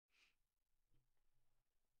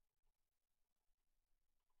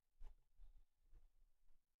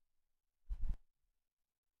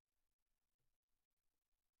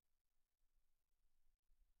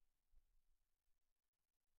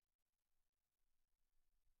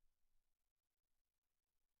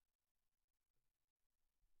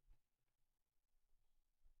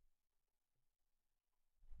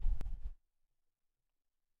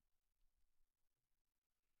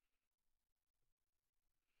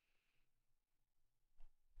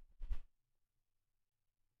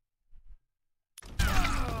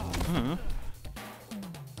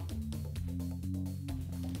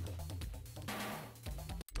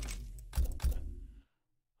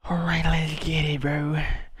Alright, let's get it, bro.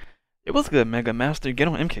 It was good, Mega Master. Get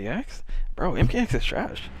on MKX? Bro, MKX is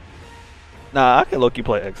trash. Nah, I can low-key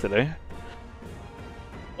play X today.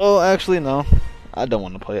 Well, actually, no. I don't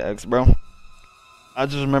want to play X, bro. I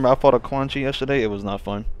just remember I fought a Quan Chi yesterday. It was not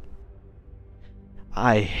fun.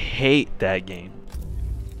 I hate that game.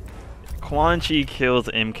 Quan Chi kills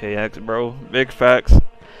MKX, bro. Big facts.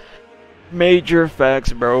 Major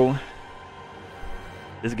facts, bro.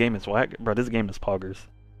 This game is whack. Bro, this game is poggers.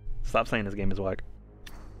 Stop saying this game is whack.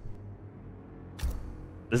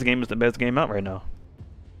 This game is the best game out right now.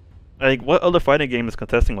 Like, what other fighting game is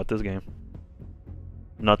contesting with this game?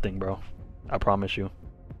 Nothing, bro. I promise you.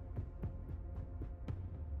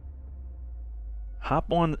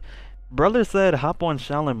 Hop on... Brother said hop on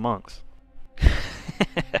Shaolin Monks.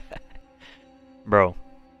 Bro,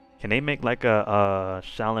 can they make like a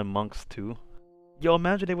Shaolin Monks 2? Yo,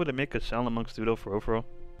 imagine they would make a Shaolin Monks 2 though, for real.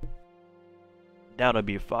 That'll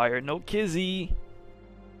be fire. No kizzy.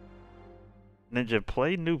 Ninja,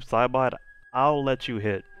 play Noob Saibot. I'll let you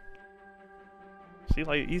hit. See,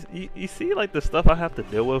 like, you see, like, the stuff I have to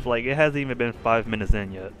deal with? Like, it hasn't even been 5 minutes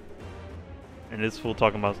in yet. And this fool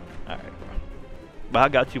talking about... Alright, bro. But I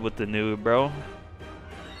got you with the noob, bro.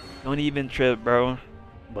 Don't even trip, bro.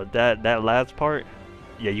 But that last part...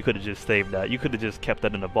 Yeah, you could have just saved that. You could have just kept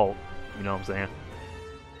that in the vault. You know what I'm saying?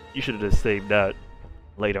 You should have just saved that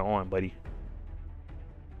later on, buddy.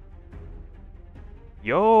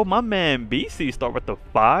 Yo, my man BC start with the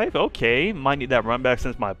 5. Okay, might need that run back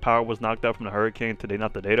since my power was knocked out from the hurricane today,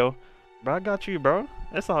 not the day though. Bro, I got you, bro.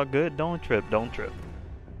 It's all good. Don't trip, don't trip.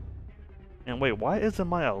 And wait, why isn't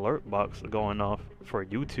my alert box going off for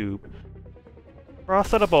YouTube? Bro, I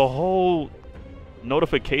set up a whole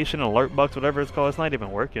notification alert box, whatever it's called. It's not even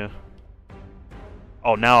working.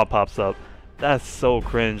 Oh, now it pops up. That's so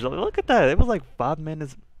cringe. Look at that. It was like 5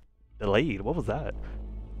 minutes delayed. What was that?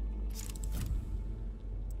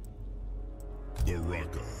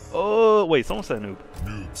 Baraka. Oh, wait, someone said noob.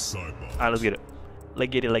 Noob Saibot. Alright, let's get it.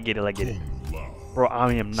 Let's get it, let's get it, let's get it. Kung Lao. Bro,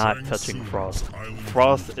 I am not Shang touching Tsung's Frost. Island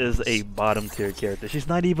Frost is Ruins. a bottom tier character. She's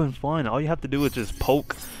not even fun. All you have to do is just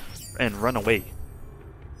poke and run away.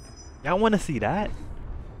 Y'all want to see that?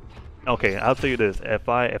 Okay, I'll tell you this. If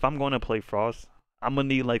I'm going to play Frost, I'm gonna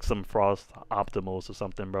need like some Frost optimals or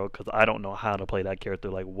something, bro, because I don't know how to play that character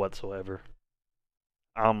like whatsoever.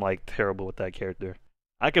 I'm like terrible with that character.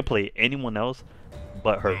 I could play anyone else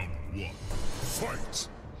but her. Round 1. Fight.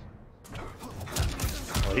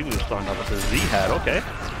 Oh, he was starting off with the Z-Hat, okay.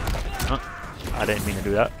 I didn't mean to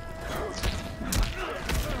do that.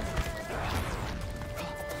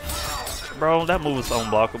 Bro, that move is so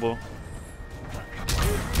unblockable.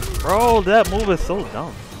 Bro, that move is so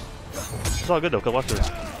dumb. It's all good though, cause watch this.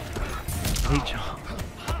 Hey, jump.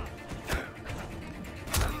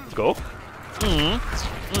 Let's go.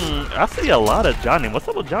 I see a lot of Johnny. What's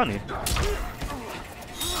up with Johnny?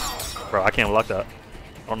 Bro, I can't block that.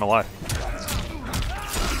 I don't know why.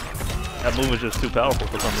 That move is just too powerful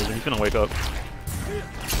for some reason. He's gonna wake up.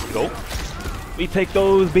 Go. We take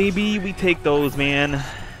those, baby. We take those, man.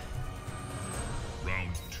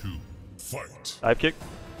 Round 2. Fight. Dive kick.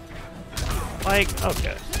 Like,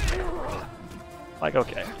 okay. Like,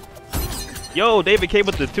 okay. Yo, David K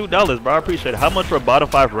with the $2, bro. I appreciate it. How much for bottom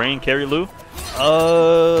 5 Rain carry Lou?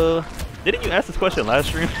 Didn't you ask this question last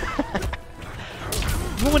stream?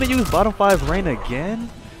 You want to use bottom 5 Rain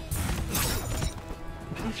again?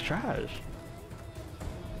 He's trash.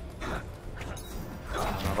 No,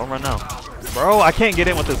 don't run now. Bro, I can't get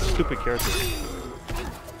in with this stupid character.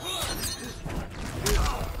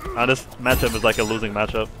 This matchup is like a losing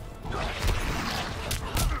matchup.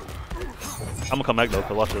 I'm gonna come back though,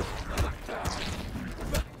 cause watch this.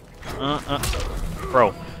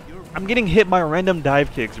 Bro, I'm getting hit by random dive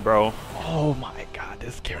kicks, bro. Oh my god,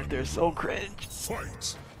 this character is so cringe.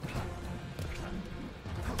 Fight.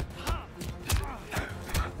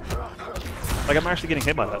 Like, I'm actually getting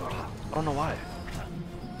hit by that. I don't know why.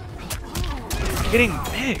 I'm getting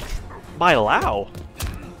mixed by Lao.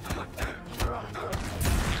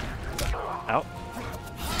 Out.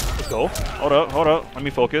 Let's go. Hold up. Let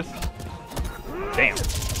me focus. Damn.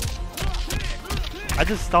 I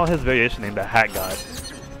just saw his variation name, the Hat God.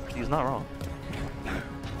 He's not wrong.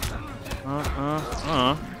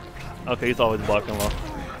 Okay, he's always blocking low.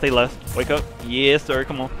 Say less. Wake up. Yes, sir.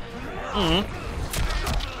 Come on.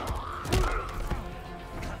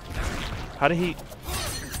 How did he...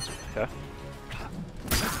 Okay.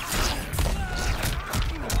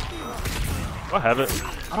 Do I have it?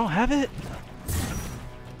 I don't have it.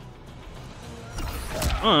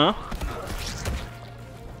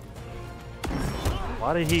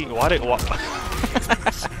 Why did he...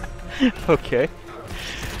 Okay.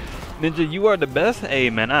 Ninja, you are the best. Hey,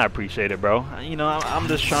 man, I appreciate it, bro. You know, I'm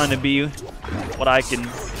just trying to be what I can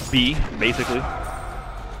be, basically.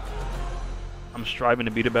 I'm striving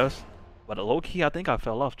to be the best. But low-key, I think I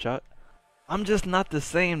fell off, chat. I'm just not the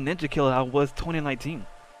same Ninja Killer I was 2019.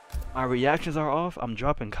 My reactions are off. I'm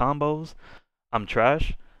dropping combos. I'm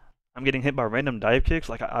trash. I'm getting hit by random dive kicks.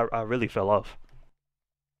 Like, I really fell off.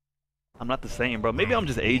 I'm not the same, bro. Maybe I'm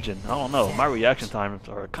just aging. I don't know. My reaction times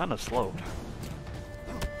are kind of slow.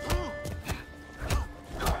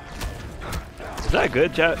 Is that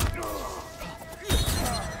good, chat?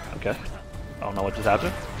 Okay. I don't know what just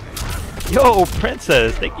happened. Yo,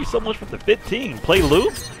 Princess, thank you so much for the 15. Play Lou?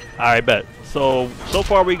 Alright, bet. So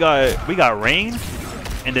far we got Rain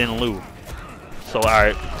and then Lou. So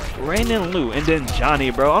alright. Rain and Lou and then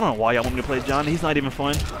Johnny, bro. I don't know why y'all want me to play Johnny. He's not even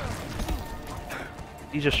fun.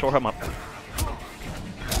 He's just short him up.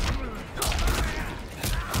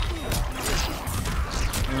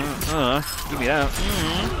 Give me that.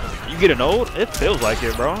 You get an ult? It feels like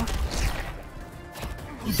it, bro.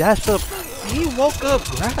 He dashed up. He woke up.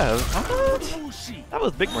 Grab. What? That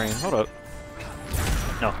was big brain. Hold up.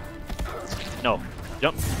 No. No.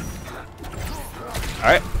 Jump.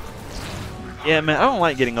 Alright. Yeah, man. I don't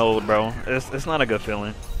like getting old, bro. It's not a good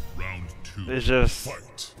feeling. Round 2. It's just...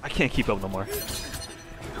 Fight. I can't keep up no more.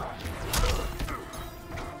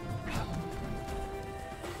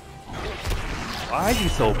 Why are you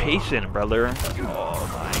so patient, brother? Oh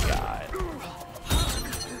my god.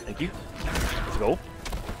 Thank you. Let's go.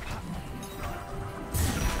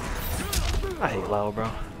 I hate Lao,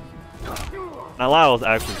 bro. Now Lao is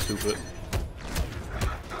actually stupid.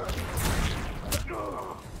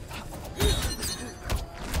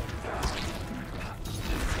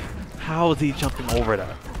 How is he jumping over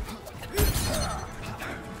that?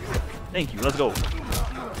 Thank you. Let's go.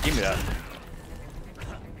 Give me that.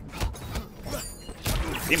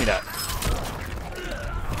 Give me that.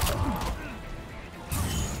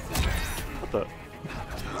 What the?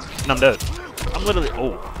 And I'm dead. I'm literally.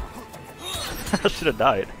 Oh. I should have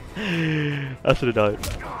died. I should have died.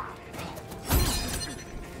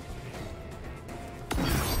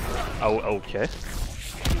 Oh, okay.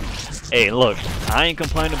 Hey, look. I ain't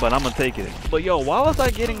complaining, but I'm gonna take it. But yo, why was I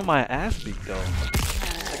getting my ass beat though?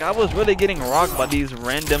 Like, I was really getting rocked by these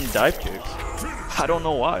random dive kicks. I don't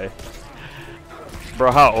know why.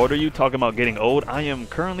 Bro, how old are you? Talking about getting old? I am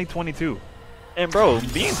currently 22. And bro,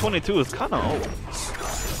 being 22 is kind of old.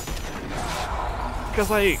 Because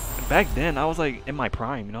like, back then I was like in my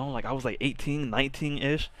prime, you know? Like I was like 18,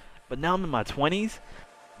 19-ish. But now I'm in my 20s.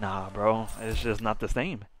 Nah, bro. It's just not the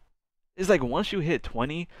same. It's like once you hit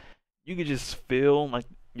 20, you can just feel like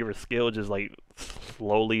your skill just like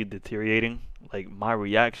slowly deteriorating. Like my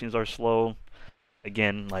reactions are slow.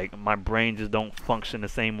 Again, like my brain just don't function the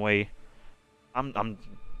same way. I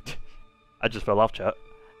just fell off, chat.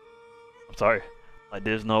 I'm sorry. Like,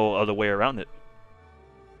 there's no other way around it.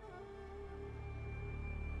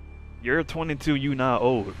 You're 22, you not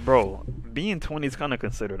old. Bro, being 20 is kind of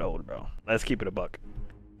considered old, bro. Let's keep it a buck.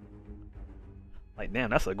 Like,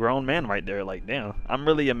 damn, that's a grown man right there. Like, damn, I'm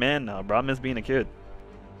really a man now, bro. I miss being a kid.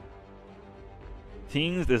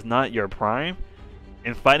 Teens is not your prime.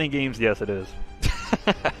 In fighting games, yes, it is.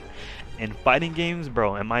 In fighting games,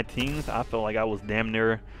 bro, in my teens, I felt like I was damn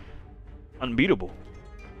near unbeatable.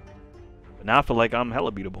 But now I feel like I'm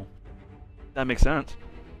hella beatable. That makes sense.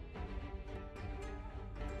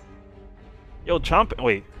 Yo, Champ,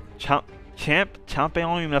 wait. Champ, I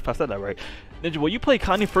don't even know if I said that right. Ninja, will you play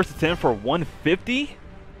Connie first attempt for 150?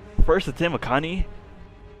 First attempt with Connie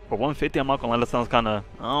for 150? I'm not gonna lie, that sounds kind of,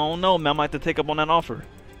 I don't know, man. I might have to take up on that offer.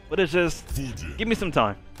 But it's just, give me some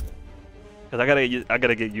time. Cause I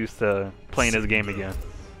gotta get used to playing this game again,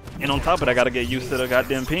 and on top of it, I gotta get used to the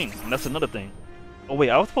goddamn ping. And that's another thing. Oh wait,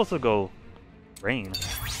 I was supposed to go Rain.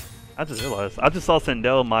 I just realized. I just saw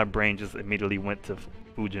Sindel. My brain just immediately went to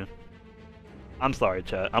Fujin. I'm sorry,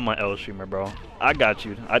 chat. I'm an L streamer, bro. I got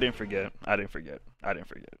you. I didn't forget. I didn't forget. I didn't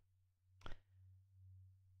forget.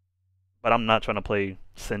 But I'm not trying to play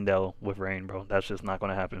Sindel with Rain, bro. That's just not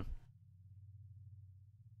gonna happen.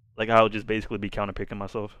 Like I'll just basically be counterpicking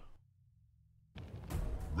myself.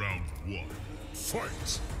 Round 1. Fight.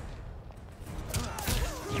 Is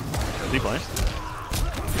he playing?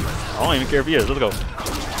 I don't even care if he is. Let's go.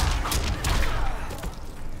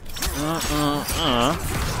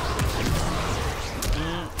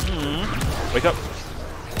 Wake up.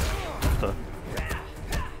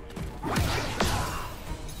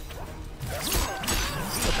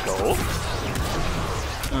 Let's go.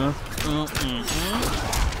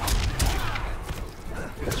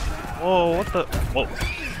 Whoa, what the? Whoa.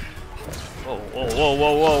 Whoa, whoa, whoa,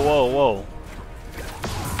 whoa, whoa, whoa, whoa.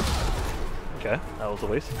 Okay, that was a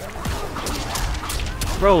waste.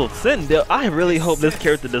 Bro, Sindel, I really hope this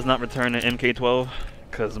character does not return in MK12.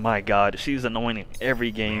 Cause my god, she's annoying in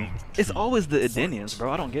every game. It's always the Edenians,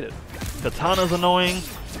 bro. I don't get it. Katana's annoying.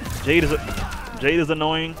 Jade is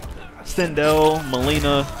annoying. Sindel,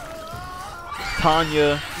 Melina,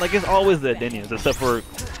 Tanya. Like it's always the Edenians, except for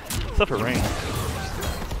Rain.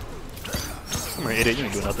 Come here, idiot. You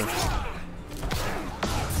ain't doing nothing.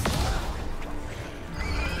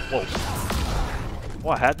 Whoa. Oh,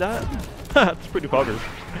 I had that? That's pretty poggers.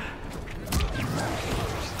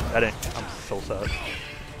 That ain't. I'm so sad.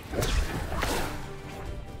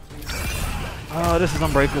 Oh, this is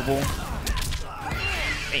unbreakable.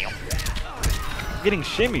 Damn. I'm getting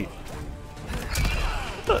shimmied.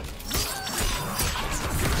 What the?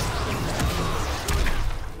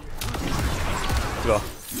 Let's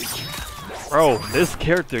go. Bro, this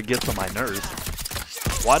character gets on my nerves.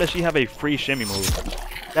 Why does she have a free shimmy move?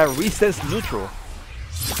 That resets neutral.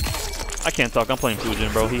 I can't talk. I'm playing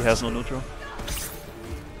Fujin, bro. He has no neutral.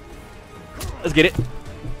 Let's get it.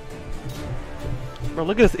 Bro,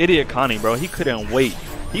 look at this idiot Connie, bro. He couldn't wait.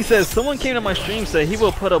 He says, someone came to my stream, said he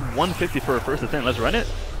will put up 150 for a first attempt. Let's run it.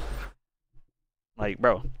 Like,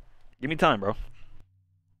 bro, give me time, bro.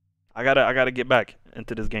 I gotta get back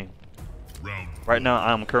into this game. Right now,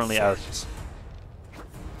 I'm currently ass.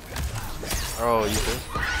 Oh, you serious?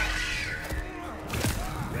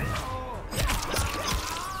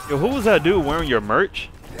 Yo, who was that dude wearing your merch?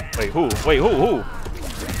 Wait, who? Wait, who?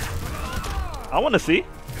 I want to see.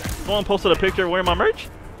 Someone posted a picture wearing my merch?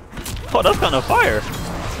 Oh, that's kind of fire.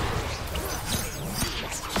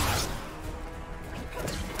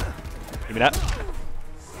 Give me that.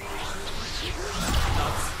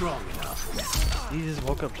 Not strong enough. He just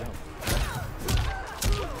woke up, jump.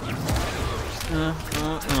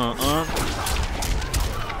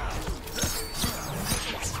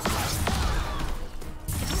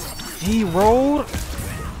 He rolled?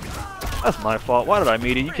 That's my fault. Why did I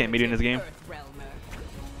meet it? You can't meet it in this game.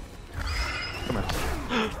 Come here.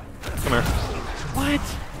 Come here. What?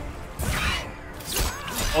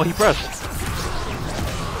 Oh, he pressed.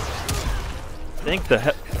 Think the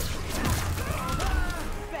heck.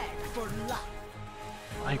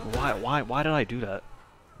 Like, why did I do that?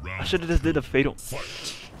 I should have just did a fatal. Thank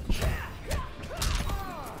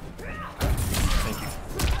you.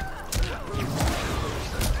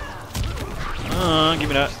 Give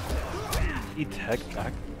me that. He tech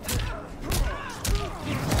back.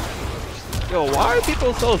 Yo, why are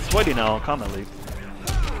people so sweaty now on Comment League?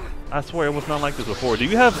 I swear it was not like this before. Do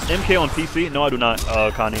you have MK on PC? No, I do not,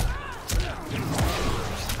 Connie.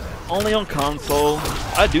 Only on console.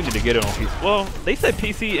 I do need to get it on PC. Well, they said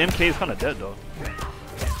PC MK is kind of dead though.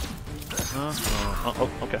 Oh,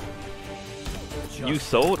 okay. You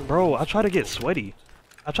sold? Bro, I try to get sweaty.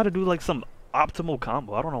 I try to do like some optimal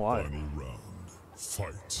combo. I don't know why.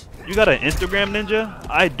 Fight. You got an Instagram ninja?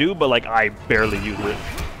 I do, but like I barely use it.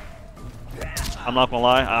 I'm not gonna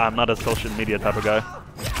lie, I'm not a social media type of guy.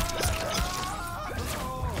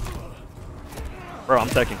 Bro, I'm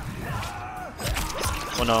teching.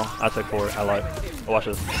 Oh no, I tech for it. I lied. Oh, watch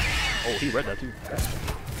this. Oh, he read that too.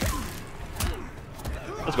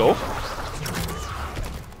 Let's go.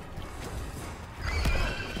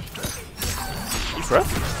 He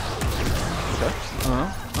pressed? Okay.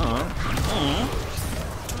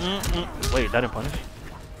 Wait, that didn't punish?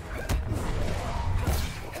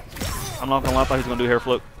 I'm not gonna lie, I thought he was gonna do hair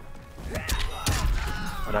flip.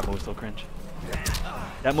 Oh, that move is so cringe.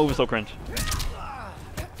 That move is so cringe.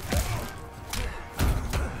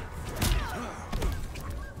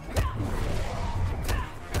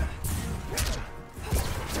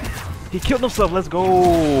 He killed himself, let's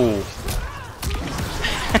go!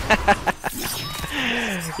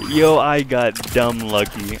 Yo, I got dumb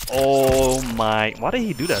lucky. Oh my, why did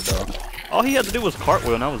he do that though? All he had to do was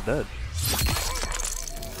cartwheel and I was dead.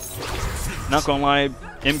 Not gonna lie,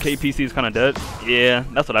 MKPC is kind of dead. Yeah,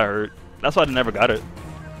 that's what I heard. That's why I never got it.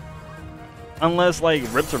 Unless like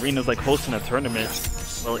Ripped Arena's like hosting a tournament.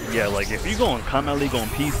 Well, yeah, like if you go on Combat League on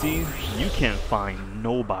PC, you can't find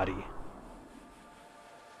nobody.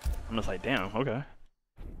 I'm just like, damn, okay.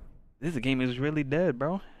 This game is really dead,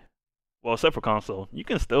 bro. Well, except for console. You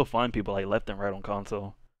can still find people like left and right on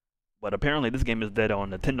console. But apparently this game is dead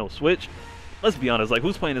on Nintendo Switch. Let's be honest, like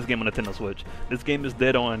who's playing this game on Nintendo Switch? This game is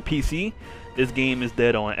dead on PC. This game is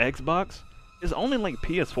dead on Xbox. It's only like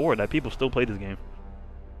PS4 that people still play this game.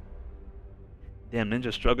 Damn,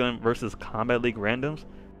 Ninja struggling versus Combat League randoms?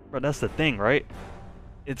 Bro, that's the thing, right?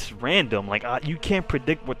 It's random. Like, you can't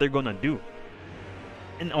predict what they're gonna do.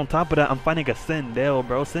 And on top of that, I'm finding a Sindel,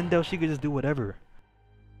 bro. Sindel, she could just do whatever.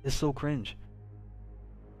 It's so cringe.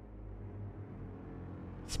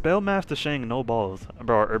 Spellmaster Shang, no balls.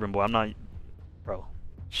 Bro, Urban Boy, I'm not... Bro,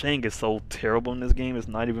 Shang is so terrible in this game, it's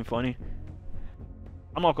not even funny.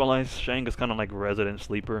 I'm not gonna lie, Shang is kind of like Resident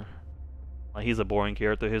Sleeper. Like, he's a boring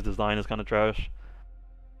character, his design is kind of trash.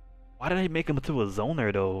 Why did they make him into a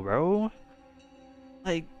zoner though, bro?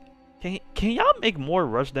 Like, can y'all make more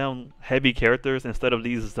rushdown heavy characters instead of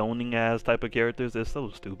these zoning ass type of characters? It's so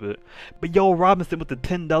stupid. But yo, Robinson with the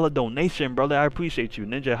 $10 donation, brother, I appreciate you.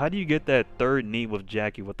 Ninja, how do you get that third knee with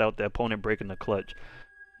Jackie without the opponent breaking the clutch?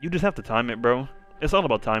 You just have to time it, bro. It's all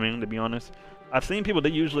about timing, to be honest. I've seen people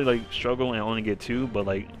that usually like struggle and only get 2, but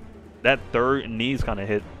like that third knee's kind of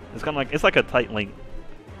hit. It's kind of like, it's like a tight link.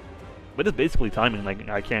 But it's basically timing. Like,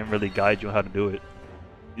 I can't really guide you on how to do it.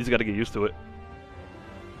 You just gotta get used to it.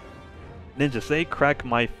 Ninja, say crack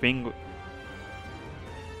my finger.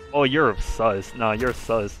 Oh, you're sus. Nah, you're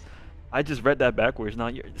sus. I just read that backwards. Nah,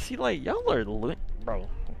 you're... See, like, y'all are... Bro,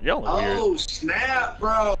 y'all are weird. Oh, snap,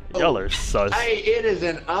 bro. Y'all are sus. Hey, it is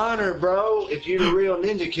an honor, bro, if you're the real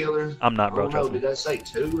ninja killer. I'm not, bro, trust me. Did I say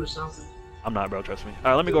 2 or something? I'm not, bro, trust me.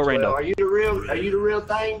 Alright, let me go rain up. Are you the real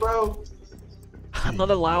thing, bro? I'm not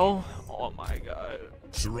allowed. Oh my god.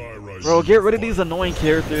 Shirai Bro, get rid of these annoying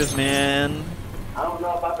characters, man. I don't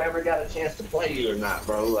know if I've ever got a chance to play you or not,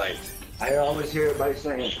 bro. Like, I always hear everybody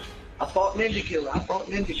saying, I fought Ninja Killer, I fought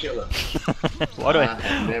Ninja Killer.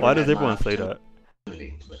 Why does everyone say that?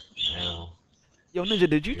 Yo, Ninja,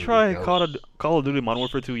 did you try Call of Duty Modern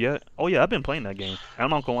Warfare 2 yet? Oh yeah, I've been playing that game. I'm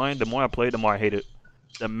not gonna lie, the more I play, the more I hate it.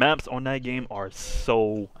 The maps on that game are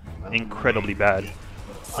so incredibly bad.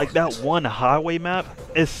 Like, that one highway map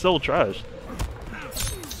is so trash.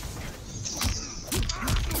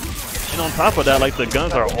 And on top of that, like, the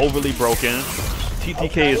guns are overly broken.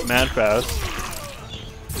 TTK is mad fast.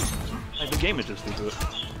 Like, the game is just stupid.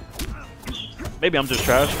 Maybe I'm just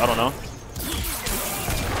trash, I don't know.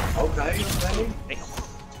 Okay.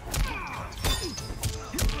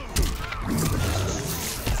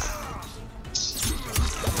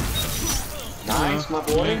 Nice, my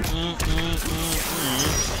boy.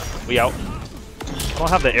 We out. I don't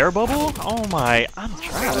have the air bubble? Oh my, I'm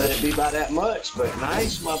trash. Let it be by that much, but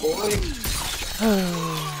nice, my boy.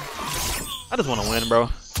 I just want to win, bro.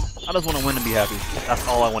 I just want to win and be happy. That's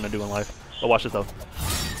all I want to do in life. But watch this though.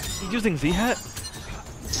 He's using Z-Hat?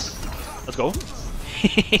 Let's go.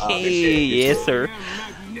 Yes, sir.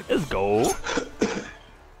 Let's go.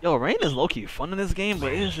 Yo, Rain is low-key fun in this game,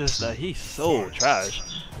 but it's just that he's so trash.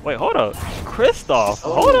 Wait, hold up. Kristoff,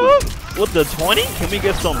 hold up. With the 20, can we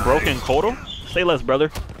get some broken Kodo? Say less, brother.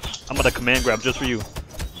 I'm gonna command grab just for you.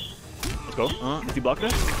 Let's go. Is he blocking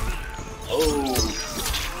it? Oh.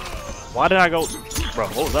 Why did I go? Bro,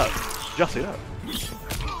 what was that? Just see that.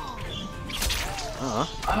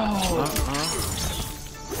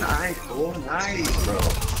 Nice, boy. Nice, bro.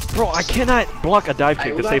 Bro, I cannot block a dive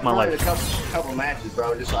kick to save my life. A couple matches,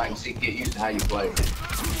 bro, just so I can get used to how you play.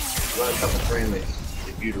 Run a couple friendlies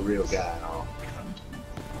if you're the real guy and all.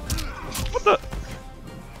 What the?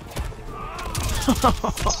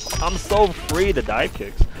 I'm so free to dive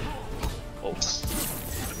kicks. Oh.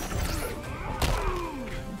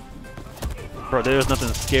 Bro, there's nothing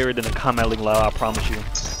scarier than a Combat League Lao, I promise you.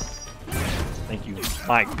 Thank you.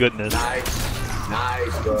 My goodness.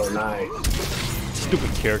 Nice, bro, nice.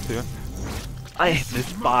 Stupid character. I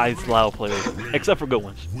despise Lao players, except for good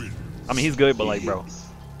ones. I mean, he's good, but like, bro.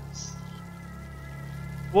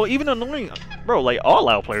 Well, even annoying, bro, like, all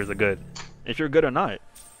Lao players are good. If you're good or not.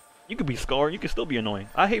 You could be Scar, you could still be annoying.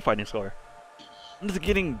 I hate fighting Scar. I'm just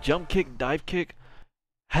getting jump kick, dive kick,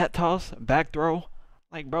 hat toss, back throw.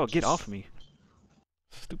 Like, bro, get off me.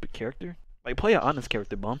 Stupid character. Like, play an honest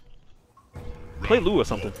character, bum. Play Lou or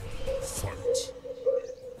something.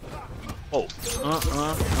 Oh.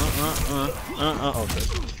 Okay.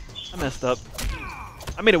 I messed up.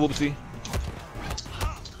 I made a whoopsie.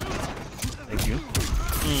 Thank you.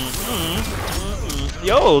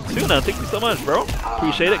 Yo, Tuna, thank you so much, bro.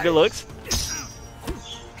 Appreciate it. Good looks.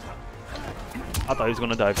 I thought he was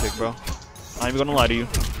gonna dive kick, bro. I ain't even gonna lie to you.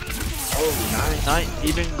 Oh, nice. Not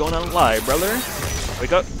even gonna lie, brother.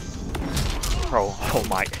 Wake up. Bro, oh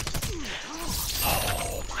my.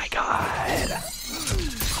 Oh my god.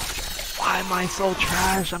 Why am I so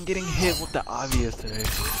trash? I'm getting hit with the obvious today.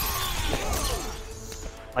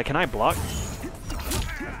 Like, can I block?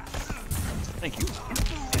 Thank you.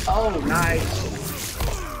 Oh, nice.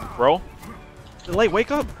 Bro? Late,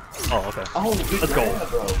 wake up. Oh, okay. Oh, let's go.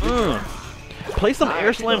 Play some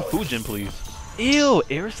Air Slam Fujin, please. Ew,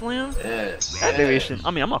 Air Slam? Yes. That variation,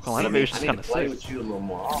 I mean, I'm not gonna lie, that variation's kind of sick. I need to play with you a little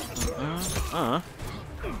more often.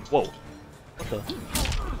 Whoa. What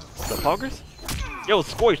the poggers? Yo,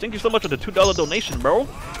 Scorch, thank you so much for the $2 donation, bro.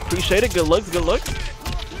 Appreciate it. Good luck, good luck.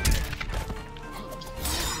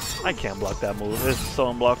 I can't block that move. It's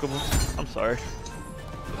so unblockable. I'm sorry.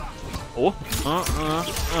 Oh.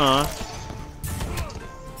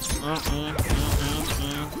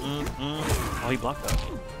 Oh, he blocked that.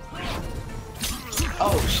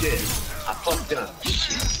 Oh shit! I fucked up.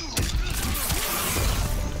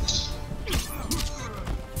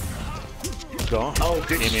 Go. Oh,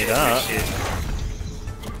 good Give me shit. that. Good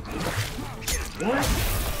shit. What?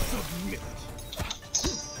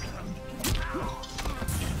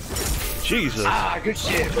 Jesus. Ah, good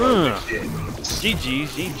shit, bro. Good shit.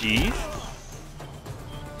 GG's.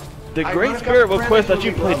 The I Great run a Spirit couple requests that friends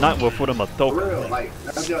you with me, play bro. Nightwolf for them a For throw. real, like,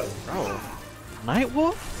 let's go. Bro.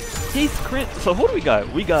 Nightwolf? He's crit. So who do we got?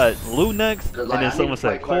 We got Lou next, Cause and like, then I someone need to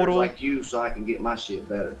play said players Kodo, like you so I can get my shit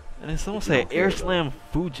better. and then someone If you said don't care, Air though. Slam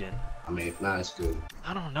Fujin. I mean, if not, it's good.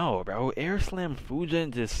 I don't know, bro. Air Slam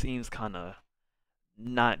Fujin just seems kind of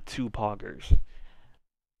not too poggers.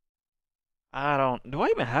 Do I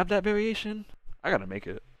even have that variation? I gotta make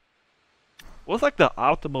it. What's like the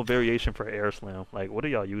optimal variation for Air Slam? Like, what do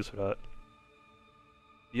y'all use for that?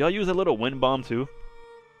 Do y'all use a little wind bomb too?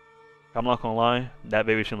 I'm not gonna lie, that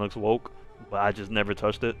variation looks woke, but I just never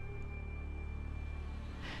touched it.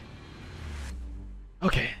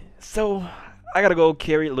 Okay, so I gotta go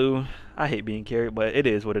carry Lou. I hate being carried, but it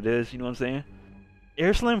is what it is, you know what I'm saying?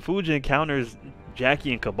 Air Slam Fujin counters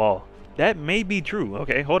Jackie and Cabal. That may be true.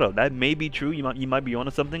 Okay, hold up. That may be true. You might be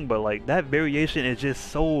onto something, but like that variation is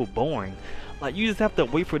just so boring. Like you just have to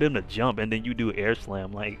wait for them to jump and then you do Air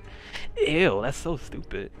Slam. Like, ew, that's so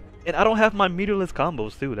stupid. And I don't have my meterless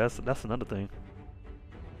combos too. That's another thing.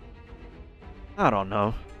 I don't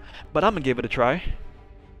know, but I'm gonna give it a try.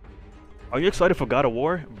 Are you excited for God of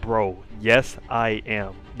War? Bro, yes I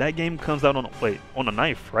am. That game comes out on the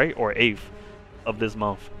 9th, right? Or 8th of this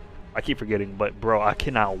month. I keep forgetting, but bro, I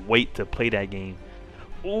cannot wait to play that game.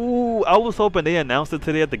 Ooh, I was hoping they announced it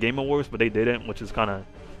today at the Game Awards, but they didn't, which is kind of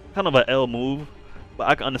a L move, but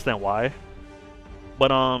I can understand why.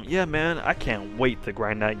 But yeah, man, I can't wait to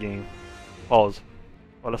grind that game. Pause.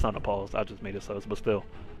 Well, that's not a pause. I just made it so, but still.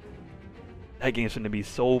 That game's gonna be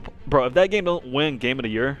so... Bro, if that game don't win Game of the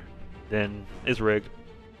Year, then it's rigged.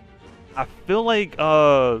 I feel like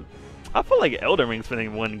Elden Ring's gonna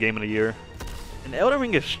win Game of the Year. And Elden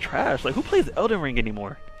Ring is trash. Like, who plays Elden Ring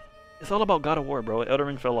anymore? It's all about God of War, bro. Elden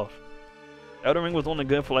Ring fell off. Elden Ring was only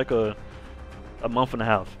good for like a month and a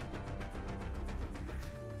half.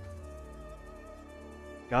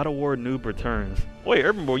 God of War Noob returns. Wait,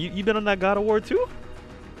 Urban Boy, you been on that God of War too?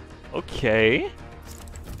 Okay.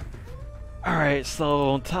 Alright,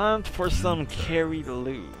 so time for some carry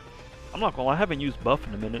loot. I'm not gonna lie, I haven't used buff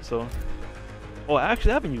in a minute, so... Well,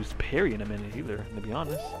 actually, I haven't used parry in a minute either, to be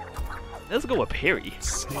honest. Let's go with parry.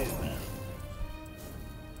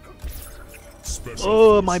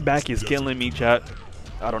 Oh, my back is killing me, chat.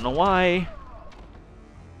 I don't know why.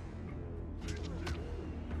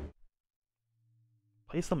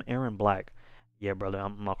 Play some Aaron Black. Yeah, brother,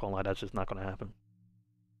 I'm not gonna lie, that's just not gonna happen.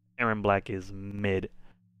 Aaron Black is mid.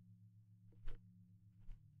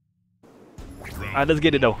 Alright, let's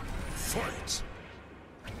get it though. Fight.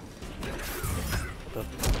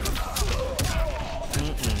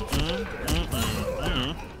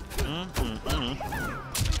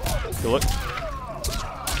 Do it.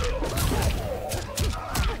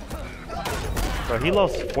 Bro, he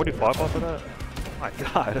lost 45 off of that? Oh my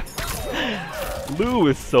god. Lou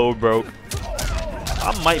is so broke.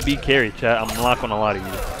 I might be carried, chat. I'm not gonna lie to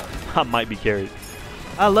you. I might be carried.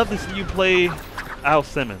 I love to see you play Al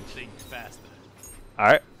Simmons.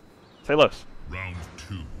 Alright. Say less. Round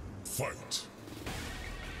 2. Fight.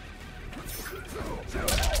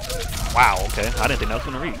 Wow, okay. I didn't think that was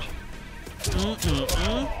gonna reach.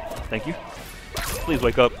 Thank you. Please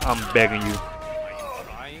wake up. I'm begging you.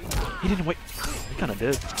 He didn't wait. He kinda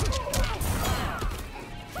did.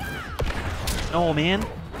 Oh man.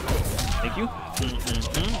 Thank you.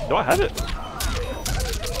 Do I have it?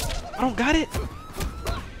 I don't got it.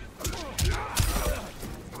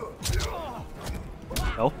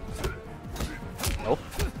 No. No.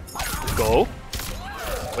 Go.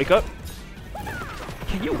 Wake up.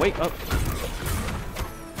 Can you wake up?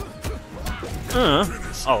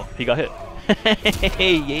 Oh, he got hit.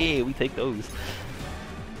 Yeah, we take those.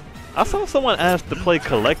 I saw someone ask to play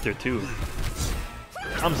Collector too.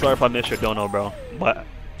 I'm sorry if I missed your dono, bro, but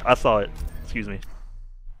I saw it. Excuse me.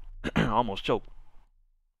 I almost choked.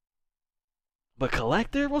 But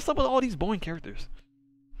Collector? What's up with all these boring characters?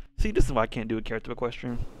 See, this is why I can't do a character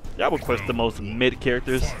equestrian. Y'all request the most mid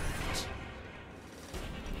characters.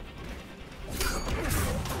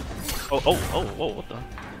 Oh, what the?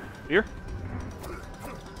 Here?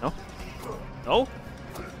 No? No?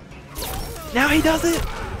 Now he does it!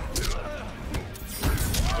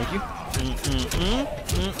 Thank you.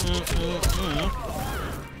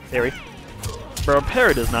 Parry. Bro,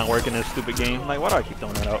 parry does not work in this stupid game. Like, why do I keep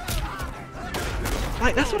throwing that out?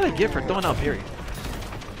 Like, that's what I get for throwing out parry.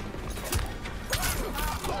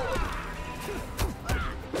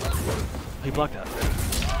 He blocked that.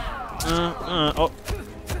 Oh.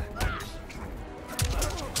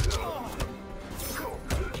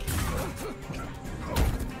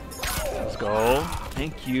 Let's go.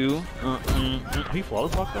 Thank you. He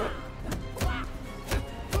flawless blocked that?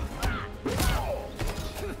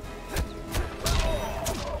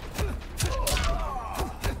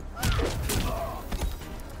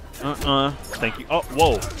 Thank you. Oh,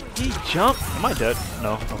 whoa. He jumped. Am I dead?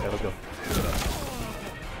 No. Okay, let's go.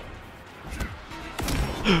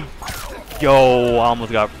 Yo, I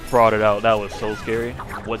almost got frauded out. That was so scary.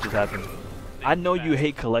 What just happened? I know you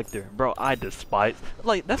hate Collector. Bro, I despise.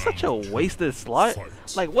 Like, that's such a wasted slot.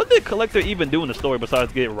 Like, what did Collector even do in the story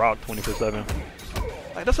besides get rocked 24/7?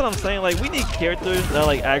 Like, that's what I'm saying. Like, we need characters that,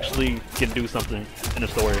 like, actually can do something in the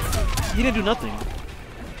story. He didn't do nothing.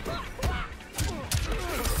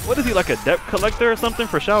 What is he, like a debt collector or something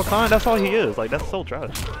for Shao Kahn? That's all he is. Like, that's so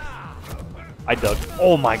trash. I ducked.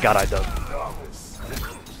 Oh my god, I ducked.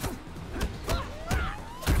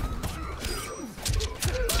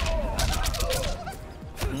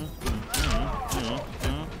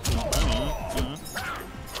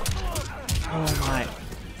 Oh my.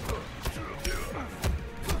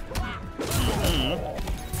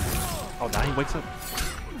 Oh, now he wakes up.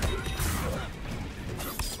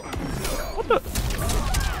 What the?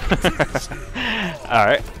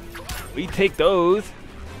 Alright. We take those.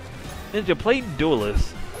 Ninja, play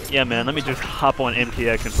Duelist. Yeah, man, let me just hop on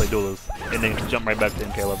MKX and play Duelist. And then jump right back to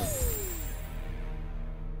MK11.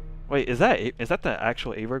 Wait, is that the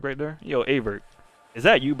actual Averk right there? Yo, Averk. Is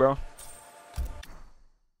that you, bro?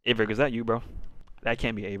 Averk, is that you, bro? That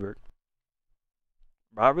can't be Averk.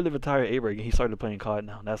 Bro, I really retired Averk and he started playing COD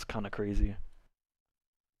now. That's kind of crazy.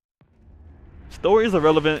 Story is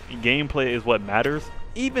irrelevant. Gameplay is what matters.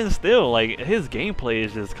 Even still, like, his gameplay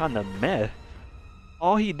is just kind of meh.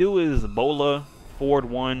 All he do is bola, forward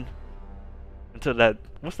one, into that,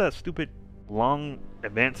 what's that stupid long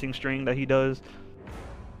advancing string that he does?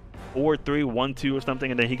 Forward 3, 1, 2 or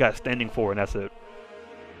something, and then he got standing forward and that's it.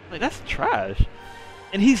 Like, that's trash.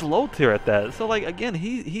 And he's low tier at that. So, like, again,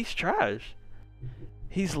 he's trash.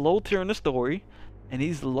 He's low tier in the story, and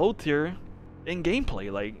he's low tier in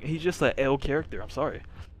gameplay. Like, he's just an L character. I'm sorry.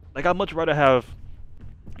 Like, I'd much rather have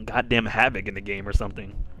goddamn Havoc in the game or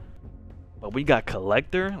something. But we got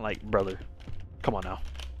Collector? Like, brother. Come on now.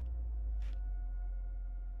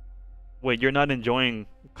 Wait, you're not enjoying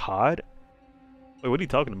COD? Wait, what are you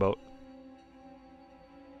talking about?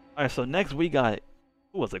 Alright, so next we got...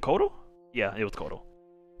 Who was it? Kodo? Yeah, it was Kodo.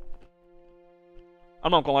 I'm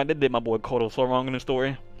not gonna lie, they did my boy Kodo so wrong in the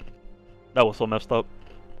story. That was so messed up.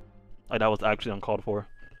 Like, that was actually uncalled for.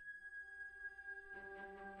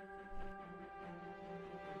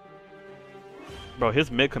 Bro,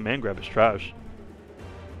 his mid command grab is trash.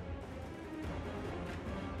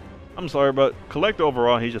 I'm sorry, but Collector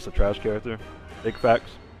overall, he's just a trash character. Big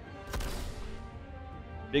facts.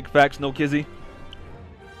 Big facts, no kizzy.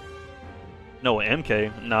 No,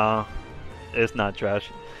 MK? Nah, it's not trash.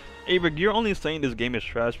 Averk, you're only saying this game is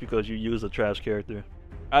trash because you use a trash character.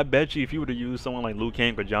 I bet you if you were to use someone like Liu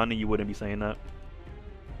Kang or Johnny, you wouldn't be saying that.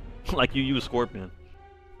 Like, you use Scorpion.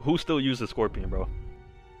 Who still uses Scorpion, bro?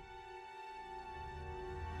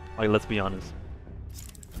 Like, let's be honest.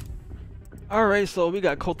 Alright, so we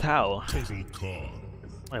got Kotal. Total Khan.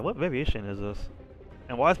 Like, what variation is this?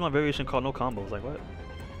 And why is my variation called no combos? Like, what?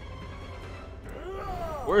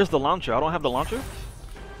 Where is the launcher? I don't have the launcher?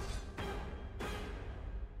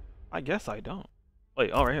 I guess I don't.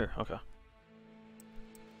 Wait, oh, right here. Okay.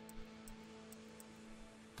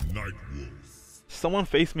 Night Wolf. Someone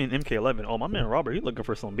faced me in MK11. Oh, my man Robert, he looking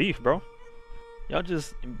for some beef, bro. Y'all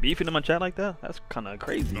just beefing in my chat like that? That's kind of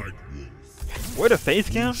crazy. Night Wolf. Where the face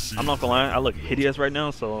cam? I'm not gonna lie, I look hideous right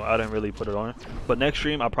now, so I didn't really put it on. But next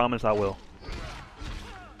stream, I promise I will.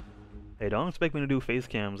 Hey, don't expect me to do face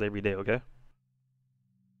cams every day, okay?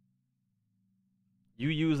 You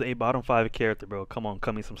use a bottom 5 character, bro. Come on,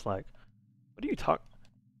 cut me some slack. What do you talk?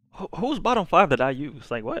 Who's bottom 5 that I use?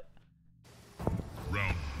 Like, what?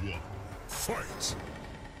 Round 1. Fight.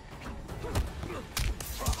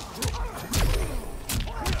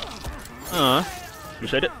 You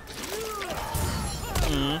said it.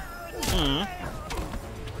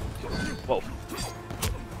 Whoa.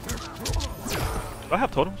 Do I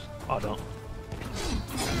have totems? Oh, I don't.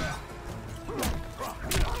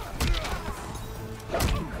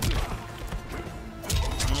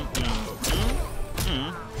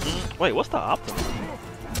 Wait, what's the optimal?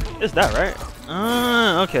 It's that, right?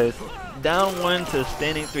 Okay. Down 1 to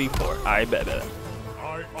standing 3-4. Alright, bet. I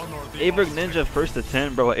honor the Averk Ninja first to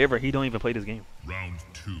 10, bro. Averk, he don't even play this game. Round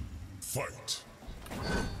 2. Fight.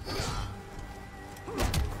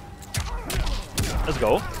 Let's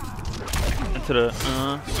go. Into the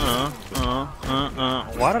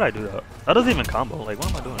Why did I do that? That doesn't even combo. Like, what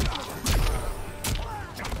am I doing?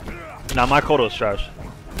 Nah, my Kodo's trash.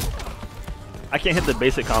 I can't hit the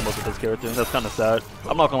basic combos with this character. That's kind of sad.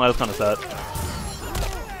 I'm not gonna lie, that's kind of sad.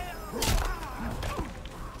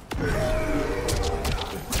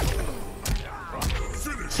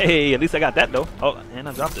 Hey, at least I got that though. Oh, and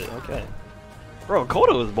I dropped it. Okay. Bro,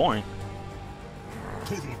 Kodo is boring.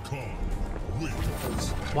 Total Khan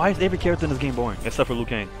wins. Why is every character in this game boring? Except for Liu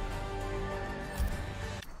Kang.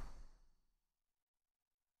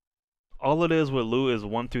 All it is with Liu is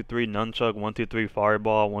 1, 2, 3 nunchuck, 1, 2, 3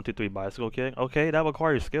 fireball, 1, 2, 3 bicycle kick. Okay, that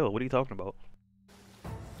requires skill. What are you talking about?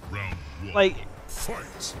 Round 1. Like,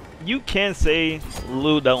 Fight. you can't say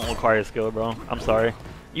Liu don't require skill, bro. I'm sorry.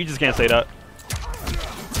 You just can't say that.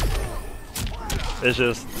 It's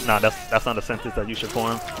just, nah, that's not a sentence that you should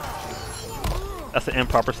form. That's an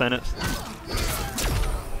improper sentence.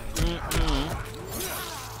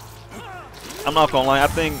 I'm not gonna lie, I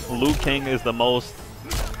think Liu Kang is the most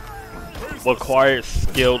required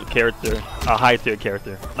skilled character, a high tier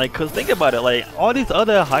character. Like, cause think about it, like all these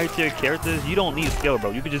other high tier characters, you don't need skill, bro.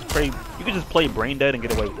 You could just play brain dead and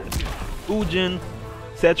get away with it. Ujin,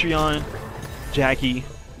 Cetrion, Jackie,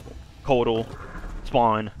 Kotal,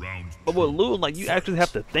 Spawn. But with Liu, like you actually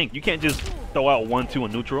have to think. You can't just throw out 1, 2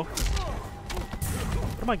 in neutral.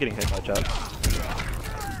 What am I getting hit by, chat?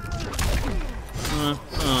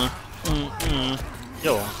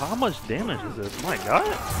 Yo, how much damage is this? My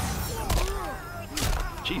God.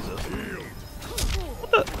 Jesus.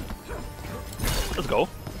 What the? Let's go.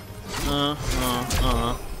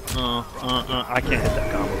 I can't hit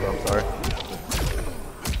that combo, bro. I'm sorry.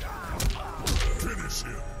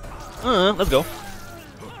 Let's go.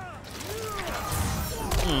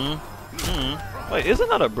 Wait, isn't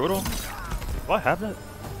that a brutal? Do I have that?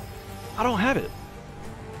 I don't have it.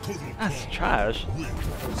 That's trash.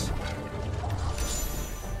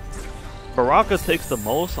 Baraka takes the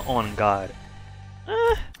most on God.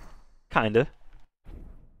 Kinda.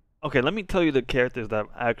 Okay, let me tell you the characters that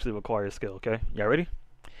actually require skill, okay? Y'all ready?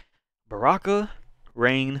 Baraka,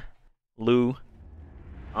 Rain, Liu,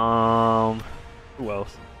 who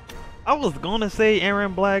else? I was gonna say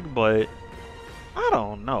Aaron Black, but I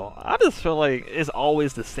don't know. I just feel like it's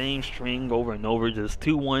always the same string over and over, just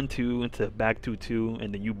 2-1-2 into back 2-2,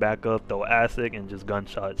 and then you back up, throw ASIC, and just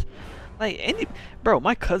gunshots. Like bro,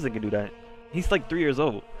 my cousin can do that. He's like 3 years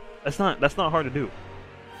old. That's not hard to do.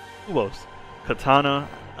 Who else? Katana.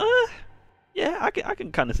 Yeah, I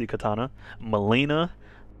can kind of see Katana. Melina.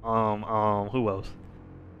 Who else?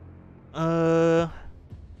 Not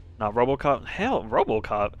RoboCop. Hell,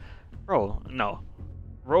 RoboCop. Bro, no.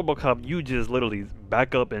 RoboCop, you just literally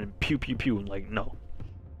back up and pew pew pew. Like, no.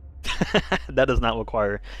 That does not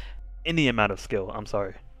require any amount of skill. I'm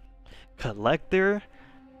sorry. Collector,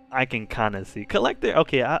 I can kind of see. Collector,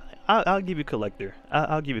 okay, I'll give you Collector.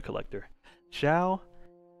 I'll give you Collector. Shao?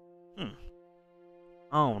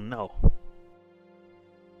 Oh no.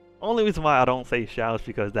 Only reason why I don't say Shao is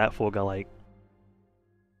because that fool got like,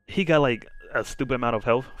 he got like a stupid amount of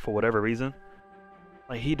health for whatever reason.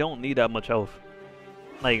 Like, he don't need that much health.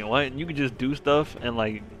 Like, what? You could just do stuff and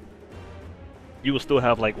like, you will still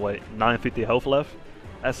have like what, 950 health left?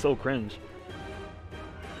 That's so cringe.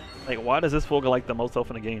 Like, why does this fool get like the most health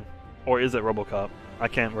in the game? Or is it RoboCop? I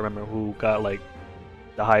can't remember who got like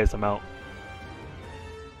the highest amount.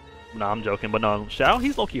 Nah, I'm joking, but no, Shao,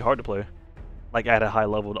 he's low-key hard to play. Like, at a high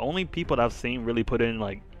level. The only people that I've seen really put in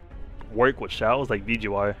like work with Shao is like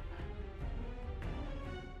VGY.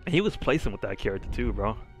 And he was placing with that character too,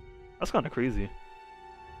 bro. That's kind of crazy.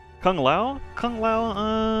 Kung Lao? Kung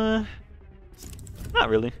Lao, not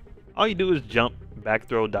really. All you do is jump, back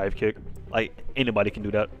throw, dive kick. Like, anybody can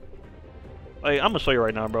do that. Like, I'm gonna show you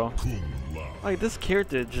right now, bro. Like, this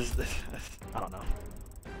character just, I don't know.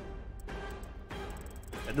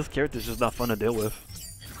 This character's just not fun to deal with.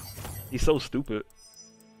 He's so stupid.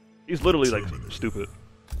 He's literally like stupid.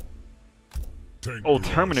 Oh,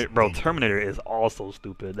 Terminator, bro. Terminator is also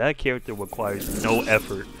stupid. That character requires no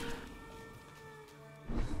effort.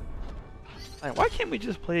 Like, why can't we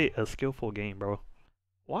just play a skillful game, bro?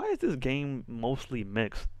 Why is this game mostly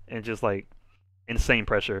mixed and just like insane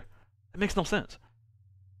pressure? It makes no sense.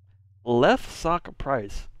 Left sock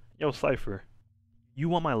price. Yo, Cypher, you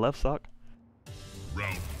want my left sock?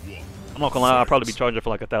 Round 1. I'm not gonna lie, I'll probably be charging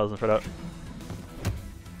for like 1,000 for that.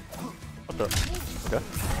 What the? Okay.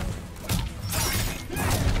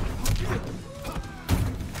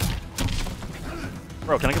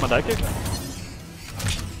 Bro, can I get my dive kick?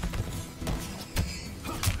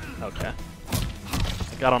 Okay.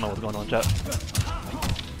 Like, I don't know what's going on, chat.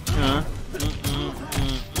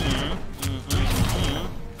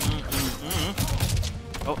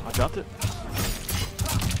 Oh, I dropped it.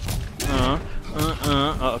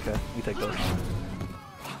 Oh, okay. We take those.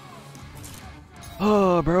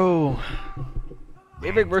 Oh, bro.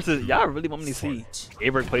 Averick versus... Y'all really want me to see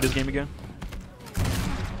Averick play this game again?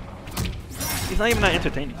 He's not even that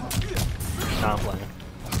entertaining. Nah, I'm playing.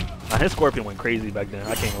 Nah, his Scorpion went crazy back then.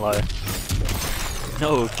 I can't lie.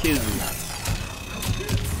 No, Kizzy.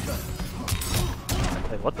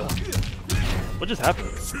 Hey, what the? What just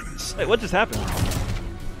happened? Wait, what just happened?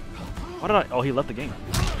 Why did I... Oh, he left the game.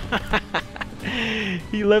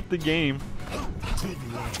 He left the game.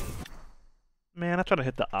 Man, I tried to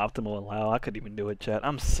hit the optimal allow. I couldn't even do it, chat.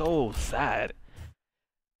 I'm so sad.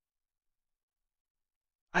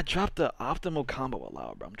 I dropped the optimal combo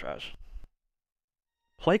allow, bro. I'm trash.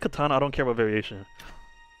 Play Katana. I don't care about variation.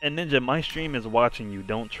 And Ninja, my stream is watching you.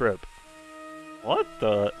 Don't trip. What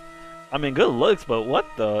the? I mean, good looks, but what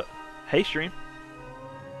the? Hey, stream.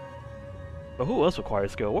 But who else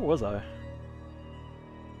requires skill? Where was I?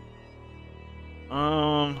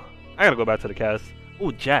 I gotta go back to the cast.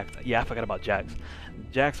 Ooh, Jax. Yeah, I forgot about Jax.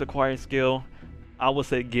 Jax requires skill. I would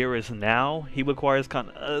say Geras now. He requires kind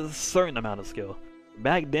of a certain amount of skill.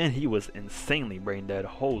 Back then, he was insanely brain dead.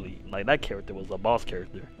 Holy, like that character was a boss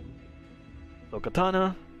character. So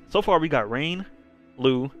Katana. So far, we got Rain,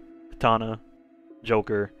 Lu, Katana,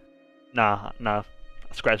 Joker. Nah,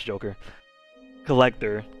 scratch Joker.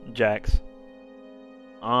 Collector, Jax.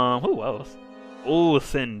 Who else? Oh,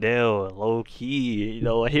 Sindel, low key. You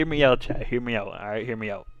know, hear me out, chat. Hear me out. All right, hear me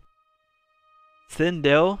out.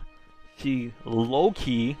 Sindel, she low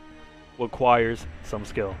key requires some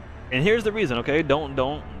skill, and here's the reason. Okay, don't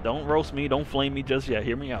roast me. Don't flame me just yet.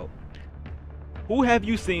 Hear me out. Who have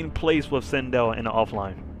you seen place with Sindel in the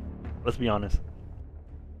offline? Let's be honest.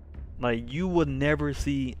 Like, you would never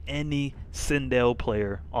see any Sindel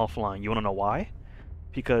player offline. You wanna know why?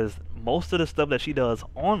 Because most of the stuff that she does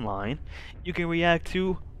online, you can react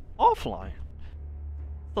to offline.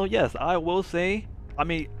 So yes, I will say, I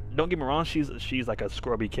mean, don't get me wrong, she's like a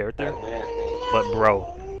scrubby character, but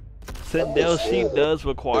bro, Sindel, she does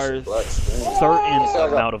require certain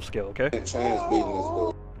amount of skill, okay?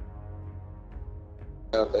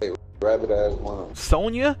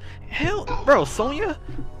 Sonya? Hell, bro, Sonya?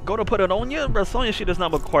 Go to put it on you? Bro, Sonya, she does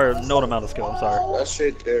not require no amount of skill, I'm sorry. That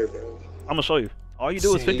shit there, bro. I'm gonna show you. All you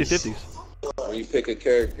do is 50-50s. When you pick a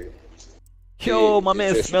character. Yo, my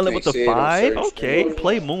man smelling with the 5? Okay,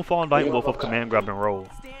 play Moonfall and Night Wolf of Command Grab and Roll.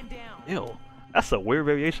 Ew, that's a weird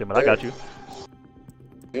variation, but I got you.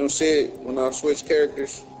 You don't see it when I switch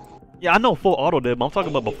characters? Yeah, I know Full Auto did, but I'm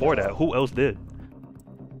talking about before that. Who else did?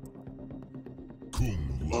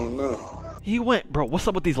 Oh no. He went, bro, what's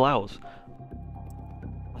up with these Laos?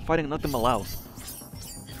 I'm fighting nothing but Laos.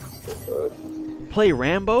 Play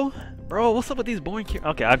Rambo? Bro, what's up with these boring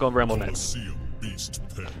characters? Okay, I'll go Rambo next.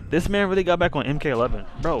 This man really got back on MK11.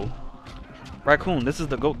 Bro, Raccoon, this is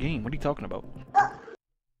the GOAT game. What are you talking about?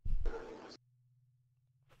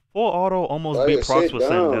 Full Auto almost beat Prox with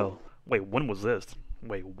Sindel. Wait, when was this?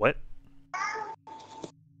 Wait, what?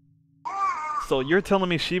 So you're telling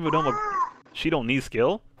me Shiva she don't need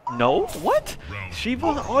skill? No? What?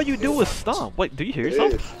 Shiva, all you do is stomp. Wait, do you hear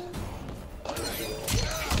yourself?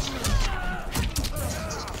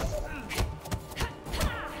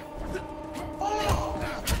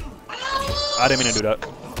 I didn't mean to do that.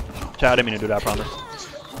 Chat, I didn't mean to do that, I promise.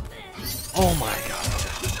 Oh my god.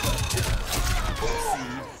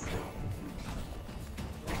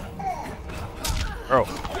 Bro,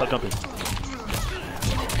 stop jumping.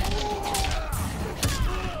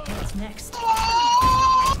 What's next?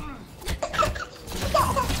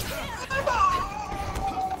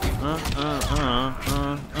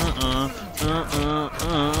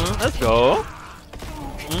 Let's go.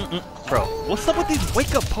 Bro, what's up with these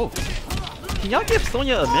wake up pokes? Can y'all give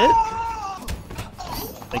Sonya a mid?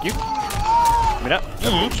 Thank you. Give me that.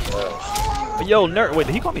 Yo, nerd. Wait,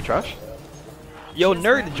 did he call me trash? Yo,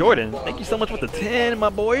 nerd Jordan. Thank you so much with the 10, my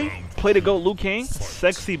boy. Play to go, Liu Kang.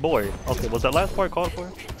 Sexy boy. Okay, was that last part called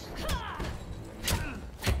for?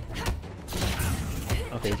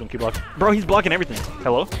 Okay, he's gonna keep blocking. Bro, he's blocking everything.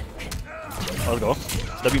 Hello? Let's go.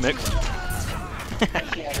 W mix.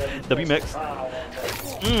 W mix.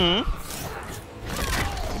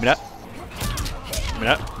 Give me that. Give me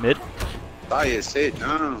that. Mid. Fire, sit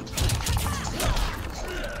down.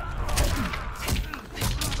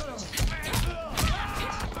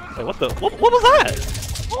 Wait, what the? What was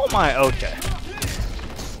that? Oh my. Okay.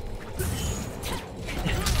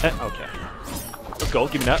 Okay. Let's go.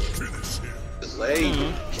 Give me that.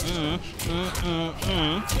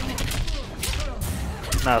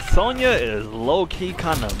 Now Sonya is low key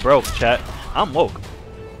kind of broke, chat. I'm woke.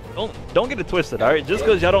 Don't get it twisted, alright? Just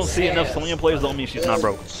because y'all don't see enough Sonya players don't mean she's not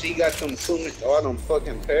broke. She got them all them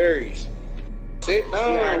fucking parries. Sit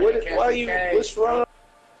down. What's wrong?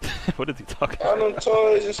 What is he talking All about? them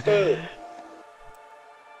toys and stuff.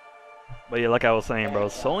 But yeah, like I was saying, bro,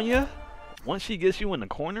 Sonya, once she gets you in the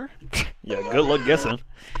corner, yeah, good luck guessing.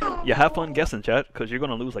 Yeah, have fun guessing, chat, because you're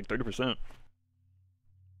gonna lose like 30%.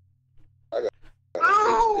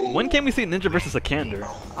 When can we see Ninja versus Sikander?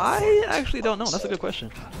 I actually don't know. That's a good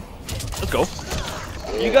question. Let's go.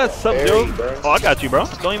 You got Sub-Zero? Oh, I got you, bro.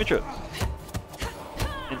 Don't even trip.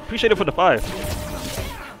 And appreciate it for the 5.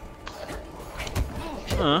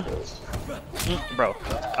 Bro,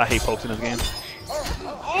 I hate pokes in this game.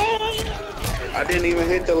 I didn't even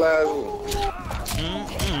hit the last one.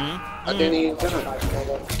 I didn't even done.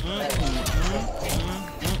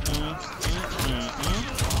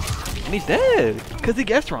 And he's dead, because he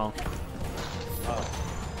guessed wrong.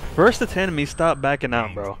 First to 10, me stop backing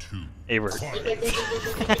out, bro. Avert.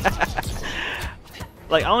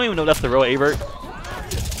 Like, I don't even know if that's the real Avert.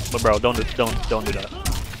 But bro, don't do that.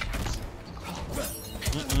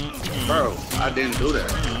 Bro, I didn't do that.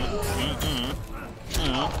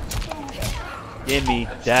 Give me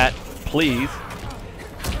that, please.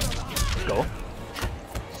 Let's go.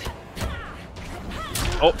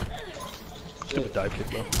 Oh. Stupid dive kick,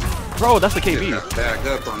 bro. Bro, that's the KB. Back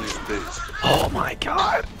up on this bitch. Oh my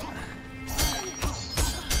god.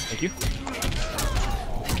 Thank you.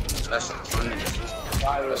 That's a funny.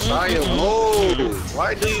 Messiah, move.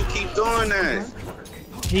 Why do you keep doing that?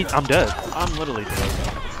 I'm dead. I'm literally dead.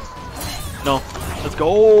 No. Let's go.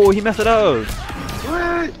 Oh, he messed it up.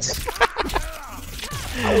 What?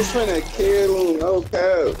 I was trying to kill him. No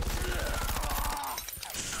cap.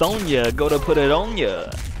 Sonya, go to put it on ya.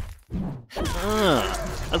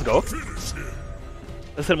 Let's go.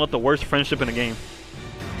 Let's hit him with the worst friendship in the game.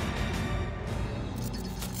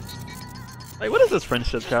 Like, what is this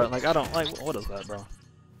friendship, chat? Like, I don't like. What is that, bro?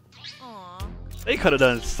 They could have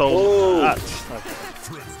done so much.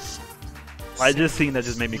 I just seen that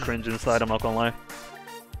just made me cringe inside. I'm not gonna lie.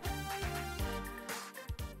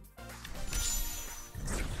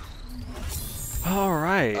 All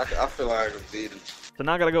right. I feel like I could beat him. So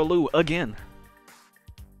now I gotta go Lou again.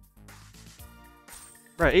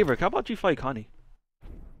 Right, Averick, how about you fight Connie?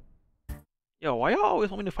 Yo, why y'all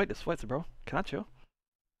always want me to fight the sweats, bro? Can I chill?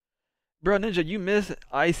 Bro, Ninja, you missed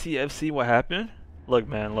ICFC. What happened? Look,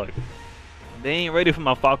 man, look. They ain't ready for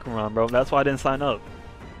my Falcon run, bro. That's why I didn't sign up.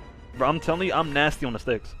 Bro, I'm telling you, I'm nasty on the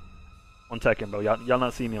sticks. On Tekken, bro. Y'all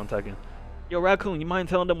not see me on Tekken. Yo, Raccoon, you mind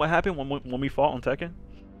telling them what happened when we fought on Tekken?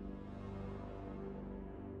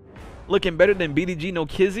 Looking better than BDG no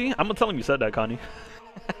Kizzy? I'm gonna tell him you said that, Connie.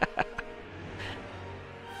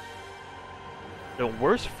 The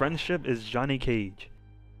worst friendship is Johnny Cage.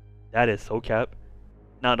 That is so cap.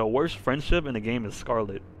 Now the worst friendship in the game is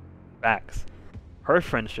Scarlet. Facts. Her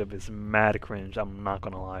friendship is mad cringe, I'm not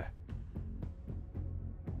gonna lie.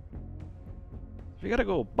 We gotta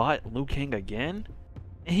go bot Liu Kang again?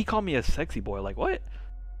 And he called me a sexy boy, like what?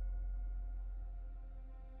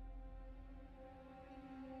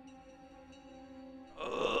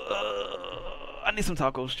 I need some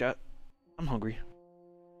tacos, chat. I'm hungry.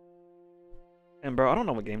 And bro, I don't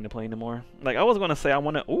know what game to play anymore. Like, I was gonna say I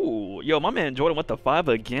wanna. Ooh, yo, my man Jordan went to 5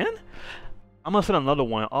 again. I'm gonna send another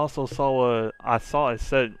one. Also saw I saw it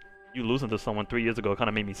said you losing to someone 3 years ago. Kind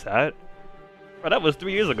of made me sad. Bro, that was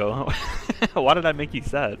 3 years ago. Why did that make you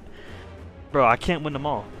sad? Bro, I can't win them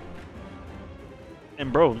all.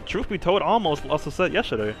 And bro, truth be told, I almost lost a set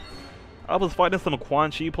yesterday. I was fighting some Quan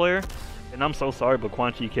Chi player, and I'm so sorry, but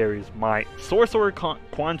Quan Chi carries. My sorcerer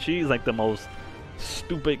Quan Chi is like the most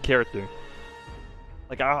stupid character.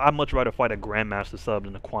 Like, I'd much rather fight a Grandmaster sub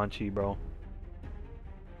than a Quan Chi, bro.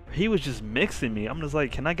 He was just mixing me. I'm just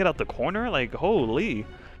like, can I get out the corner? Like, holy.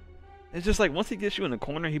 It's just like, once he gets you in the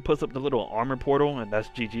corner, he puts up the little armor portal, and that's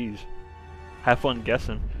GG's. Have fun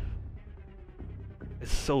guessing.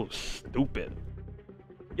 It's so stupid.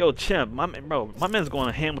 Yo, Chimp, my man's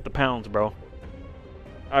going ham with the pounds, bro.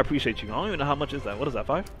 I appreciate you. I don't even know how much is that. What is that,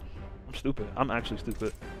 5? I'm stupid. I'm actually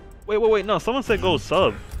stupid. Wait, no, someone said go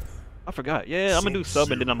sub. I forgot. Yeah, I'm gonna do sub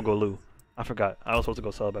and then I'm gonna go Lou. I forgot. I was supposed to go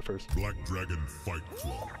sub at first. Black Dragon Fight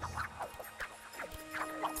Club.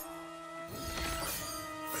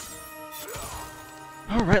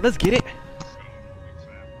 Alright, let's get it.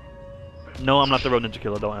 No, I'm not the real Ninja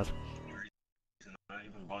Killer, don't ask. I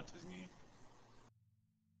even bought this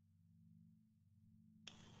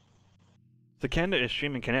Sikander is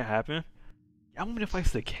streaming. Can it happen? I want me to fight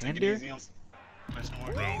Sikander.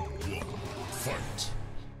 Round 1. Fight.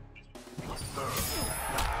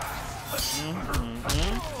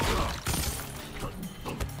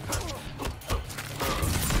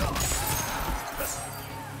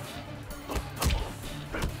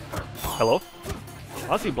 Hello?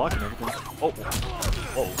 How's he blocking everything? Oh.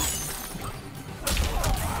 Oh.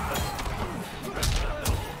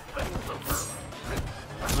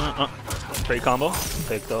 Trade combo.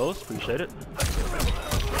 Take those. Appreciate it.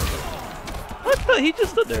 What the? He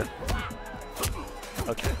just stood there.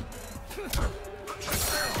 Okay.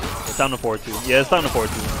 It's time to 4-2. Yeah, it's time to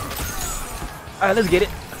 4-2. Alright, let's get it.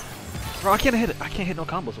 Bro, I can't hit it. I can't hit no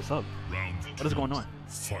combos. What's up? What is going on?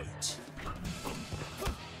 Fight.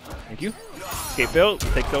 Thank you. Escape failed.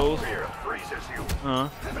 Take those.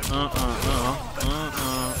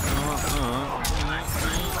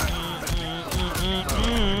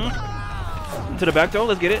 To the back door.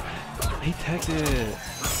 Let's get it. He tagged it.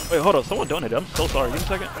 Wait, hold up. Someone donated. I'm so sorry. Give me a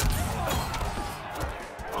second.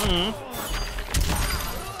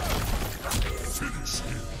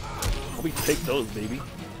 We take those, baby.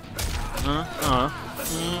 I'm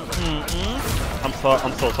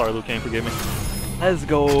so sorry, Liu Kang. Forgive me. Let's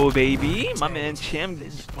go, baby. My man Cham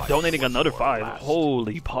donating another 5.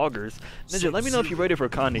 Holy poggers. Ninja, let me know if you're ready for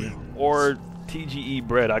Connie or TGE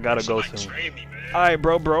bread. I gotta go soon. Alright,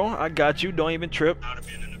 bro. I got you. Don't even trip.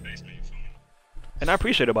 And I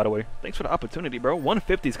appreciate it, by the way. Thanks for the opportunity, bro.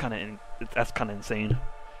 150 is that's kind of insane.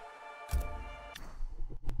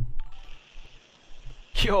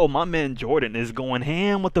 Yo, my man Jordan is going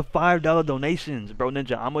ham with the $5 donations. Bro,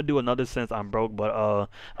 Ninja, I'm gonna do another since I'm broke, but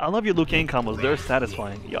I love your Liu Kang combos. They're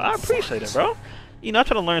satisfying. Yo, I appreciate it, bro. You know, I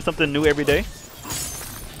try to learn something new every day.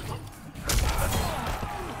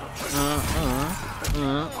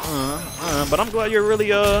 But I'm glad you're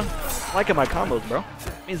really liking my combos, bro.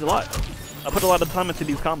 It means a lot. I put a lot of time into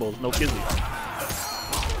these combos, no kizzy.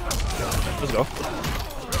 Let's go.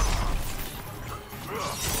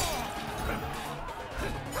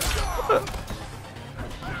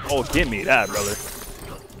 Oh, give me that, brother.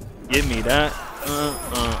 Give me that.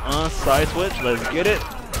 Side switch. Let's get it.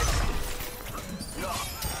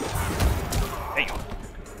 Hey.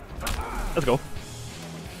 Let's go.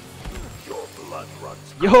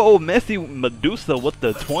 Yo, Messi Medusa with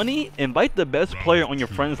the 20. Invite the best player on your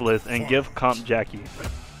friends list and give comp Jackie.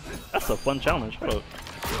 That's a fun challenge. Hold up.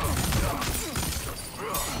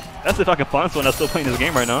 That's if I can find someone that's still playing this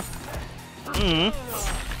game right now.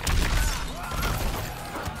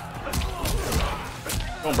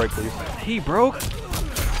 Don't break, please. He broke.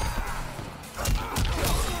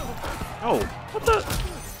 Oh, what the?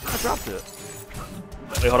 I dropped it.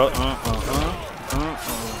 Wait, hold up.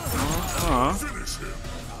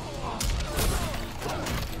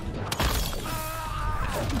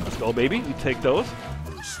 Let's go, baby. You take those.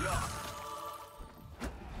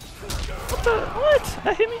 What the? What?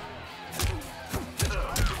 That hit me?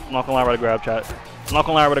 I'm not gonna lie, right to grab chat. I'm not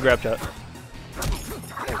gonna lie, right to grab chat.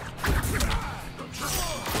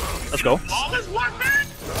 Let's go.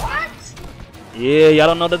 What? Yeah, y'all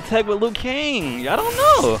don't know the tech with Liu Kang. Y'all don't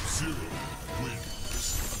know.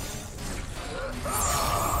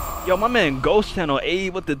 Yo, my man Ghost Channel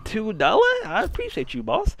 8 with the $2. I appreciate you,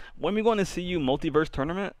 boss. When we going to see you Multiverse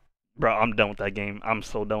Tournament? Bro, I'm done with that game. I'm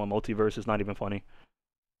so done with Multiverse. It's not even funny.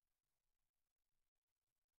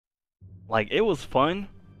 Like, it was fun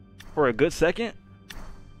for a good second,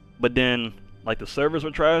 but then like the servers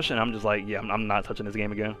were trash, and I'm just like, yeah, I'm not touching this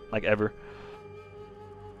game again, like ever.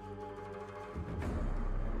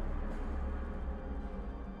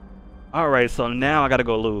 Alright, so now I gotta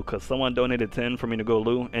go Lu, because someone donated 10 for me to go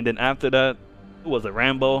Lu, and then after that, who was it,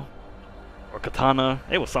 Rambo? Or Katana?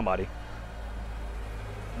 It was somebody.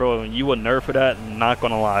 Bro, you would nerf for that, not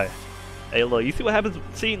gonna lie. Hey, look, you see what happens?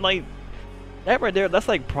 See, like, that right there, that's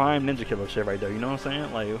like prime Ninja Killer shit right there, you know what I'm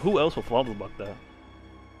saying? Like, who else would flawless block that?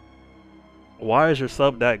 Why is your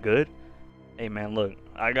sub that good? Hey man, look,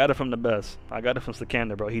 I got it from the best. I got it from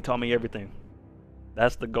Sikander, bro. He taught me everything.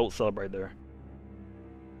 That's the GOAT sub right there.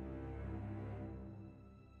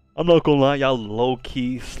 I'm not gonna lie, y'all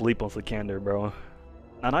low-key sleep on Sikander, bro.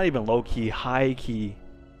 Nah, not even low-key, high-key.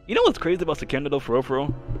 You know what's crazy about Sikander though, for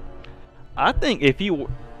real? I think if you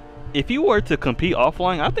were to compete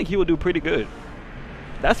offline, I think he would do pretty good.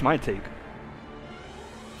 That's my take.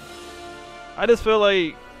 I just feel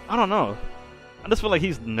like, I don't know. I just feel like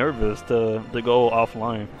he's nervous to go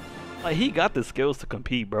offline. Like, he got the skills to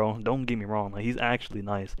compete, bro. Don't get me wrong. Like, he's actually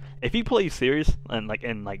nice. If he plays serious and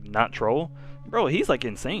not troll, bro, he's like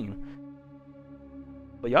insane.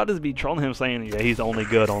 But y'all just be trolling him saying, yeah, he's only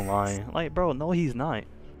good online. Like, bro, no, he's not.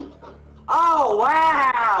 Oh,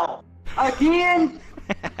 wow! Again?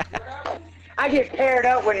 I get paired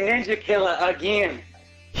up with Ninja Killer again.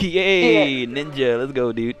 Yay, Ninja. Let's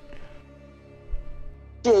go, dude.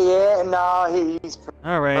 Yeah, no, he's...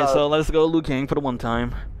 Alright, so let's go Liu Kang for the one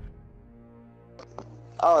time.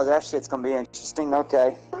 Oh, that shit's gonna be interesting.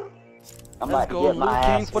 Okay. I'm Let's about go to get Liu my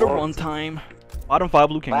Kang ass for the whooped. one time. Bottom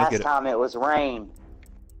 5 Liu Kang, let's Last get it. time it was rain.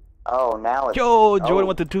 Oh, now it's... Yo, Jordan oh.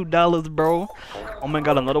 with the $2, bro. Oh man,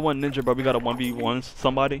 got another one, Ninja, bro. We got a 1v1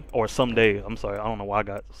 somebody, or someday. I'm sorry, I don't know where I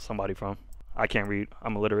got somebody from. I can't read.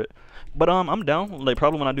 I'm illiterate. But I'm down. Like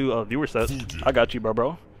probably when I do viewer sets, I got you,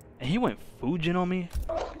 bro. And he went Fujin on me.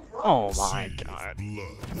 Oh my god.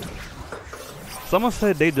 Someone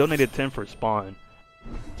said they donated 10 for spawn.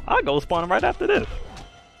 I go spawn right after this.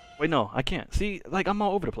 Wait, no, I can't. See, like I'm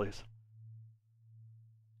all over the place.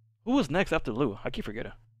 Who was next after Lou? I keep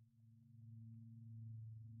forgetting.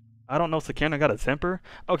 I don't know. Sakana got a temper.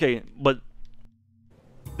 Okay, but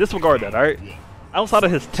disregard that. All right. Outside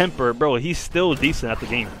of his temper, bro, he's still decent at the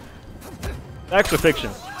game. Facts or fiction?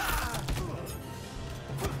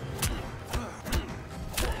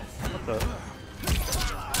 What the?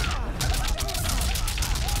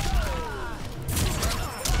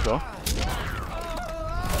 Let's go.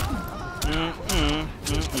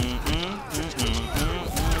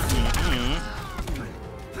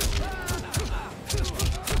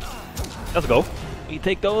 Let's go. We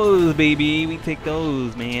take those, baby. We take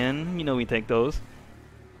those, man. You know we take those.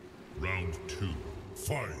 Round 2.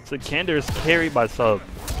 Fight. So Kander's carried by sub.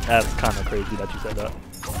 That's kind of crazy that you said that.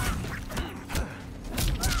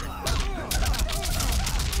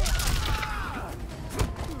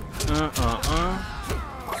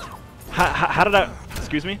 How did I...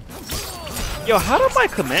 Excuse me? Yo, how did my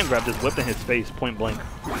command grab just whip in his face point blank?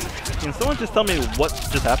 Can someone just tell me what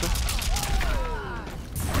just happened?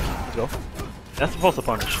 Let's go. That's supposed to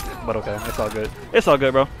punish, but okay, it's all good. It's all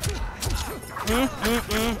good, bro.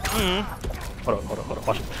 Hold on,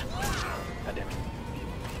 watch it. God damn it.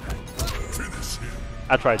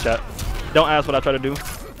 I tried, chat. Don't ask what I tried to do.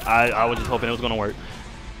 I was just hoping it was gonna work.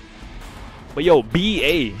 But yo,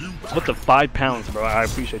 BA, with the 5 pounds, bro. I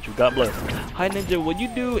appreciate you. God bless. Hi Ninja, would you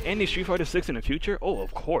do any Street Fighter 6 in the future? Oh,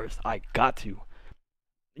 of course. I got to.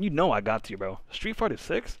 You know I got to, bro. Street Fighter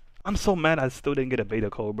 6? I'm so mad I still didn't get a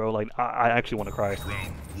beta code, bro. Like, I actually want to cry.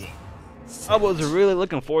 I was really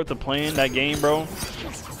looking forward to playing that game, bro.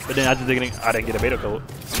 But then I didn't get a beta code.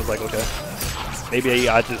 I was like, okay. Maybe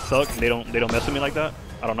I just suck and they don't mess with me like that.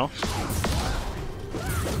 I don't know.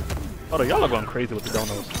 Hold on, y'all are going crazy with the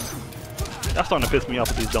donos. That's starting to piss me off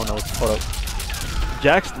with these donos. Hold up.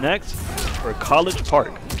 Jack's next for College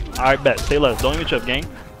Park. Alright, bet. Say less. Don't even trip, gang.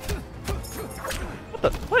 What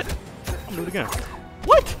the? What? I'm gonna do it again.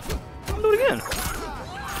 What? I'm gonna do it again.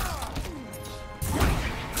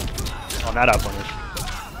 Oh, now that I punish.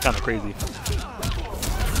 Kinda crazy.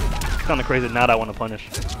 Kinda crazy now that I want to punish.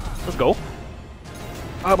 Let's go.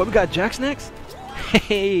 Alright, but we got Jack's next?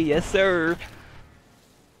 Hey, yes sir.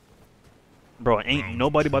 Bro, ain't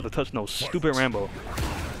nobody about to touch no stupid Rambo.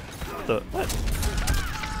 What the? What?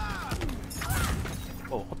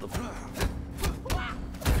 Oh, what the?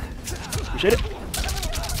 Appreciate it.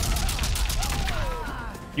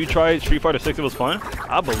 You tried Street Fighter 6, it was fun?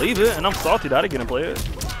 I believe it, and I'm salty that I didn't get to play it.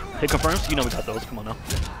 Hit confirms? You know we got those, come on now.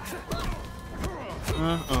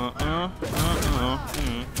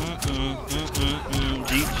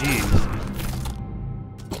 GG's.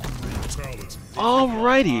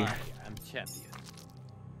 Alrighty.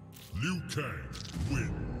 Liu Kang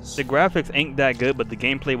wins. The graphics ain't that good, but the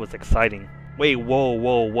gameplay was exciting. Wait,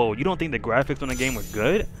 whoa. You don't think the graphics on the game were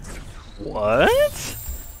good? What?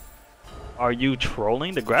 Are you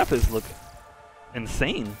trolling? The graphics look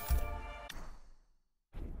insane.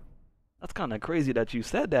 That's kind of crazy that you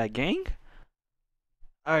said that, gang.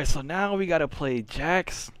 Alright, so now we gotta play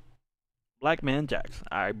Jax. Black Man Jax.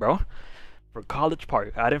 Alright, bro. For College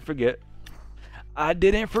Park. I didn't forget. I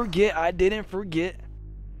didn't forget.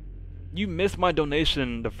 You missed my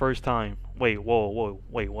donation the first time. Wait, whoa.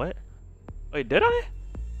 Wait, what? Wait, did I?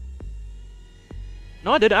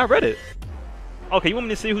 No, I didn't. I read it. Okay, you want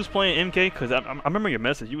me to see who's playing MK? Because I remember your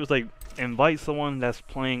message. You was like, invite someone that's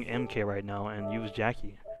playing MK right now, and you was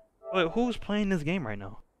Jackie. Wait, who's playing this game right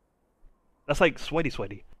now? That's like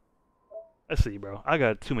Sweaty. Let's see, bro. I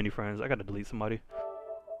got too many friends. I gotta delete somebody.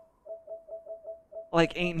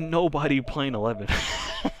 Like, ain't nobody playing 11.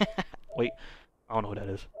 Wait, I don't know who that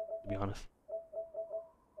is, to be honest.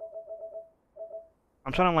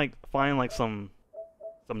 I'm trying to like find like some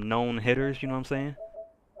known hitters, you know what I'm saying?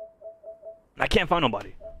 I can't find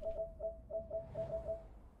nobody.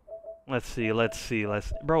 Let's see.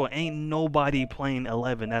 Bro, ain't nobody playing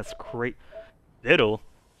 11. That's great. Diddle.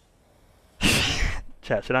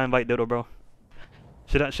 Chat, should I invite Diddle, bro?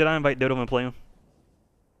 Should I invite Diddle and play him?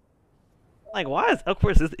 Like, why is, of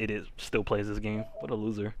course this idiot still plays this game. What a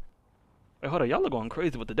loser. Wait, hold on, y'all are going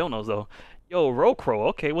crazy with the donos though. Yo, Rocro,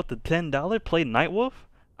 okay, with the $10, play Nightwolf?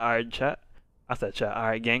 Alright, chat. I said chat.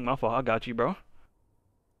 Alright, gang, my fault. I got you, bro.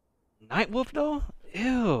 Nightwolf though?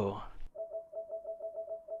 Ew.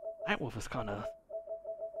 Nightwolf is kind of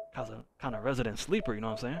resident sleeper, you know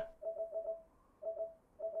what I'm saying?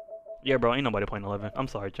 Yeah, bro, ain't nobody playing 11. I'm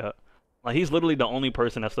sorry, chat. Like, he's literally the only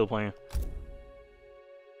person that's still playing.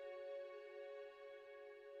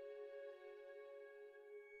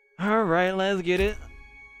 Alright, let's get it.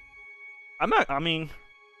 I'm not trying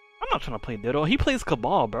to play Ditto. He plays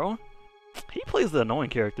Cabal, bro. He plays the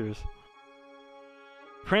annoying characters.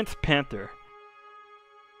 Prince Panther.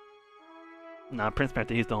 Nah, Prince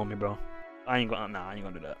Panther, he's the homie, bro. I ain't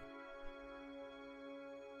gonna do that.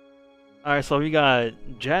 Alright, so we got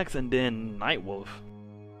Jax and then Nightwolf.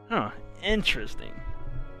 Huh, interesting.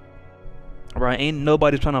 Right, ain't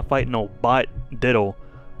nobody trying to fight no bot Ditto.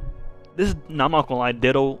 I'm not gonna lie,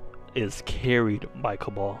 Ditto is carried by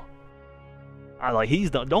Cabal.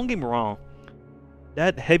 Don't get me wrong.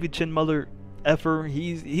 That heavy chin mother effer,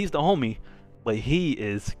 he's the homie. But he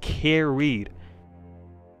is carried.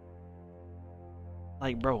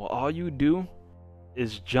 Like, bro, all you do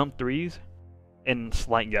is jump threes and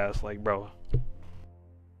slight gas, like, bro.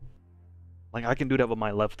 Like, I can do that with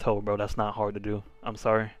my left toe, bro. That's not hard to do. I'm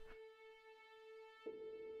sorry.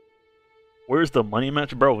 Where's the money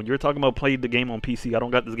match? Bro, you're talking about play the game on PC. I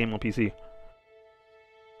don't got this game on PC.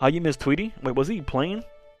 How you miss Tweety? Wait, was he playing?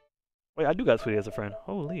 Wait, I do got Tweety as a friend.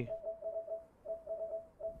 Holy.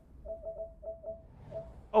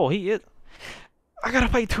 Oh, he is. I gotta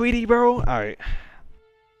fight Tweety, bro. Alright.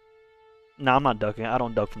 Nah, I'm not ducking. I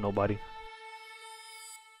don't duck from nobody.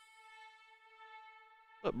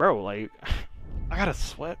 But, bro, like, I gotta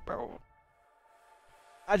sweat, bro.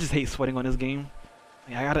 I just hate sweating on this game.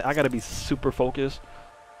 Like, I gotta be super focused.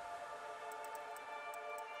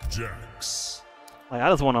 Jax. Like, I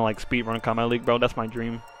just wanna, like, speedrun Combat League, bro. That's my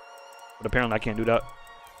dream. But apparently I can't do that.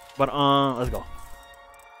 But, let's go.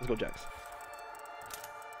 Let's go, Jax.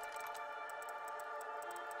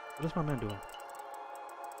 What is my man doing?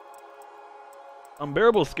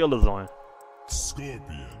 Unbearable skill is on.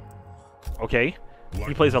 Scorpion. Okay.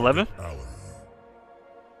 He plays 11?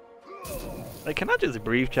 Like, can I just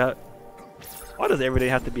breathe, chat? Why does every day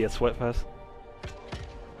have to be a sweat fest?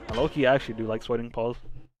 Low-key, I actually do like sweating, pause.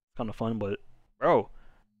 It's kind of fun, but... Bro.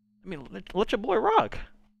 I mean, let your boy rock.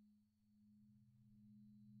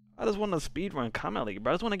 I just want to speedrun Combat League,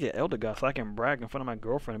 bro. I just want to get Elder God so I can brag in front of my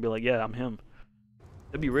girlfriend and be like, yeah, I'm him.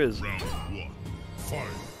 That'd be Riz. Round 1.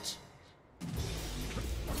 Fight.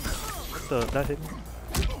 What that hit me?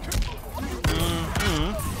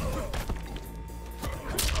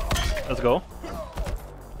 Let's go.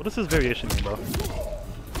 What is this variation mean, bro?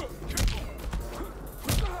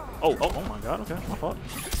 Oh my god, okay, my fault.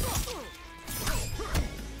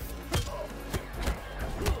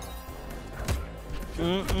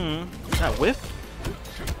 That whiff?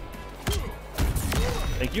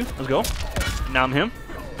 Thank you, let's go. Now I'm him.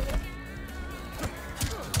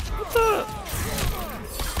 What the?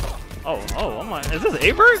 Oh, I'm like, is this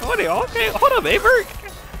Aberg? What are you, okay, hold up, Aberg.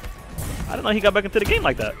 I didn't know he got back into the game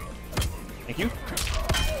like that. Thank you.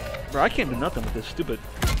 Bro, I can't do nothing with this stupid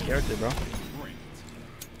character, bro.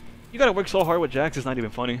 You gotta work so hard with Jax, it's not even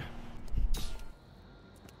funny.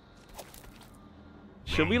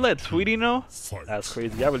 Should we let Tweety know? That's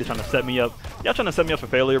crazy. Y'all really trying to set me up. Y'all trying to set me up for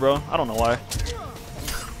failure, bro. I don't know why.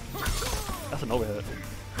 That's an overhead.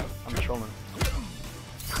 I'm just trolling.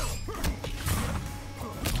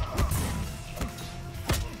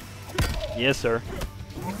 Yes, sir.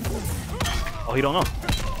 Oh, he don't know.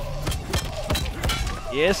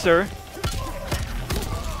 Yes, sir.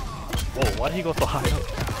 Whoa, why did he go so high up?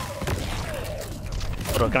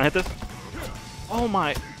 Hold on, can I hit this? Oh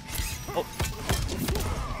my. Oh.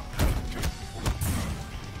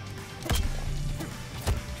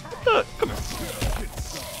 What the? Come here.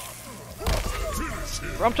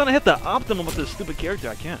 Bro, I'm trying to hit the optimum with this stupid character.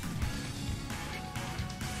 I can't.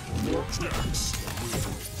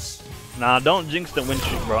 Nah, don't jinx the win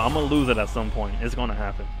streak, bro. I'm gonna lose it at some point. It's gonna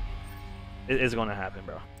happen. It is gonna happen,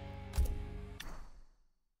 bro.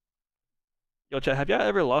 Yo, chat, have y'all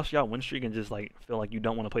ever lost y'all win streak and just like feel like you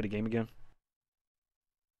don't want to play the game again?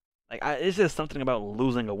 Like, it's just something about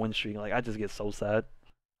losing a win streak. Like, I just get so sad.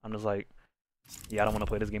 I'm just like, yeah, I don't want to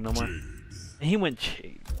play this game no more. And he went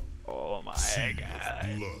Jade. Oh my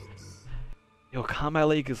god. Yo, Combat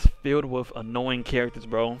League is filled with annoying characters,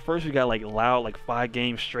 bro. First we got like Loud, like 5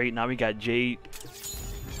 games straight. Now we got Jade.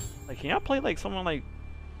 Like, can y'all play like someone like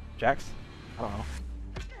Jax? I don't know.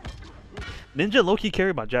 Ninja low-key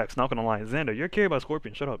carried by Jax, not gonna lie. Xander, you're carried by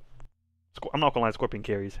Scorpion, shut up. I'm not gonna lie, Scorpion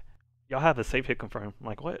carries. Y'all have a safe hit confirmed. I'm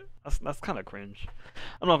like, what? That's kinda cringe.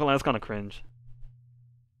 I'm not gonna lie, that's kinda cringe.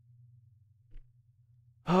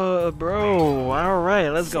 Bro, alright,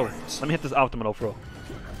 let's go. Let me hit this Optimal bro.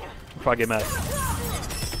 Before I get mad.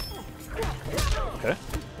 Okay.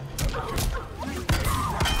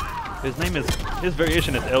 His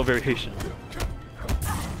variation is L variation.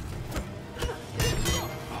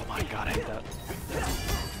 Oh my god, I hate that.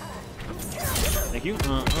 Thank you.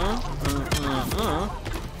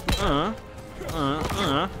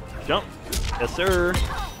 Jump. Yes, sir.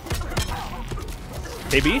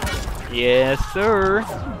 Baby. Yes, sir.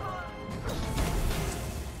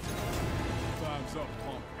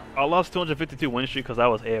 I lost 252 win streak because I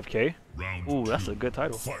was AFK. Ooh, that's a good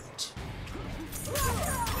title. Fight.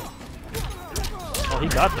 Oh, he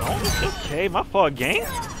got that. Okay, my fault, gang.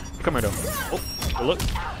 Come here, though. Oh, good look.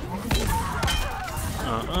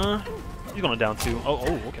 He's going down 2.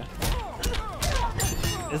 Oh, okay.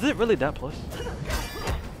 Is it really that plus?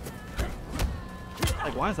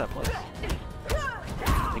 Like, why is that plus?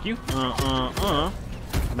 Thank you.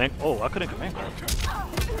 Command. Oh, I couldn't command grab.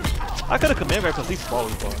 I could have command grab because he's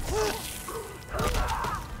falling far.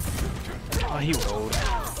 Oh, he rolled.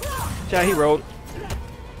 Yeah, he rolled.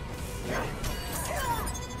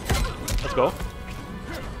 Let's go.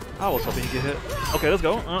 I was hoping he'd get hit. Okay, let's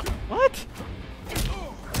go. What?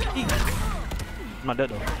 I'm not dead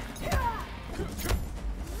though.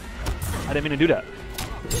 I didn't mean to do that.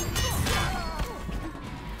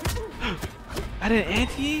 I didn't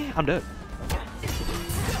anti? I'm dead.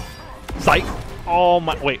 Psych. Oh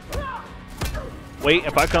my. Wait. Wait,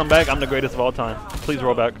 if I come back, I'm the greatest of all time. Please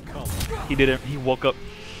roll back. He didn't. He woke up.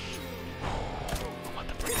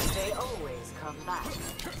 They always come back.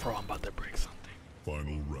 Bro, I'm about to break something.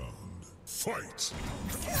 Final round. Fight.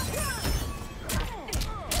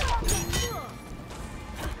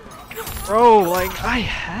 Bro, like, I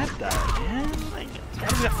had that, man. Like,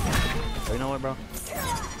 you know what, bro?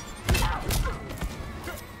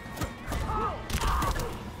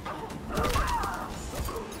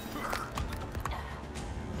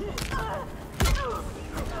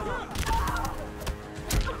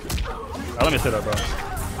 Let me sit up, bro.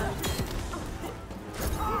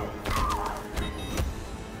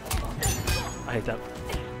 I hate that.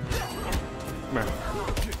 Come here.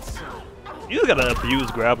 You just gotta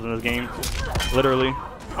abuse grabs in this game. Literally.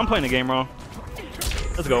 I'm playing the game wrong.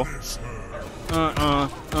 Let's go.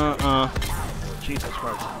 Jesus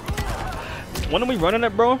Christ. When are we running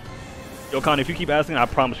it, bro? Yo, Connie, if you keep asking, I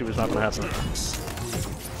promise you it's not gonna happen.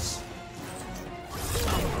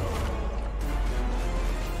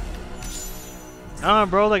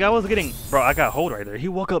 Bro, like I was getting, bro, I got hold right there. He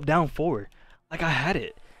woke up down 4. Like I had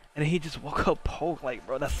it. And he just woke up poke. Like,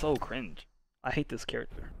 bro, that's so cringe. I hate this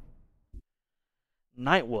character.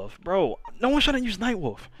 Nightwolf, bro. No one shouldn't use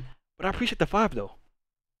Nightwolf. But I appreciate the 5 though.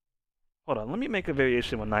 Hold on, let me make a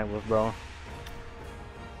variation with Nightwolf, bro.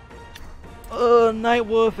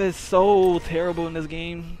 Nightwolf is so terrible in this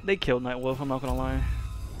game. They killed Nightwolf, I'm not gonna lie.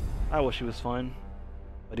 I wish he was fun.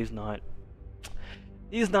 But he's not.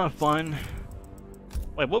 He's not fun.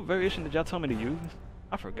 Wait, what variation did y'all tell me to use?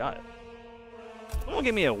 I forgot. Someone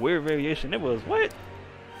gave me a weird variation. It was what?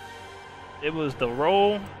 It was the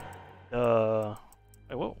roll.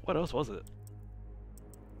 Wait, what else was it?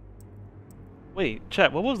 Wait,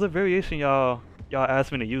 chat. What was the variation y'all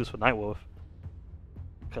asked me to use for Nightwolf?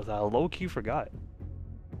 Cause I low key forgot.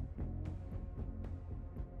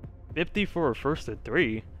 50 for a first to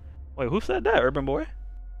 3. Wait, who said that? Urban Boy?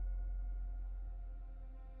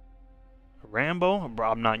 Rambo?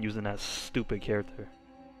 Bro, I'm not using that stupid character.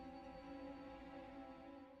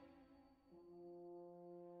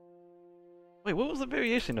 Wait, what was the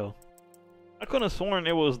variation though? I couldn't have sworn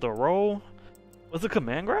it was the roll. Was it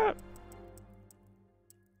command grab?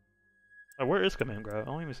 Like, where is command grab?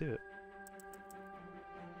 I don't even see it.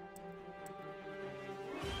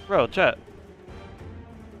 Bro, chat.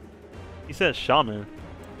 He said shaman.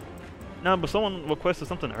 No, but someone requested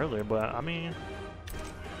something earlier, but I mean,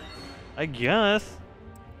 I guess.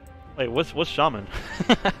 Wait, what's shaman?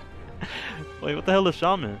 Wait, what the hell is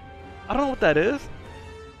shaman? I don't know what that is.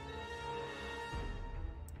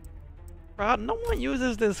 Bro, no one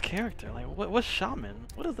uses this character. Like, what's shaman?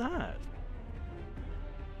 What is that?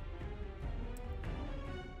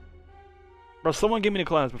 Bro, someone give me the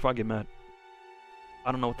class before I get mad.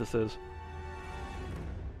 I don't know what this is.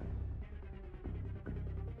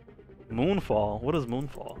 Moonfall. What is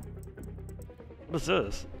Moonfall? What is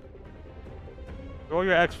this? Throw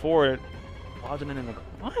your axe forward. Lodging it in the.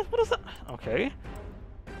 What? What is that? Okay.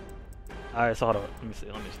 Alright, so hold on. Let me see.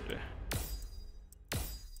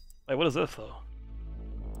 Wait, what is this though?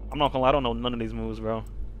 I'm not gonna lie, I don't know none of these moves, bro.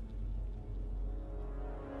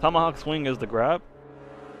 Tomahawk swing is the grab.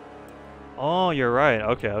 Oh, you're right.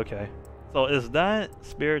 Okay. So is that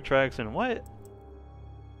Spirit Tracks and what?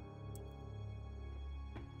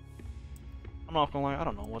 I'm not gonna lie, I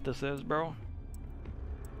don't know what this is, bro.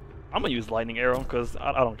 I'm gonna use Lightning Arrow because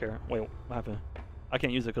I don't care. Wait, what happened? I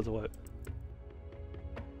can't use it because of what?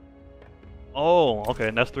 Oh, okay,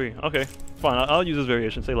 that's 3. Okay, fine. I'll use this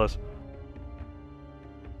variation. Say less.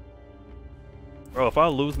 Bro, if I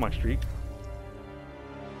lose my streak,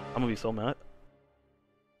 I'm gonna be so mad.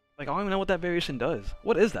 Like, I don't even know what that variation does.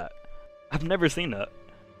 What is that? I've never seen that.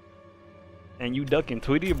 And you ducking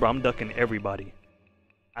Tweety, bro, I'm ducking everybody.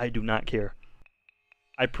 I do not care.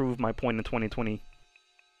 I proved my point in 2020.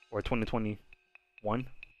 Or 2021. Or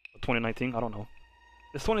 2019, I don't know.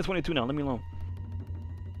 It's 2022 now, let me alone.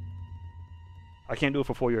 I can't do it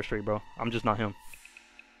for 4 years straight, bro. I'm just not him.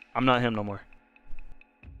 I'm not him no more.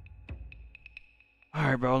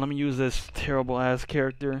 Alright, bro, let me use this terrible ass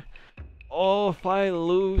character. Oh, if I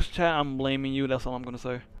lose, chat, I'm blaming you. That's all I'm gonna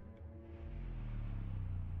say.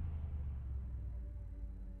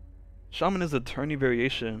 Shaman is a tourney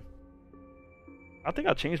variation. I think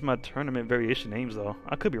I changed my tournament variation names, though.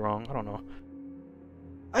 I could be wrong. I don't know.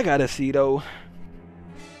 I gotta see, though.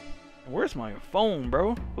 Where's my phone,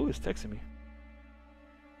 bro? Who is texting me?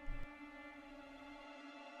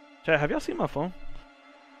 Chat, have y'all seen my phone?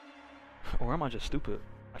 Or am I just stupid?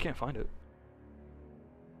 I can't find it.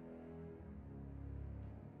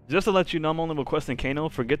 Just to let you know, I'm only requesting Kano.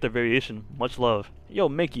 Forget the variation. Much love. Yo,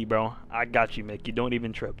 Mickey, bro. I got you, Mickey. Don't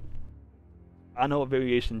even trip. I know what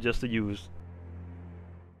variation just to use.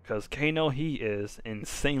 Because Kano, he is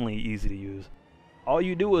insanely easy to use. All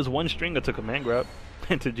you do is one stringer to command grab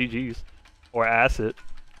into GG's. Or acid.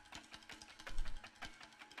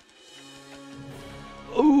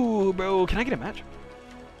 Ooh, bro. Can I get a match?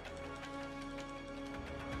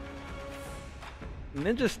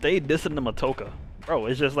 Ninja stayed dissing the Matoka. Bro,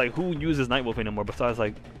 it's just like, who uses Nightwolf anymore besides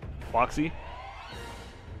like Foxy?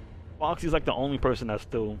 Foxy's like the only person that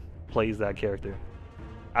still plays that character.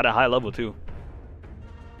 At a high level too.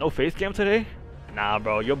 No face cam today? Nah,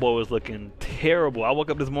 bro, your boy was looking terrible. I woke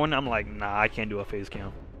up this morning, I'm like, nah, I can't do a face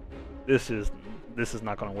cam. This is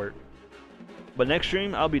not gonna work. But next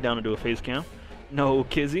stream, I'll be down to do a face cam. No,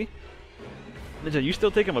 Kizzy. Ninja, you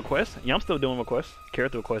still taking requests? Yeah, I'm still doing requests.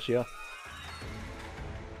 Character requests, yeah.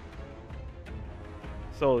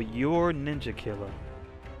 So you're Ninja Killer.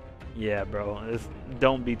 Yeah, bro.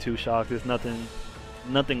 Don't be too shocked. It's nothing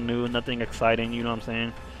new, nothing exciting. You know what I'm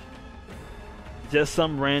saying? Just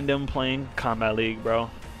some random playing Combat League, bro.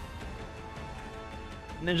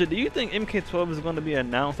 Ninja, do you think MK12 is going to be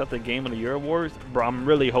announced at the Game of the Year Awards? Bro, I'm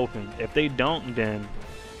really hoping. If they don't, then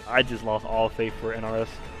I just lost all faith for NRS.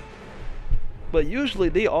 But usually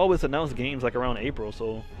they always announce games like around April,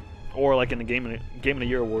 so, or like in the Game of the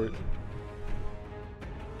Year Awards.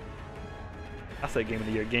 I said Game of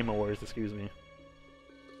the Year, Game Awards, excuse me.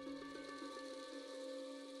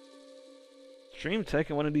 Stream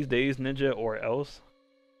Tekken one of these days, Ninja, or else.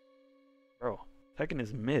 Bro, Tekken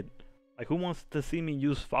is mid. Like, who wants to see me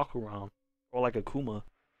use Fakuram? Or like Akuma?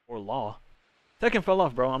 Or Law? Tekken fell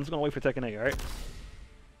off, bro. I'm just gonna wait for Tekken 8, alright?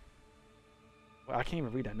 Well, I can't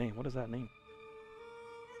even read that name. What is that name?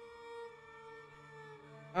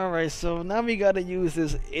 Alright, so now we gotta use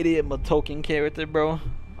this idiot Matoken character, bro.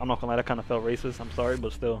 I'm not gonna lie, that kind of felt racist. I'm sorry,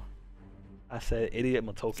 but still. I said idiot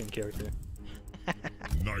Matoken character.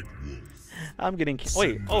 Nightwolf. I'm getting.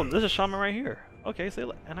 Wait, oh, there's a shaman right here. Okay, say,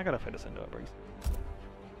 and I gotta fight a Sendo at breaks.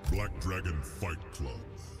 Black Dragon Fight Club.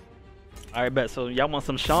 Alright, bet. So, y'all want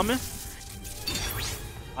some shaman?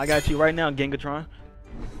 I got you right now, Gengatron.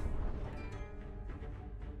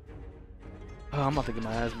 Oh, I'm about to get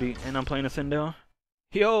my ass beat. And I'm playing a Sendo.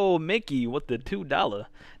 Yo, Mickey with the $2.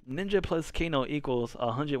 Ninja plus Kano equals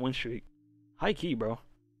 100 win streak. High key, bro.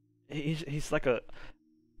 He's like a...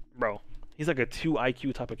 Bro. He's like a 2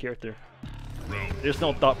 IQ type of character. There's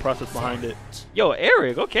no thought process behind it. Yo,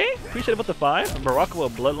 Eric, okay. Appreciate it with the 5. Baraka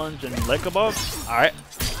with Blood Lunge and Leg Kebab. Alright.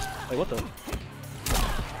 Wait, what the?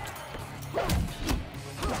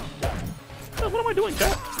 What am I doing,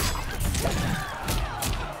 chat?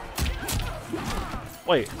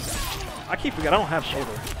 Wait. I keep forgetting I don't have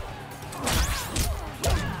shoulder.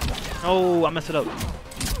 Oh, I messed it up.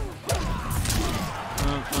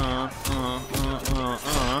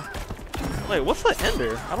 Wait, what's the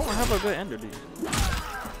ender? I don't have a good ender, dude.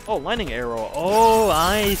 Oh, lightning arrow. Oh,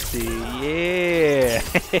 I see. Yeah.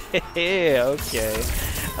 Okay.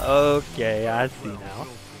 Okay, I see now.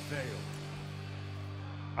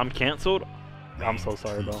 I'm canceled? I'm so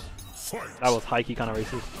sorry, bro. That was high-key kind of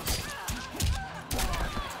racist.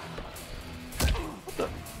 What the?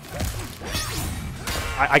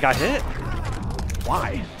 I got hit?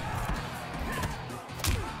 Why?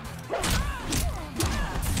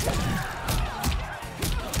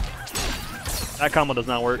 That combo does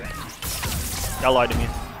not work. Y'all lied to me.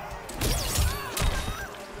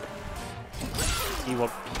 He will.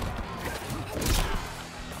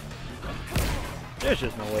 There's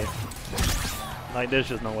just no way. Like, there's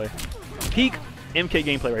just no way. Peak MK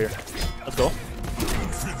gameplay right here. Let's go.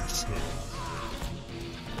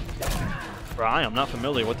 Bro, I am not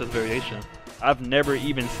familiar with this variation. I've never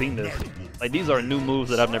even seen this. Like, these are new moves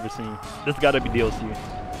that I've never seen. This gotta be DLC.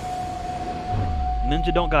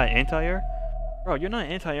 Ninja don't got anti-air? Bro, you're not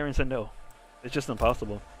anti-air in Sindel. It's just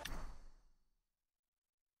impossible.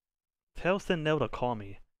 Tell Sindel to call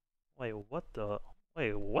me. Wait, what the?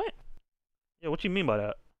 Wait, what? Yeah, what you mean by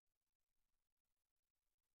that?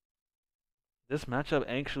 This matchup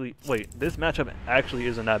actually... Wait, this matchup actually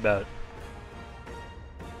isn't that bad.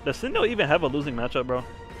 Does Sindel even have a losing matchup, bro?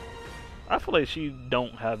 I feel like she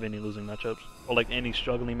don't have any losing matchups. Or like any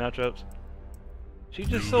struggling matchups. She's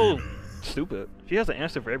just so stupid. She has an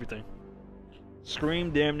answer for everything. Scream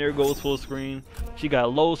damn near goes full screen. She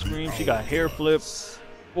got low scream. She got hair flip.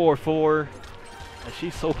 4-4. And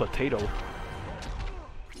she's so potato.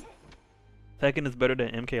 Tekken is better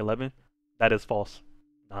than MK11? That is false.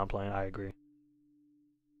 Nah, I'm playing. I agree.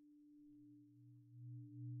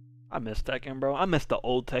 I miss Tekken, bro. I miss the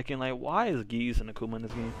old Tekken. Like, why is Geese and Akuma in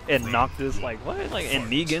this game? And Noctis, like, what? Like,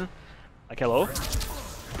 and Negan. Like, hello?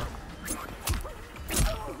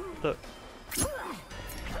 Look.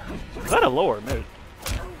 Is that a lower mid?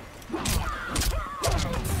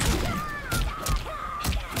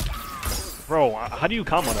 Bro, how do you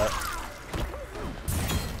combo that?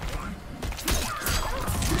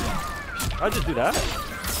 I just do that?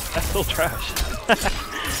 That's so trash.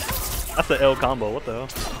 That's an L combo. What the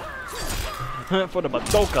hell? For the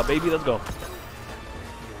Madoka, baby. Let's go.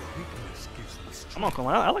 I'm not gonna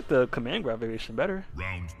lie. I like the command grab variation better.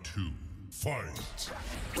 Round 2. Fight.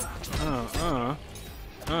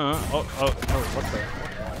 What the?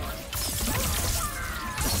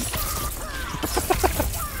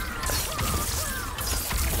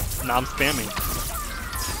 Nah, I'm spamming.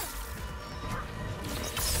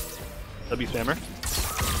 W spammer.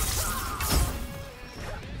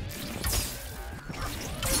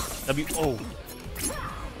 W, oh.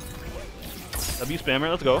 W spammer,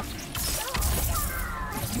 let's go.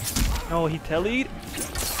 No, he tellied.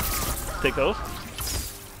 Take those.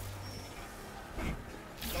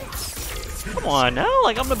 Come on now,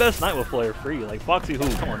 like I'm the best Nightwolf player free. Like Foxy who?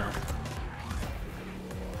 Come on now.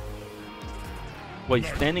 Wait,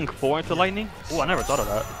 standing 4 into lightning? Oh, I never thought of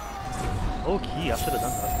that. Okay, I should have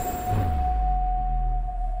done that.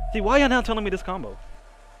 See, why y'all now telling me this combo?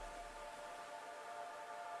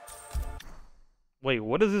 Wait,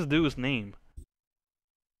 what is this dude's name?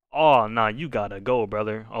 Oh, nah, you gotta go,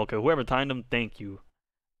 brother. Okay, whoever timed him, thank you.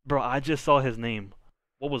 Bro, I just saw his name.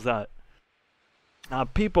 What was that? Nah,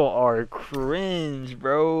 people are cringe,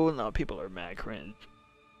 bro. Nah, people are mad cringe.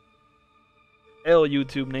 L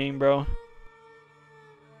YouTube name, bro.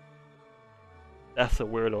 That's a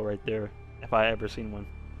weirdo right there, if I ever seen one.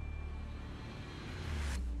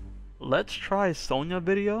 Let's try Sonya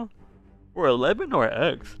video for 11 or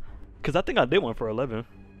X, because I think I did one for 11.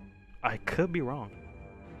 I could be wrong.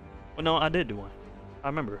 Well, no, I did do one. I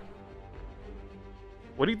remember.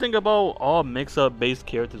 What do you think about all mix-up based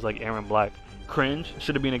characters like Aaron Black? Cringe?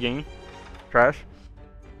 Should have been a game? Trash?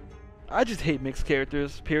 I just hate mixed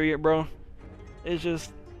characters, period, bro. It's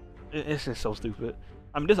just so stupid.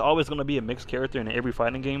 I mean, there's always gonna be a mixed character in every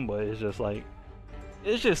fighting game, but it's just like,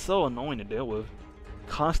 it's just so annoying to deal with.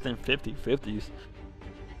 Constant 50-50s.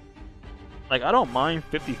 Like, I don't mind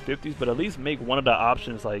 50-50s, but at least make one of the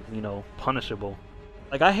options, like, you know, punishable.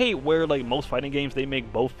 Like, I hate where, like, most fighting games, they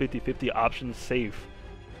make both 50-50 options safe.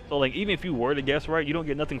 So, like, even if you were to guess right, you don't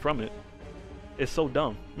get nothing from it. It's so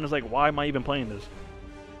dumb. And it's like, why am I even playing this?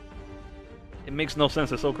 It makes no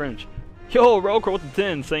sense. It's so cringe. Yo, Rollcrow with the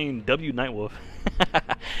 10 saying W Nightwolf.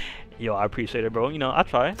 Yo, I appreciate it, bro. You know, I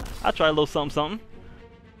try a little something.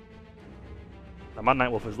 Now, my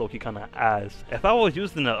Nightwolf is low-key kind of ass. If I was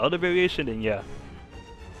using the other variation, then yeah.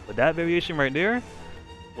 But that variation right there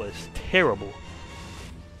was terrible.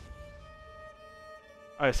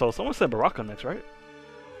 Alright, so someone said Baraka next, right?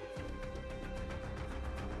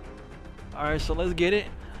 Alright, so let's get it.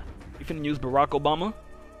 We finna use Barack Obama.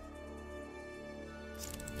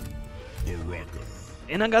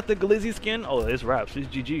 And I got the Glizzy skin. Oh, it's raps. It's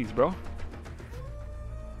GG's, bro.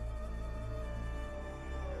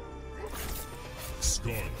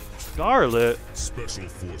 Scarlet. Special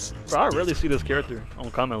Forces. Bro, I rarely see this character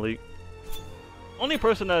on Comment League. Only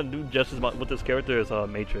person that do justice with this character is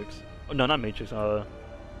Matrix. Oh, no, not Matrix.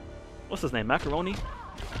 What's his name? Macaroni?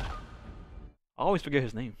 I always forget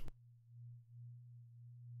his name.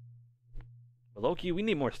 But low-key, we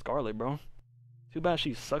need more Scarlet, bro. Too bad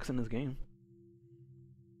she sucks in this game.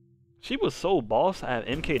 She was so boss at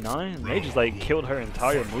MK9, and they just like killed her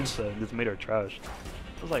entire moveset and just made her trash.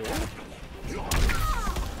 I was like, what?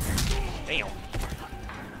 Damn.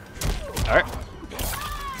 Alright.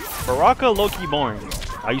 Baraka low-key boring.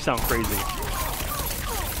 Oh, you sound crazy.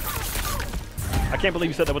 I can't believe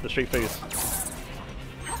you said that with a straight face.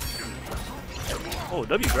 Oh,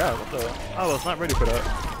 W grab. What the? I was not ready for that.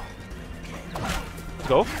 Let's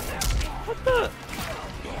go. What the?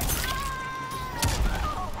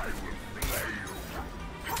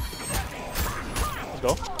 Let's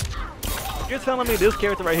go. You're telling me this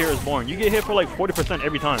character right here is boring. You get hit for like 40%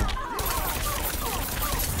 every time.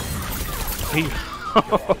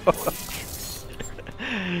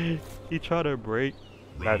 He tried to break.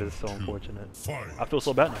 That is so unfortunate. I feel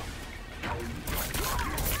so bad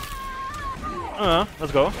now.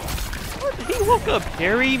 Let's go. What? He woke up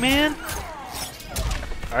Harry, man.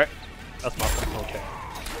 Alright. That's my fault. Okay.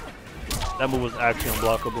 That move was actually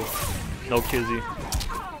unblockable. No kizzy.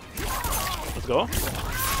 Let's go.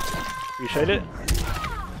 Reshade it.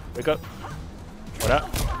 Wake up. What up?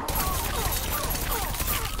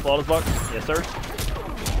 Flawless block. Yes, sir.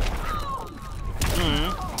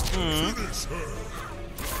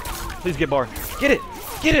 Please get bar. Get it!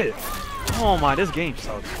 Get it! Oh my, this game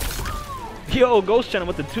sucks. Yo, Ghost Channel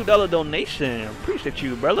with the $2 donation. Appreciate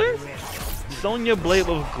you, brother. Sonya Blade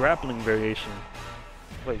with grappling variation.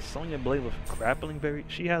 Wait, Sonya Blade with grappling variation?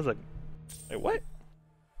 She has a... Wait, what?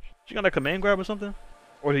 She got a command grab or something?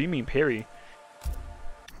 Or do you mean parry?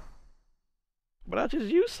 But I just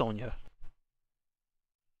used Sonya.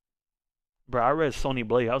 Bro, I read Sonya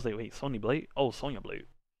Blade. I was like, wait, Sonya Blade? Oh, Sonya Blade.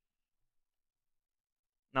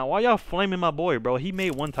 Now, why y'all flaming my boy, bro? He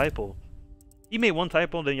made one typo. He made one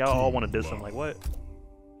typo, then y'all all want to diss him. Like, what?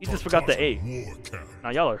 He just forgot the A.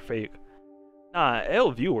 Now, y'all are fake. Nah, L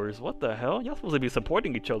viewers, what the hell? Y'all supposed to be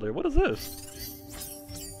supporting each other. What is this?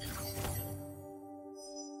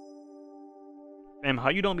 Fam, how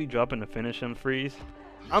you don't be dropping the finish him freeze?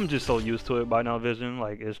 I'm just so used to it by now, Vision.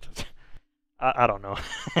 Like, it's just... I don't know.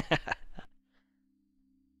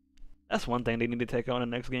 That's one thing they need to take on the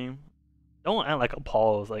next game. Don't act like a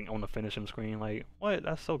pause like on the finish him screen. Like, what?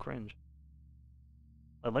 That's so cringe.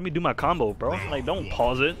 Like, let me do my combo, bro. Like, don't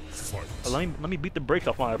pause it. Let me beat the brakes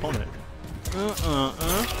off my opponent.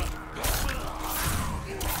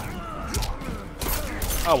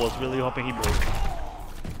 I was really hoping he broke.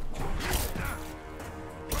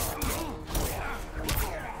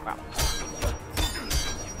 Wow.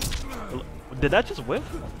 Did that just whiff?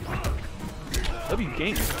 W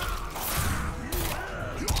game.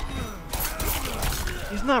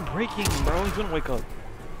 He's not breaking, bro. He's gonna wake up.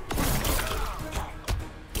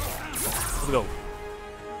 Let's go.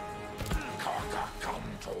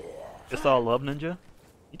 It's all love, Ninja.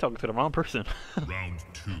 You talking to the wrong person. Round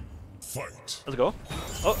 2. Fight. Let's go.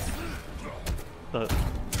 Oh.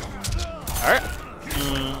 Alright.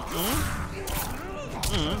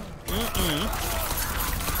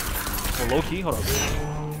 Oh, low key. Hold on.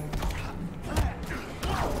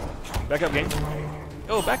 Back up, gang.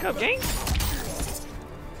 Yo, back up, gang.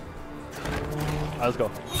 Alright, let's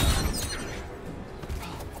go.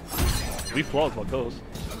 We flaws what goes.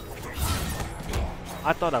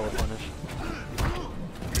 I thought I would punish.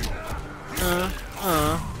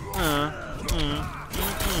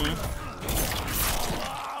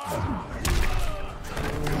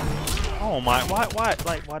 Oh my, why,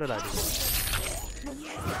 like, why did I do that?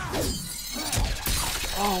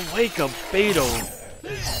 Oh, wake up, Beto.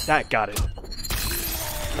 That got it.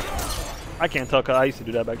 I can't tell because I used to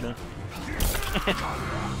do that back then.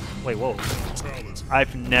 Wait, whoa.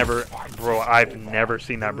 I've never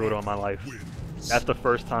seen that brutal in my life. That's the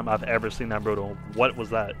first time I've ever seen that brutal. What was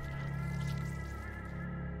that?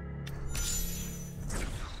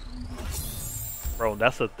 Bro,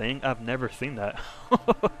 that's the thing. I've never seen that.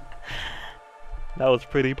 That was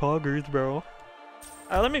pretty poggers, bro.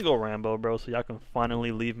 Alright, let me go Rambo, bro, so y'all can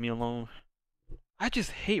finally leave me alone. I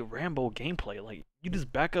just hate Rambo gameplay. Like, you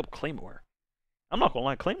just back up Claymore. I'm not gonna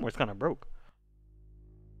lie, Claymore's kind of broke.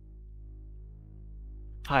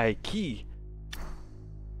 High key.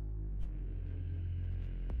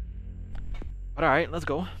 But alright, let's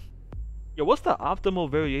go. Yo, what's the optimal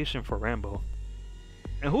variation for Rambo?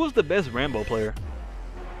 And who is the best Rambo player?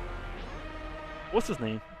 What's his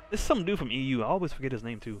name? It's some dude from EU. I always forget his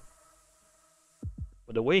name too.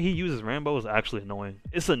 But the way he uses Rambo is actually annoying.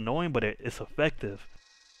 It's annoying, but it's effective.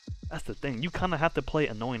 That's the thing. You kind of have to play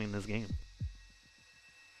annoying in this game.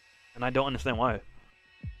 And I don't understand why.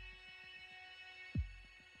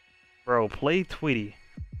 Bro, play Tweety.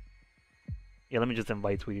 Yeah, let me just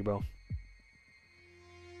invite Tweety, bro.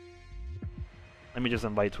 Let me just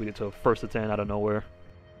invite Tweety to a first to 10 out of nowhere.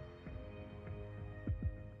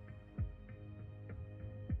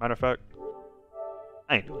 Matter of fact,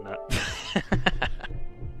 I ain't doing that.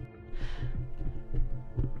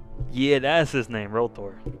 Yeah, that's his name,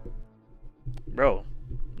 Rotor. Bro,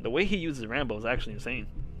 the way he uses Rambo is actually insane.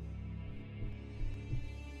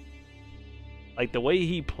 Like, the way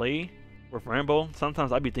he play with Rambo,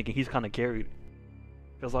 sometimes I'd be thinking he's kind of carried.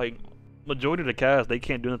 Because, like, majority of the cast, they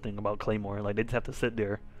can't do anything about Claymore. Like, they just have to sit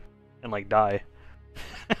there and, like, die.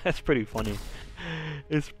 That's pretty funny.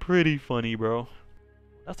 It's pretty funny, bro.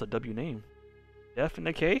 That's a W name. Def and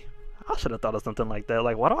the K? I should have thought of something like that.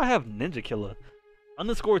 Like, why do I have Ninja Killer?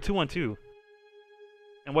 Underscore 212.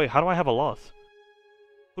 And wait, how do I have a loss?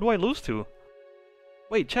 Who do I lose to?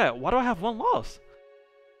 Wait, chat, why do I have one loss?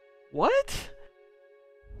 What?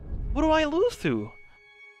 What do I lose to?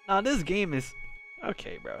 Nah, this game is...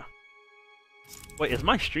 Okay, bro. Wait, is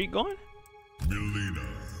my streak going? Melina.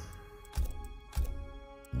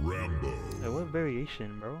 Rambo. Hey, what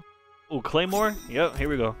variation, bro? Oh, Claymore? Yep, here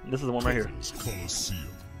we go. This is the one right here. Coliseum.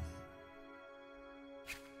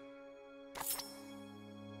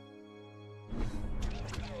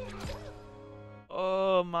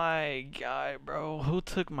 Oh my god, bro. Who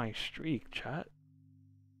took my streak, chat?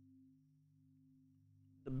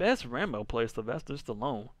 The best Rambo player is Sylvester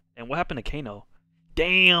Stallone. And what happened to Kano?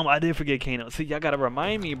 Damn, I did forget Kano. See, y'all gotta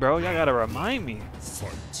remind me, bro. Y'all gotta remind me.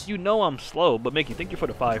 Fight. You know I'm slow, but Mickey, thank you for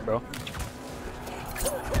the 5, bro.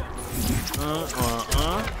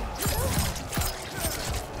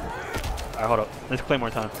 Alright, hold up. Let's Claymore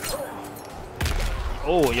time.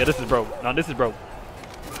 Oh, yeah, this is broke. No, this is broke.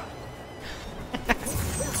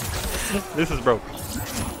 This is broke.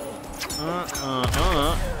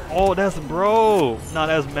 Oh, that's bro. No,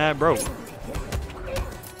 that's mad bro.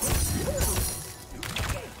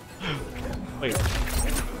 Wait.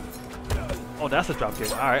 Oh, that's a drop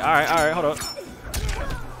kick. Alright, hold up.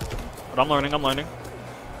 But I'm learning.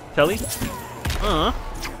 Telly?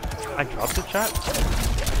 I dropped the chat?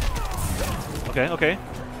 Okay.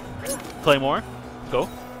 Claymore. Let's go.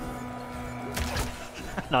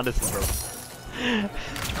 Nah, this is broke.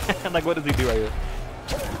 Like, what does he do right here?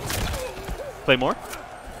 Claymore?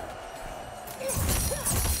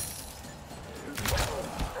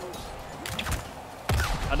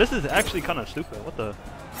 This is actually kind of stupid. What the?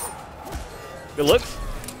 Good looks.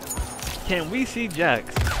 Can we see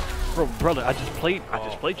Jax? Bro, brother, I just played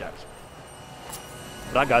Jax.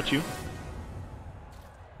 But I got you.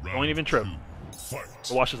 Don't even trip.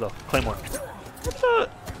 But watch yourself. Claymore. What's up?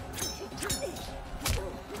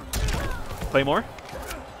 Claymore.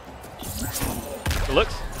 Good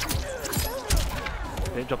looks.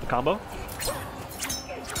 Okay, drop the combo.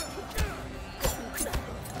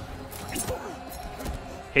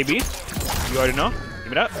 KB, you already know. Give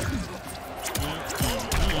me that.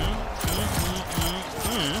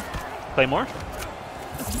 Claymore.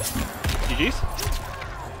 GG's.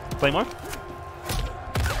 Claymore.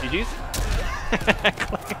 GG's.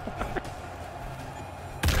 Claymore.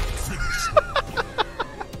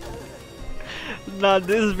 Nah,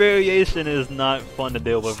 this variation is not fun to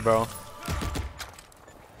deal with, bro.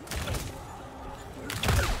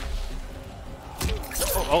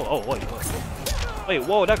 Oh, wait. Wait,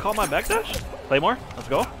 whoa, that caught my backdash? Claymore, let's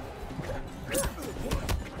go.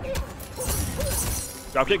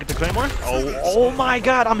 Dropkick, get the Claymore. Oh my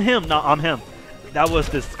god, I'm him. No, I'm him. That was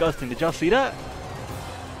disgusting. Did y'all see that?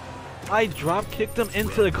 I dropkicked him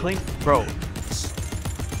into the claim. Bro.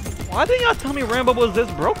 Why didn't y'all tell me Rambo was this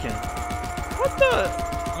broken? What the?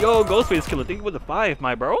 Yo, Ghostface Killer, think with the 5,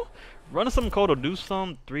 my bro. Run some code or do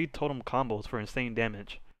some 3 totem combos for insane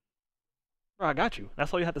damage. Bro, I got you.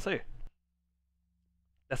 That's all you have to say.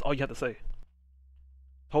 That's all you have to say.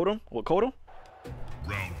 Totem? What, Kodo?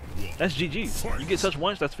 That's GG's. You get touch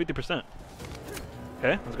once, that's 50%.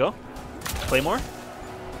 Okay, let's go. Claymore.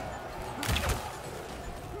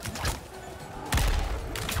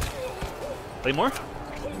 Claymore.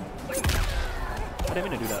 I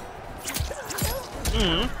didn't mean to do that.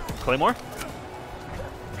 Claymore.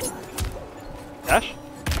 Dash.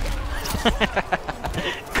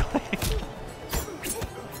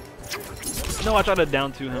 No, I tried to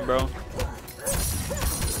down to him, bro.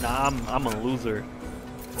 Nah, I'm a loser.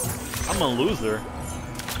 I'm a loser.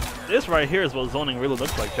 This right here is what zoning really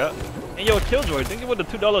looks like, chat. And yo, Killjoy, thank you for the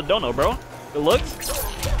 $2 dono, bro. It looks.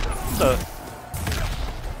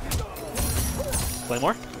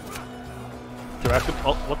 Claymore. Interactive.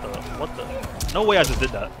 Oh, what the? No way I just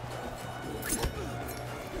did that.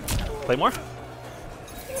 Claymore.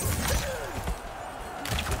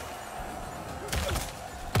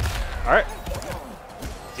 Alright.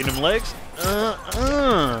 Get them legs.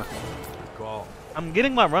 I'm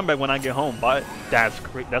getting my run back when I get home, but that's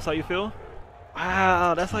great. That's how you feel?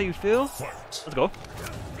 Wow, that's how you feel? Let's go.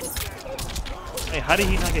 Hey, how did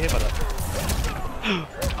he not get hit by that?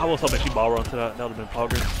 I was hoping she ball run to that. That would have been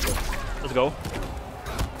poggers. Let's go.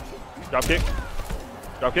 Drop kick.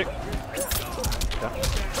 Drop kick. Yeah.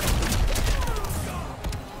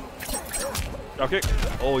 Drop kick.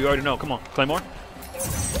 Oh, you already know. Come on. Claymore.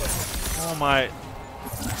 Oh my.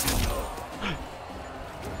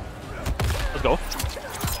 Let's go.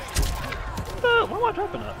 Why am I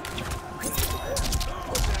dropping that?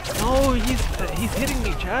 No, he's hitting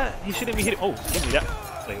me, chat. He shouldn't be hitting. Oh, give me that.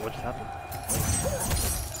 Wait, what just happened?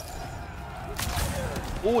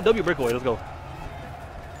 Oh, W breakaway. Let's go.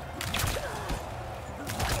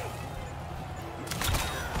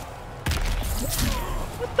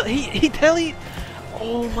 What the? He telly?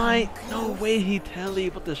 Oh my! No way he telly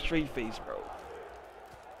with the straight face, bro.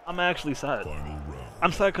 I'm actually sad.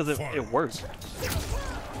 I'm sad because it worked.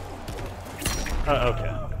 Okay.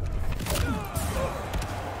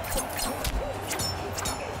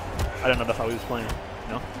 I didn't know that's how he was playing.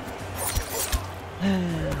 You know?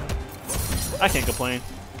 I can't complain.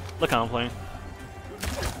 Look how I'm playing.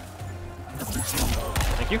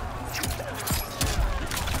 Thank you.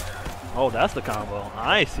 Oh, that's the combo.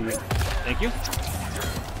 I see it. Thank you.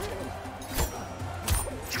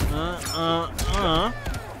 Let's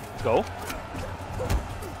go.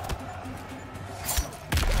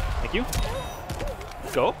 Thank you.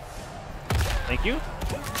 Let's go. Thank you.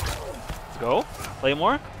 Let's go.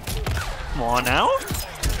 Claymore. Come on now.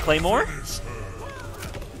 Claymore.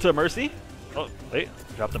 To Mercy. Oh, wait.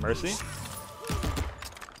 Drop the Mercy.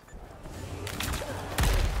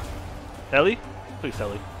 Telly? Please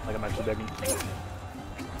Telly. Like I'm actually begging.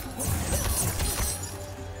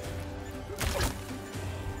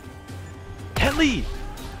 Telly!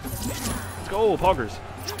 Let's go, poggers.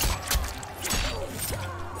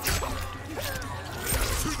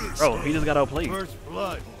 Bro, he just got outplayed. First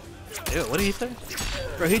blood. Ew, what did he say?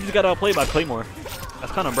 Bro, he just got outplayed by Claymore.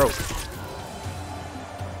 That's kind of broke.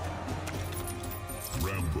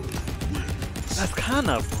 That's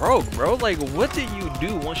kind of broke, bro. Like, what did you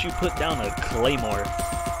do once you put down a Claymore?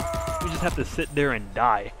 You just have to sit there and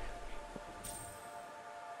die.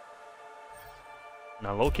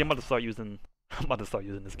 Now, low-key, I'm about to start using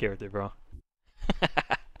this character, bro.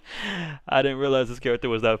 I didn't realize this character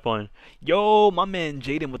was that fun. Yo, my man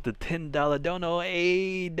Jaden with the $10 dono.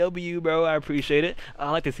 AW, bro. I appreciate it.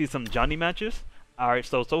 I like to see some Johnny matches. Alright,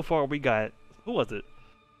 so far we got... Who was it?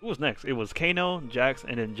 Who was next? It was Kano, Jax,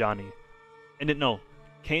 and then Johnny. And then, no.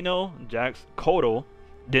 Kano, Jax, Kodo,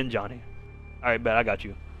 then Johnny. Alright, bet. I got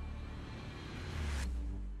you.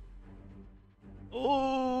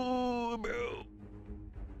 Oh, bro.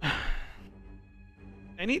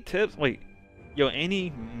 Any tips? Wait. Yo,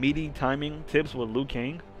 any meaty timing tips with Liu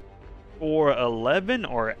Kang? For 11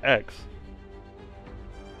 or X?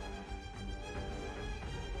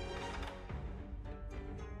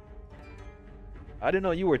 I didn't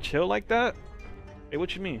know you were chill like that. Hey,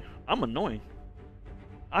 what you mean? I'm annoying.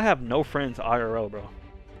 I have no friends IRL, bro.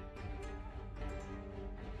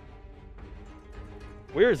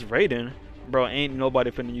 Where's Raiden? Bro, ain't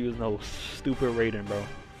nobody finna use no stupid Raiden, bro.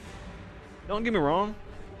 Don't get me wrong.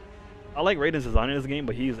 I like Raiden's design in this game,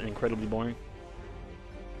 but he's incredibly boring.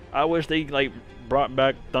 I wish they like brought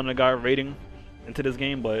back Thunder God Raiden into this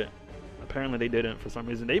game, but apparently they didn't for some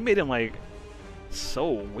reason. They made him like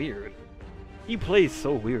so weird. He plays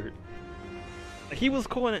so weird. Like, he was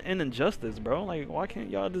cool in Injustice, bro. Like, why can't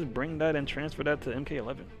y'all just bring that and transfer that to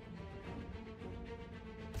MK11?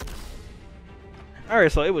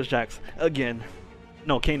 Alright, so it was Jax again.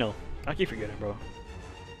 No, Kano. I keep forgetting, bro.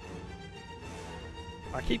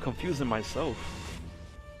 I keep confusing myself.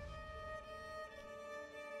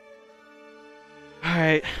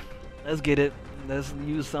 Alright, let's get it. Let's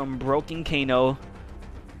use some broken Kano.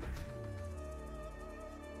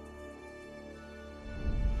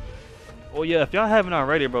 Oh yeah, if y'all haven't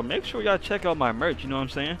already, bro, make sure y'all check out my merch, you know what I'm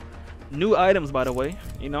saying? New items, by the way,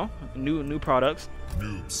 you know? New products.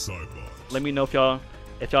 Let me know if y'all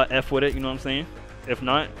F with it, you know what I'm saying? If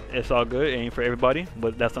not, it's all good. It ain't for everybody,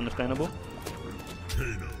 but that's understandable.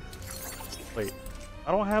 Wait,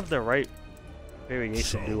 I don't have the right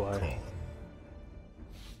variation, do I?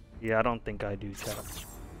 Yeah, I don't think I do, chat.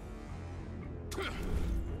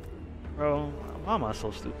 Bro, why am I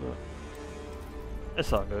so stupid?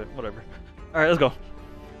 It's all good, whatever. Alright, let's go.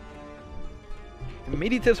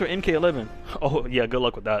 Meaty tips for MK11. Oh, yeah, good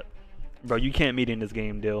luck with that. Bro, you can't meet in this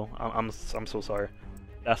game, Dill. I'm so sorry.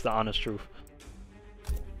 That's the honest truth.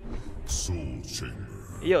 Soul Chamber.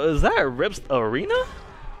 Yo, is that Rips Arena?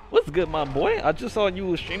 What's good, my boy? I just saw you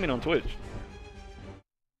was streaming on Twitch.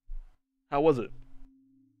 How was it?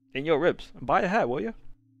 And yo, Rips, buy a hat, will ya?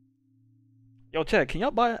 Yo, chat, can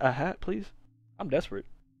y'all buy a hat, please? I'm desperate.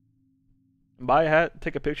 Buy a hat,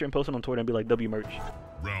 take a picture, and post it on Twitter and be like, W merch.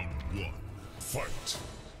 Round 1. Fight.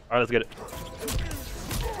 Alright, let's get it.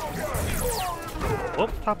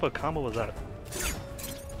 What type of combo was that?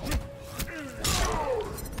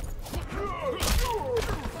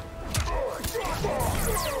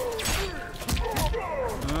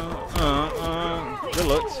 Good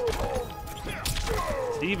looks.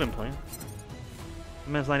 Is he even playing?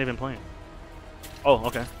 The man's not even playing. Oh,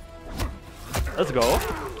 okay. Let's go.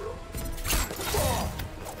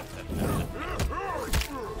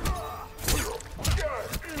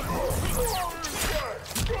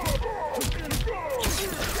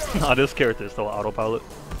 Nah, this character is still autopilot.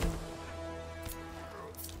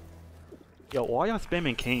 Yo, why y'all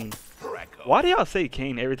spamming Kane? Why do y'all say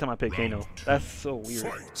Kane every time I pick Kano? That's so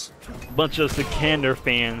weird. Bunch of Sikander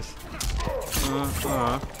fans.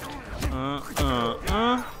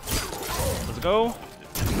 Let's go.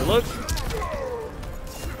 Good looks.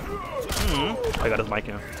 I got his mic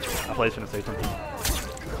in. I thought he was gonna say something.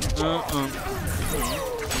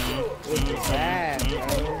 It's bad, bro.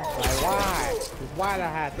 Like, why? Why did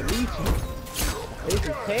I have to beat you? This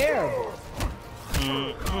is terrible.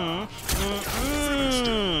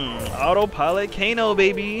 Autopilot Kano,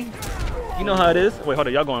 baby. You know how it is. Wait, hold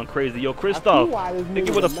on. Y'all going crazy. Yo, Christoph, thank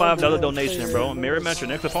you for the $5 donation, bro. Mirror match your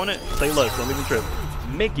next opponent. Say less. Don't even trip.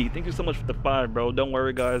 Mickey, thank you so much for the 5, bro. Don't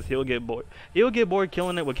worry, guys. He'll get bored. He'll get bored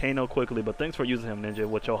killing it with Kano quickly, but thanks for using him, Ninja,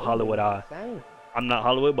 with your Hollywood eye. I'm not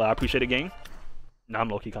Hollywood, but I appreciate the game. Nah, I'm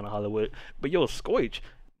low-key kind of Hollywood. But yo, Scoich,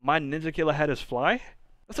 my Ninja Killer had his fly.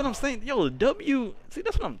 That's what I'm saying. Yo, W. See,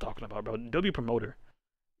 that's what I'm talking about, bro. W promoter.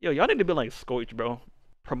 Yo, y'all need to be like Scoich, bro.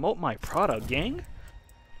 Promote my product, gang.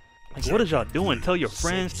 Like, what is y'all doing? Tell your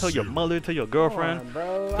friends, tell your mother, tell your girlfriend,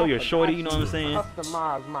 tell your shorty, you know what I'm saying?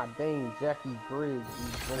 Customize my dang Jackie Briggs.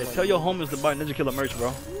 Hey, tell your homies to buy Ninja Killer merch,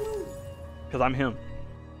 bro. Cause I'm him.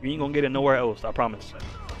 You ain't gonna get it nowhere else, I promise.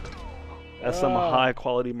 That's some high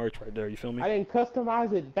quality merch right there, you feel me? I didn't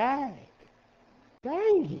customize it back.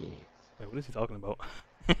 Dang it. Wait, what is he talking about?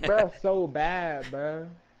 Bro, so bad, bro.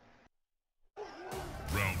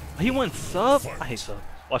 He went sub? I hate sub.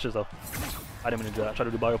 Watch this though. I didn't mean to do that. Try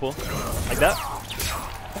to do bio pull. Like that.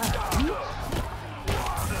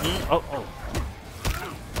 Oh, oh.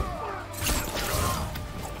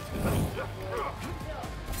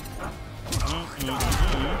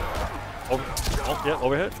 Over, oh, yeah,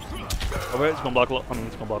 overhead. Overhead. It's gonna block. I mean,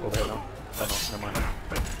 it's gonna block overhead now. Oh, no, never mind.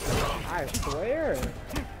 I swear.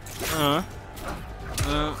 This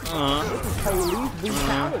is police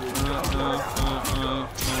brutality.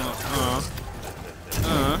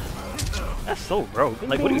 That's so broke.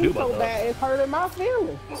 Like, what do you do about so bad, it's hurting my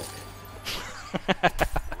feelings.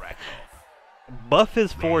 Buff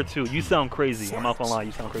is 4-2. You sound crazy. I'm not gonna lie.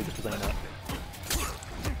 You sound crazy for saying that.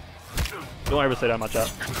 Don't ever say that in my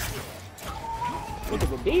chat. Look at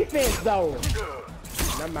the defense, though.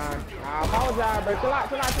 Never mind. I apologize, but chill out,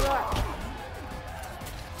 chill out, chill out.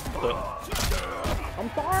 I'm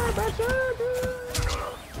sorry, but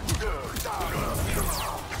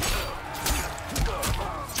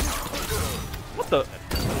what the?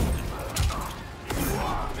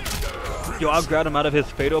 Yo, I grabbed him out of his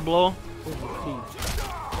fatal blow.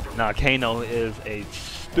 Nah, Kano is a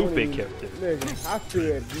stupid character. Nigga, I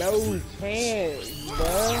stood no chance,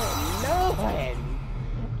 bro. None.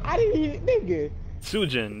 I didn't even, nigga.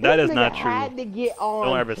 Sujin, that is not true. Had to get on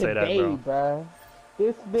Don't ever say that, bro. Bro.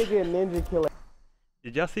 This nigga Ninja Killer.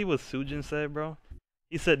 Did y'all see what Sujin said, bro?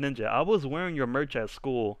 He said, Ninja, I was wearing your merch at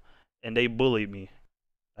school and they bullied me.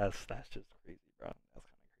 That's just crazy, bro. That's kind of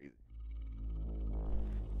crazy.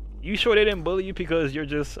 You sure they didn't bully you because you're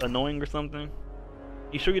just annoying or something?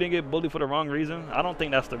 You sure you didn't get bullied for the wrong reason? I don't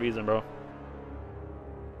think that's the reason, bro.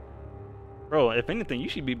 Bro, if anything, you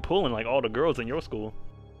should be pulling like all the girls in your school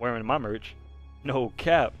wearing my merch. No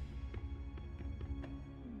cap.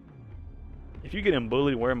 If you're getting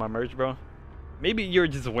bullied wearing my merch, bro, maybe you're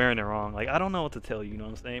just wearing it wrong. Like, I don't know what to tell you, you know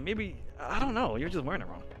what I'm saying? Maybe, I don't know, you're just wearing it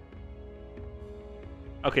wrong.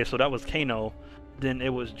 Okay, so that was Kano, then it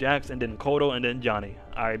was Jax, and then Kodo, and then Johnny.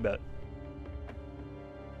 Alright, bet.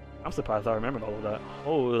 I'm surprised I remembered all of that.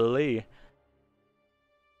 Holy.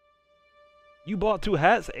 You bought 2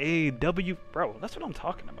 hats? AW, bro, that's what I'm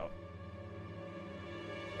talking about.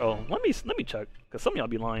 Oh, let me check, cause some of y'all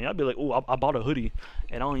be lying. Y'all be like, "Oh, I bought a hoodie,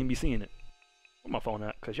 and I don't even be seeing it." Where my phone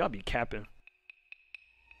at? Cause y'all be capping.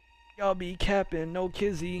 Y'all be capping, no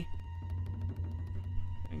kizzy.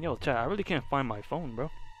 And yo, chat, I really can't find my phone, bro.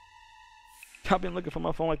 I've been looking for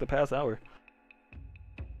my phone like the past hour.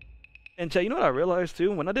 And chat, you know what I realized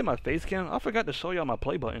too? When I did my face cam, I forgot to show y'all my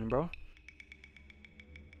play button, bro.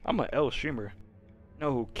 I'm a L streamer.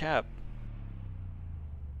 No cap.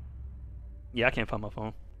 Yeah, I can't find my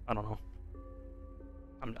phone. I don't know.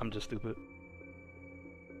 I'm just stupid.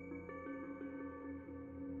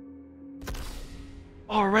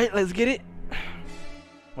 Alright, let's get it.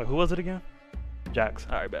 Wait, who was it again? Jax.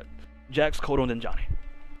 Alright, bet. Jax, Kodo, and then Johnny.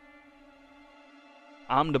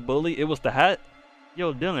 I'm the bully. It was the hat.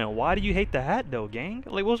 Yo, Dylan, why do you hate the hat though, gang?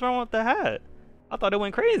 Like, what's wrong with the hat? I thought it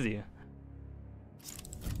went crazy.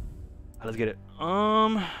 Let's get it.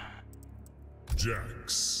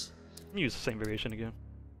 Jax. Let me use the same variation again.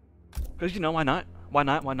 Cause you know, why not? Why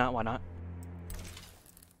not? Why not? Why not?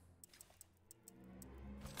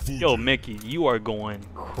 Yo, Mickey, you are going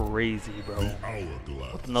crazy, bro.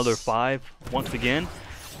 With another 5 once again.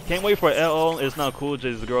 Can't wait for LL. It's not cool,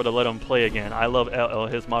 just girl to let him play again. I love LL.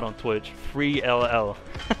 His mod on Twitch. Free LL.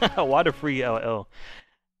 Why the free LL?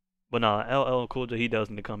 But nah, LL Cool J, he does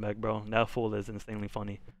need to come back, bro. That fool is insanely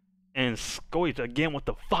funny. And Scoich again with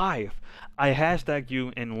the 5. I hashtagged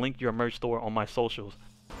you and linked your merch store on my socials.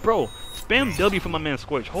 Bro, spam W for my man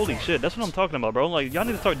Scoich. Holy shit, that's what I'm talking about, bro. Like, y'all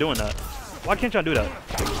need to start doing that. Why can't y'all do that?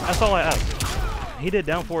 That's all I ask. He did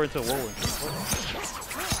down 4 into Warwick.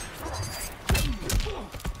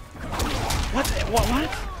 What? What?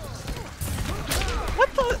 What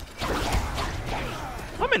the?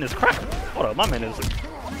 My man is cracked. Hold up, my man is.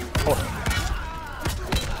 Hold up.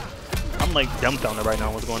 I'm like dumbfounded right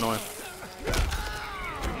now. What's going on?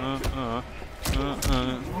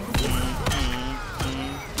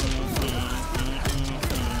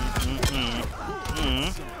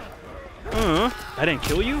 I didn't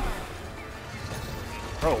kill you?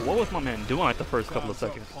 Bro, what was my man doing like the first couple of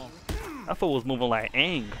seconds? That fool was moving like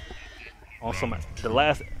Aang. On some, the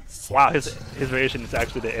last, wow, his variation is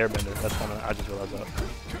actually the airbender. That's funny, I just realized that.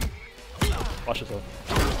 Watch yourself.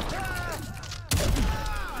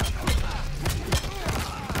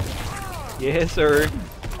 Yes, sir.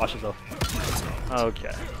 Watch yourself.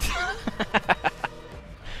 Okay.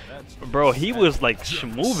 Bro, he was like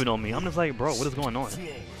moving on me. I'm just like, bro, what is going on?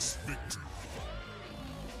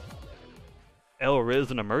 L Riz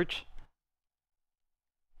in the merch?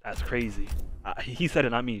 That's crazy. He said it,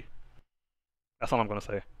 not me. That's all I'm gonna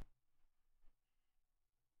say.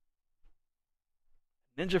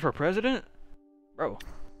 Ninja for president? Bro,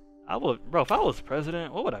 bro, if I was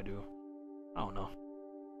president, what would I do? I don't know.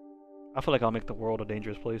 I feel like I'll make the world a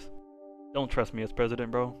dangerous place. Don't trust me as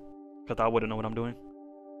president, bro, because I wouldn't know what I'm doing.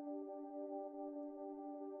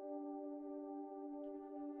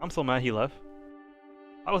 I'm so mad he left.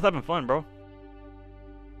 I was having fun, bro.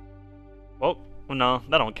 Well, no,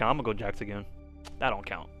 that don't count. I'm gonna go Jax again. That don't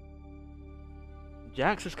count.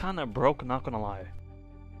 Jax is kind of broke, not gonna lie.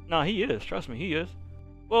 Nah, he is. Trust me, he is.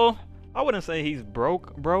 Well, I wouldn't say he's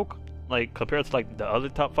broke, like compared to like the other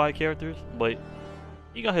top 5 characters, but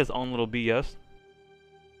he got his own little BS.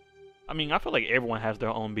 I mean, I feel like everyone has their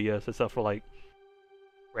own BS except for like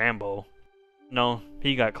Rambo. No,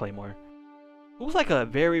 he got Claymore. Who's like a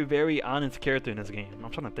very, very honest character in this game?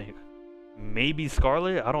 I'm trying to think. Maybe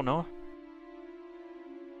Scarlet? I don't know.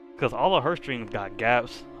 Because all of her streams got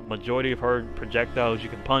gaps. A majority of her projectiles you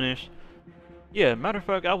can punish. Yeah, matter of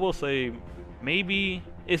fact, I will say maybe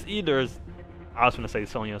it's either. I was gonna say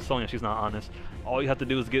Sonya. Sonya, she's not honest. All you have to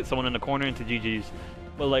do is get someone in the corner into GG's.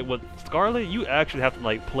 But like with Scarlet, you actually have to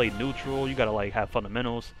like play neutral. You gotta like have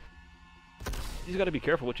fundamentals. You just gotta be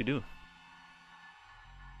careful what you do.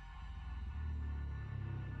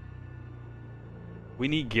 We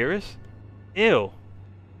need Geras? Ew.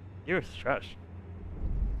 Geras is trash.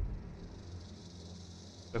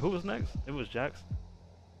 So who was next? It was Jax.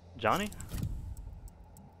 Johnny?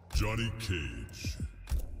 Johnny Cage.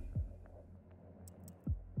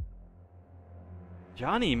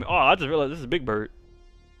 Johnny? Oh, I just realized this is Big Bird.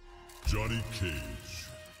 Johnny Cage.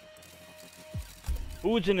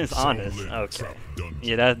 Fujin is honest. Okay.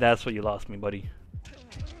 Yeah, that's what you lost me, buddy.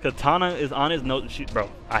 Katana is honest. No, bro,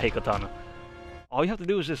 I hate Katana. All you have to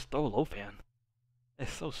do is just throw low fan.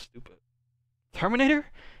 It's so stupid. Terminator?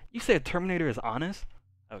 You said Terminator is honest?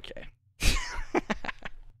 Okay.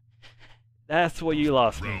 That's where you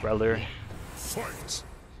lost me, brother. Fight.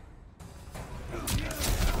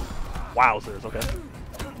 Wowzers, okay.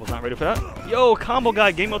 Was not ready for that. Yo, combo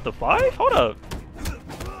guy game up to 5? Hold up.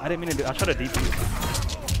 I didn't mean to do. I tried to DP.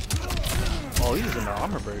 Oh, he's in the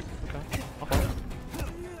armor break. Okay. Okay.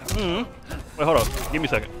 Wait, hold up. Give me a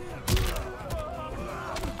second.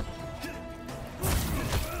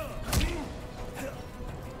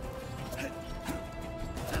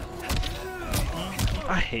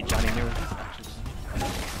 I hate Johnny Mirror.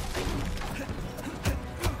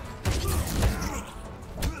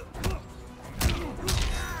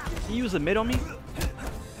 He used a mid on me?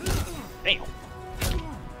 Damn.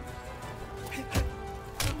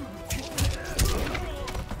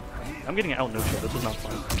 I'm getting out neutral. This is not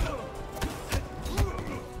fun.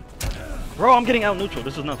 Bro, I'm getting out neutral.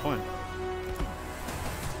 This is not fun.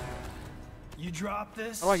 You drop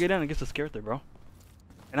this? How do I get in against this character, bro?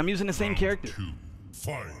 And I'm using the same character.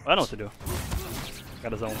 Fight. I know what to do.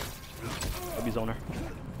 Got a zone. I'll be zoner.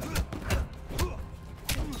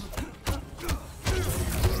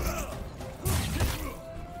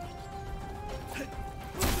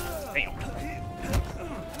 Damn.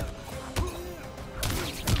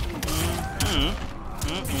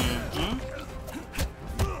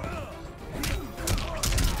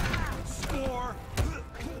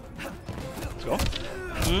 Let's go.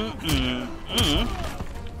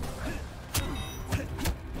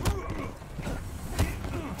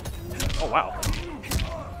 Oh wow.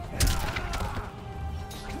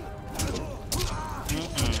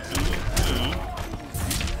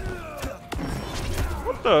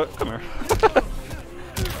 What the? Come here.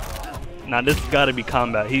 Nah, this has got to be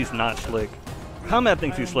Combat. He's not slick. Combat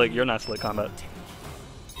thinks he's slick. You're not slick, Combat.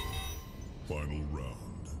 Final round.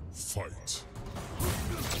 Fight.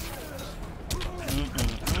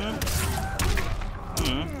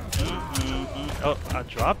 Oh, I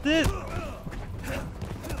dropped it?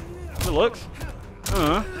 Good looks.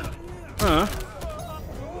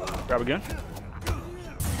 Grab again.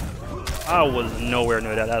 I was nowhere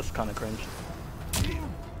near that. That's kind of cringe.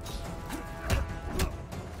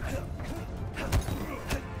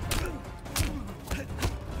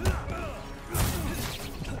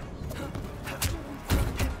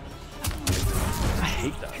 I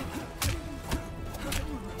hate that.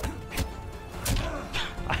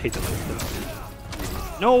 I hate that.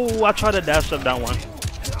 No, I tried to dash up down one.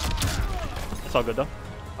 It's all good though,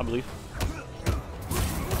 I believe.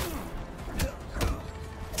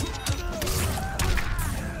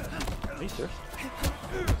 Are you serious?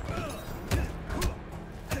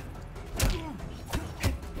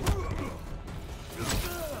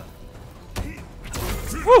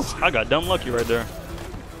 Woo! I got dumb lucky right there.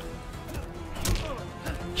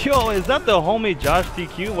 Yo, is that the homie Josh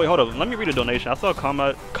TQ? Wait, hold up. Let me read a donation. I saw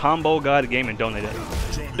a combo guy game and donated.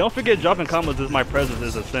 Don't forget dropping combos is my presence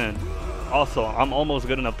is a sin. Also, I'm almost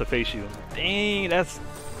good enough to face you. Dang, that's...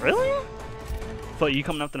 Really? So you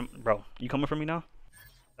coming after them? Bro, you coming for me now?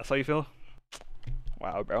 That's how you feel?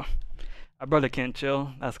 Wow, bro. My brother can't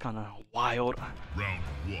chill. That's kind of wild. Round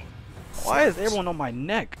 1. Why is everyone on my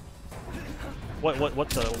neck? What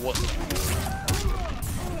the... What?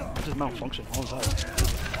 What just malfunction? What was that?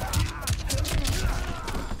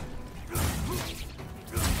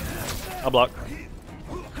 I'll block.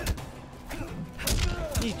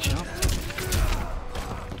 He jumped.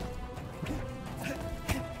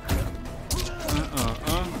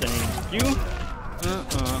 Thank you.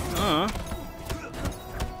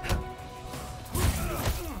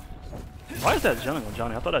 Why is that gelling with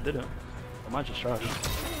Johnny? I thought I did it. Am I just trash?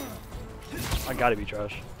 I gotta be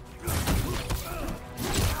trash.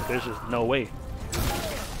 There's just no way.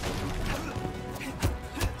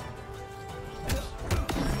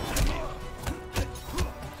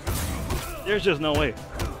 There's just no way.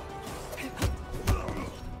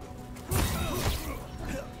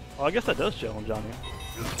 Well, I guess that does chill on Johnny.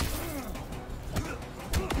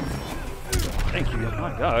 Thank you.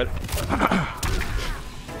 My God.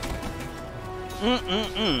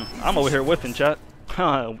 I'm over here whiffing, chat.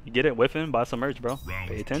 You get it? Whiffing? Buy some merch, bro.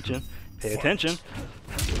 Pay attention. Pay attention.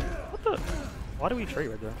 What the? Why do we trade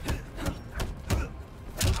right there?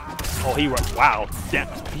 Oh, he... Wow. Damn.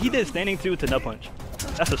 He did standing 2 to nut punch.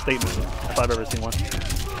 That's a statement if I've ever seen one.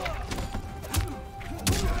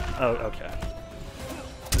 Oh, okay.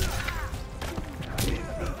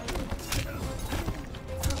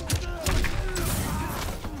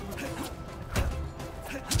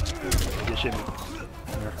 Good shit, me.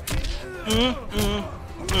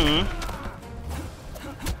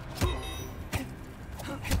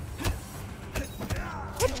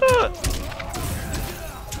 What the?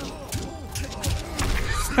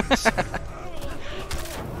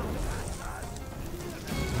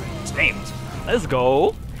 Damn. Let's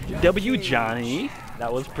go. W Johnny.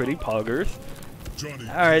 That was pretty poggers. Johnny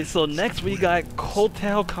Alright, so next we got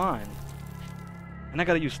Kotal Khan. And I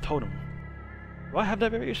gotta use Totem. Do I have that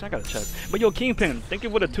variation? I gotta check. But yo, Kingpin, thank you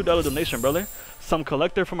for the $2 donation, brother. Some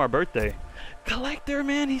collector for my birthday. Collector,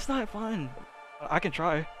 man, he's not fun. I can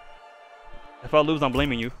try. If I lose, I'm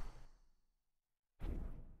blaming you.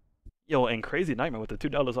 Yo, and Crazy Nightmare with the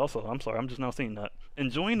 $2 also. I'm sorry, I'm just now seeing that.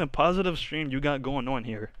 Enjoying the positive stream you got going on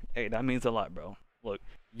here. Hey, that means a lot, bro. Look,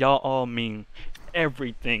 y'all all mean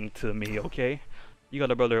everything to me, okay? You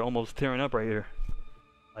got a brother almost tearing up right here.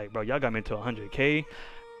 Like, bro, y'all got me to 100K.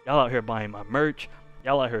 Y'all out here buying my merch.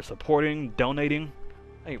 Y'all out here supporting, donating.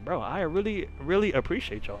 Hey, bro, I really, really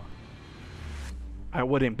appreciate y'all. I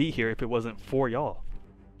wouldn't be here if it wasn't for y'all.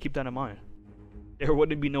 Keep that in mind. There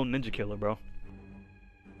wouldn't be no Ninja Killer, bro.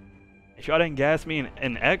 If y'all didn't gas me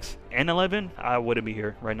in X and 11, I wouldn't be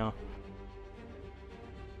here right now.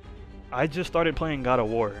 I just started playing God of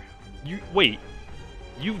War. Wait,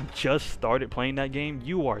 you just started playing that game?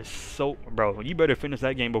 You are so... Bro, you better finish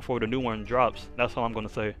that game before the new one drops. That's all I'm gonna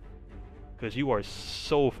say. Because you are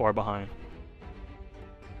so far behind.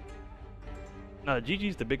 Nah,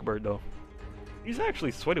 GG's the big bird, though. He's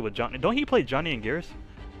actually sweaty with Johnny. Don't he play Johnny and Gears?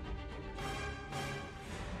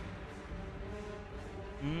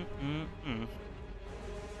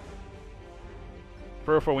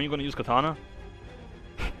 For when you're gonna use Katana?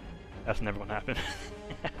 That's never gonna happen.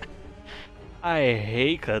 I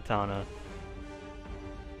hate Katana.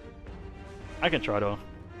 I can try though.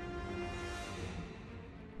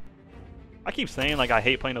 I keep saying like I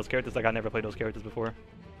hate playing those characters, like I never played those characters before.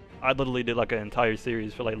 I literally did like an entire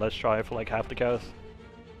series for like Let's Try for like half the cast.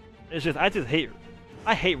 It's just I hate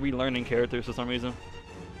relearning characters for some reason.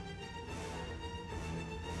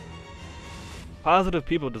 Positive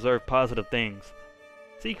people deserve positive things.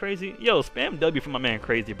 See, Crazy? Yo, spam W for my man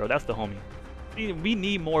Crazy, bro. That's the homie. See, we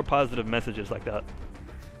need more positive messages like that.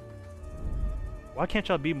 Why can't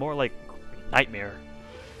y'all be more like Nightmare?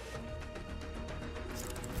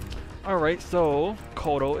 Alright, so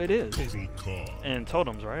Kodo it is. Total Khan. And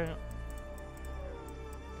totems, right?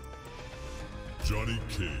 Johnny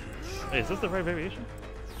Cage. Hey, is this the right variation?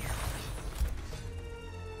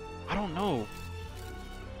 I don't know.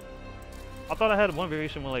 I thought I had one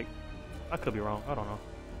variation where like... I could be wrong. I don't know.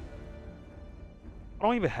 I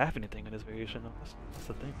don't even have anything in this variation though. That's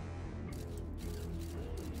the thing.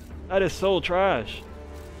 That is so trash.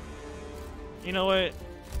 You know what?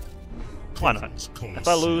 Why not? If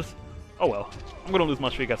I lose, oh well. I'm gonna lose my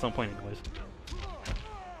streak at some point anyways.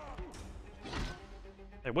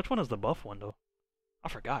 Hey, which one is the buff one though? I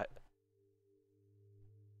forgot.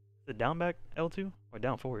 Is it down back L2 or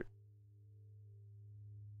down forward?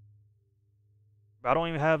 But I don't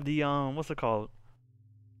even have the what's it called?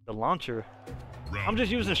 The launcher. I'm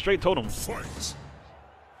just using straight totems. Fight.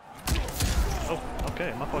 Oh,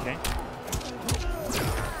 okay, my fault game.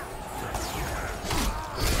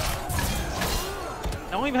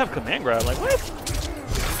 I don't even have command grab, like what?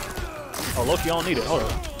 Oh, Loki, I don't need it. Hold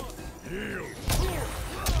on.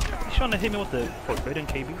 He's trying to hit me with the forbidden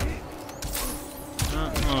KB.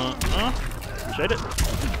 Shade it.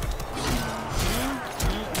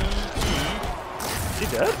 Is he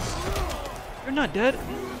dead? You're not dead.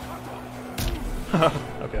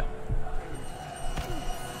 Okay.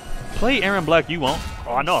 Play Aaron Black, you won't.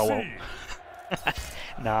 Oh, I know I won't.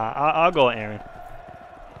 Nah, I'll go Aaron.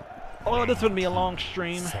 Oh, this would be a long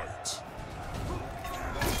stream. Fight.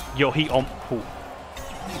 Yo, he who?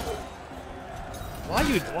 Why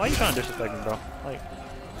you trying to disrespect me, bro? Like.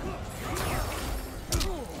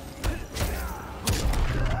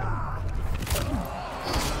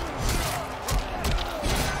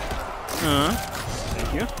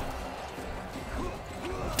 Thank you.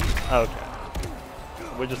 Okay.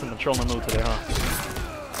 We're just in the trolling mood today, huh?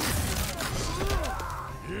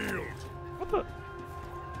 What the?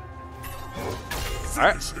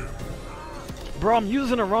 Alright. Bro, I'm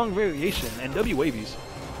using the wrong variation and W wavies.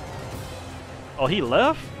 Oh, he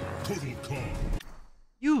left? Total Khan.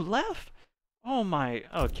 You left? Oh my,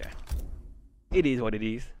 okay. It is what it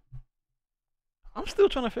is. I'm still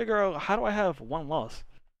trying to figure out how do I have one loss?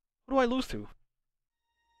 Who do I lose to?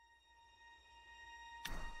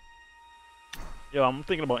 Yo, I'm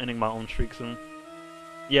thinking about ending my own streak soon.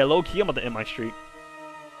 Yeah, low-key, I'm about to end my streak.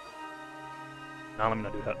 Nah, let me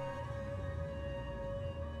not do that.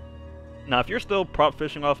 Now, if you're still prop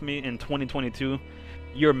fishing off me in 2022,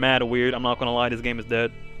 you're mad weird. I'm not gonna lie, this game is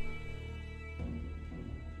dead.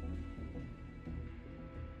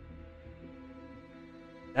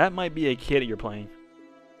 That might be a kid you're playing.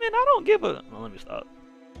 Man, I don't give a... Well, let me stop.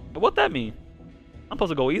 But what that mean? I'm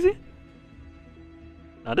supposed to go easy?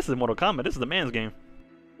 Nah, this is Mortal Kombat. This is the man's game.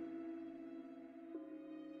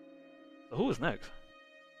 So who is next?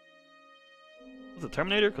 Was it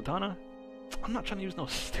Terminator? Katana? I'm not trying to use no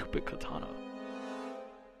stupid katana.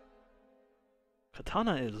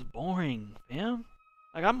 Katana is boring, fam.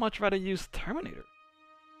 Like, I'd much rather use Terminator.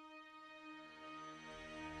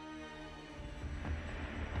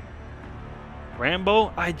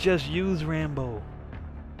 Rambo? I just used Rambo.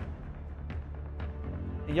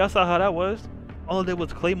 And y'all saw how that was? All I did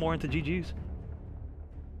was Claymore into GG's.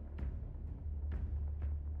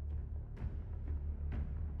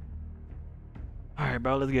 Alright,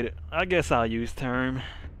 bro, let's get it. I guess I'll use Term.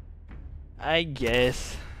 I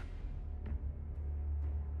guess.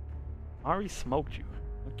 Ari smoked you.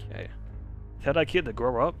 Okay. Tell that kid to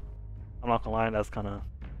grow up? I'm not gonna lie, it's kind of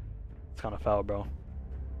foul, bro.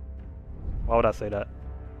 Why would I say that?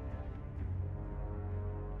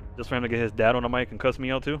 Just for him to get his dad on the mic and cuss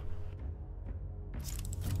me out too?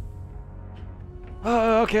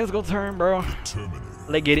 Okay, let's go Term, bro.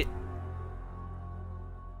 Let's get it.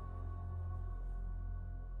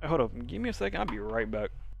 Hey, hold up, give me a second, I'll be right back.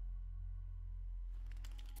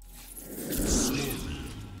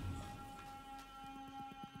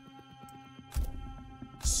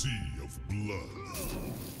 Sea of blood.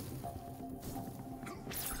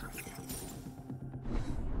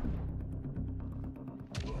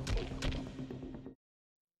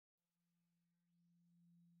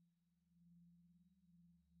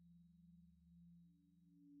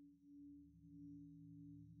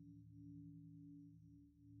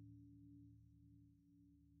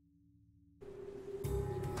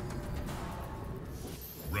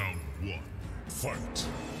 Round 1. Fight.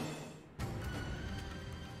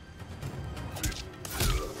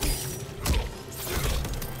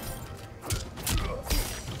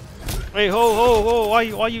 Wait, ho, why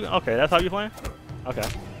you, okay, that's how you playing? Okay.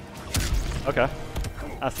 Okay.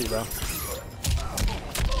 I see, bro.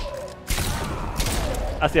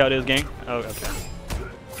 I see how it is, gang. Oh, okay.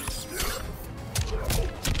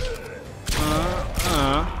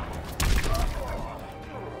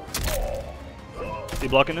 Is he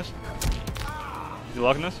blocking this? Is he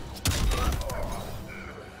blocking this?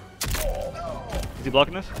 Is he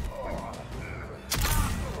blocking this?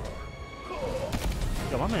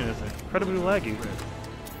 Yo, my man is incredibly laggy.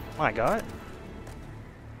 My god.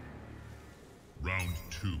 Round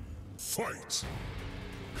 2. Fight.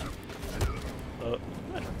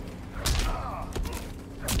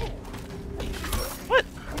 What?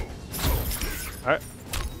 Alright.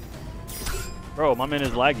 Bro, my man is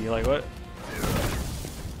laggy, like what?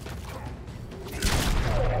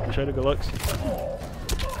 Appreciate it, good looks.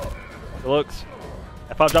 Good looks.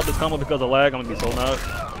 If I drop this combo because of lag, I'm gonna be so mad.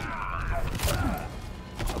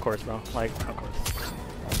 Of course, bro. Like, of course.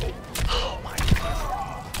 Oh my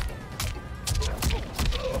god.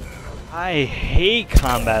 I hate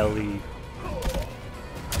Combat League.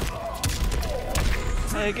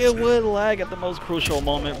 Like, it would lag at the most crucial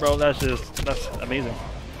moment, bro. That's amazing.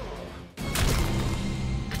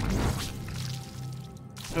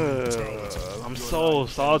 I'm so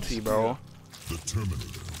salty, bro. The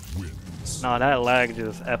Terminator wins. Nah, that lag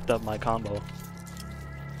just effed up my combo.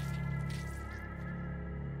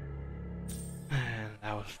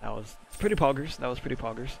 That was pretty poggers. That was pretty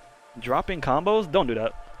poggers. Dropping combos? Don't do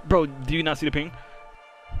that. Bro, do you not see the ping?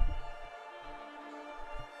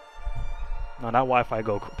 No, that Wi-Fi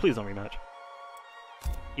go. Please don't rematch.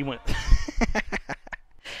 He went.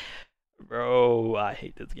 Bro, I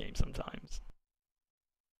hate this game sometimes.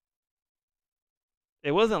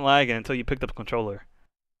 It wasn't lagging until you picked up the controller.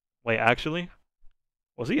 Wait, actually?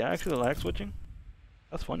 Was he actually lag switching?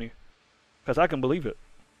 That's funny. Because I can believe it.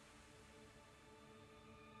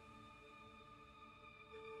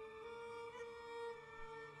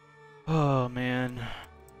 Oh, man.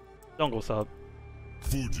 Don't go sub.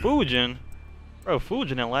 Fujin? Bro,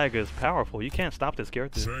 Fujin and lag is powerful. You can't stop this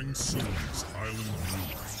character. Shang Tsung's Island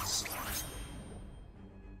Ruins.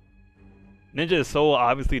 Ninja is so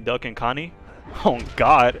obviously ducking Connie. Oh,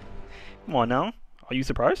 God. Come on now. Are you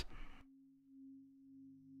surprised?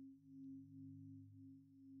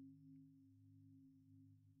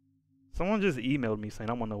 Someone just emailed me saying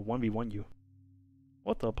I want to 1v1 you.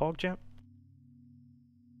 What the pog champ?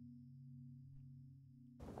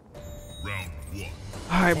 Round 1.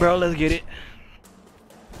 Alright, bro, let's get it.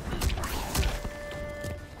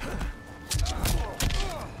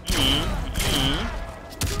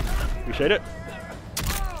 Appreciate it.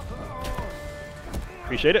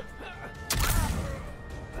 Appreciate it.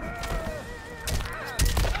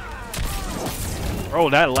 Bro,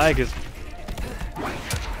 that lag is...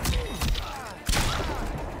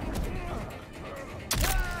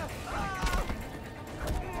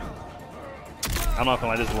 I'm not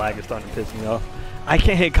gonna lie, this lag is starting to piss me off. I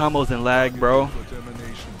can't hit combos and lag, bro.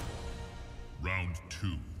 Determination. Round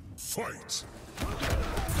 2. Fight.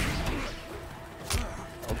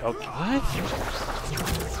 Oh, what?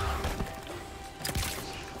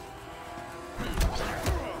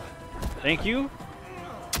 Thank you.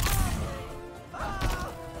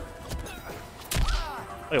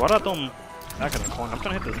 Wait, why did I throw him back in the corner? I'm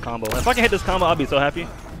trying to hit this combo. If I can hit this combo, I'll be so happy.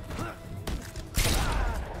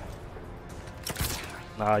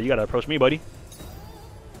 Nah, you gotta approach me, buddy.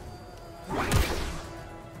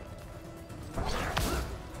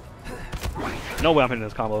 No way I'm hitting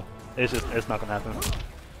this combo. It's not gonna happen.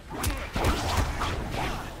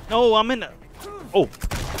 No, I'm in the... Oh,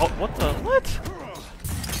 what the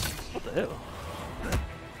hell?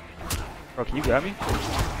 Bro, can you grab me?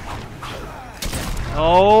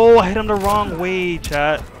 Oh, I hit him the wrong way,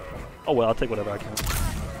 chat. Oh well, I'll take whatever I can.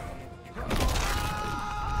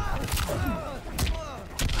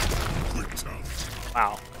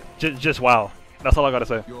 Wow. Just wow. That's all I gotta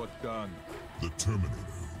say. You're done. The Terminator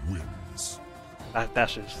wins.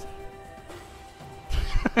 That's just...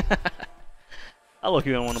 I look,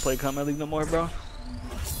 you don't want to play Combat League no more, bro.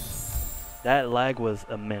 That lag was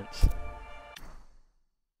immense.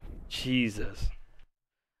 Jesus.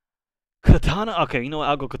 Katana? Okay, you know what?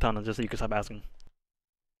 I'll go Katana just so you can stop asking.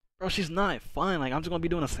 Bro, she's not fun. Like, I'm just gonna be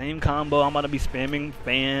doing the same combo. I'm about to be spamming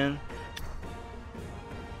fan.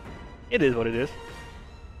 It is what it is.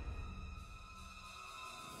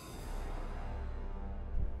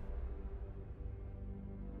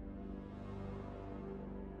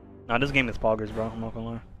 Nah, this game is poggers, bro. I'm not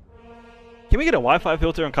gonna lie. Can we get a Wi-Fi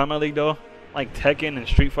filter in Combat League though? Like Tekken and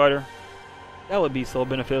Street Fighter? That would be so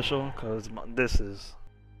beneficial, cause this is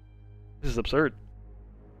absurd.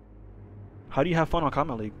 How do you have fun on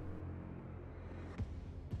Combat League?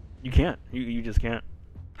 You can't. You just can't.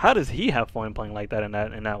 How does he have fun playing like that in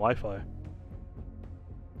that Wi-Fi?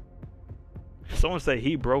 Someone said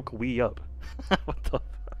he broke Wii up. What the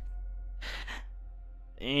fuck?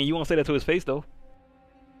 And you won't say that to his face though.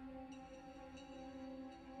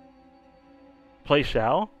 Play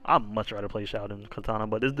Shao? I'd much rather play Shao than Katana,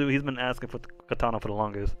 but this dude, he's been asking for Katana for the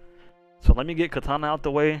longest. So let me get Katana out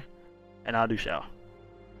the way, and I'll do Shao.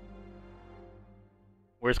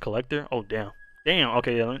 Where's Collector? Oh, damn. Damn,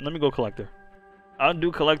 okay, yeah, let me go Collector. I'll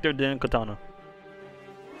do Collector, then Katana.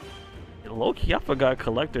 Low-key, I forgot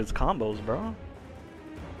Collector's combos, bro.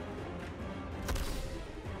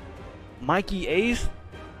 Mikey Ace?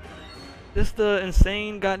 This the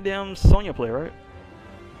insane goddamn Sonya play, right?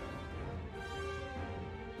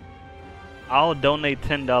 I'll donate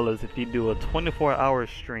 $10 if you do a 24-hour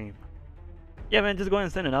stream. Yeah, man, just go ahead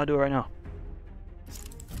and send it. I'll do it right now.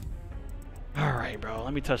 Alright, bro.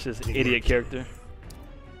 Let me touch this idiot character.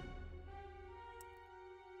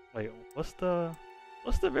 Wait, what's the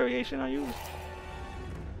variation I use?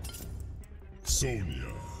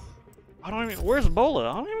 Sonya. I don't even... Where's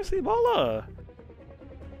Bola? I don't even see Bola.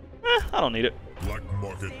 I don't need it. Black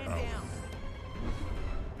Market Alley.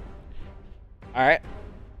 Alright.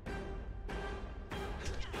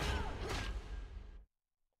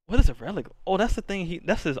 What is a relic? Oh, that's the thing.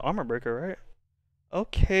 That's his armor breaker, right?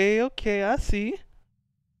 Okay, I see.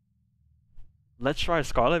 Let's try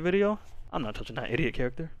Scarlet video. I'm not touching that idiot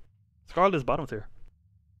character. Scarlet is bottom tier.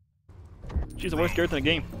 She's the worst character in the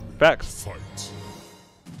game. Facts. Fight.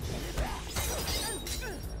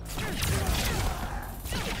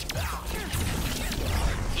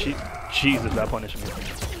 Jesus, that punishment.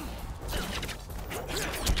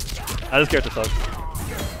 This character sucks.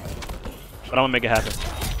 But I'm gonna make it happen.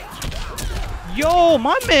 Yo,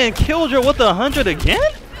 my man killed her with 100 again?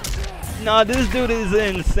 Nah, this dude is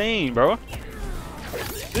insane, bro.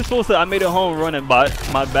 This fool said I made a home run and my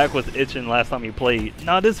back was itching last time he played.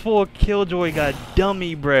 Nah, this fool Killjoy got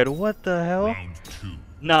dummy bread. What the hell?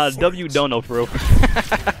 Nah, W don't know for real.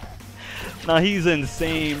 Nah, he's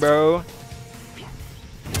insane, bro.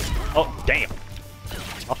 Oh, damn.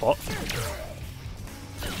 My fault.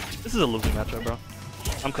 This is a losing matchup, bro.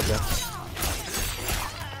 I'm convinced.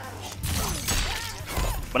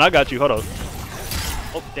 But I got you, hold on.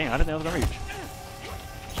 Oh, dang, I didn't know I was gonna reach.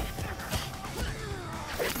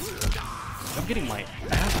 I'm getting my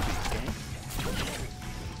ass beat, gang.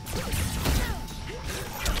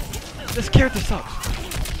 This character sucks.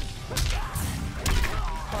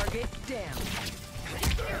 Target down.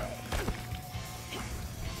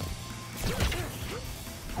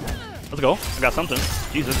 Let's go. I got something.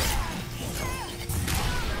 Jesus.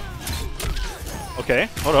 Okay,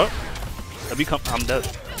 hold up. I'm dead.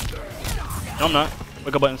 No, I'm not.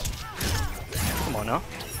 Wake up buttons. Come on now.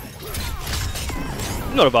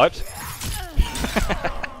 You know the vibes.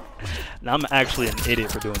 Now I'm actually an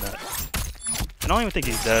idiot for doing that. And don't even think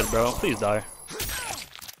he's dead, bro. Please die.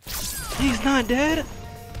 He's not dead?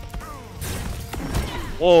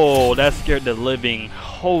 Whoa, that scared the living.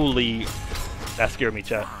 Holy. That scared me,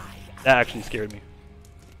 chat. That actually scared me.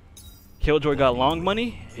 Killjoy got long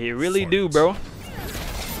money? He really do, bro.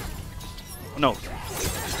 No.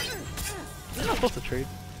 You're not supposed to trade.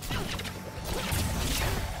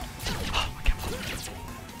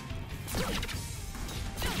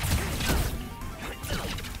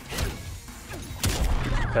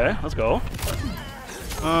 Okay, let's go.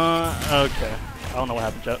 Okay. I don't know what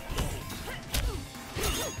happened, chat.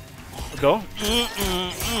 Let's go.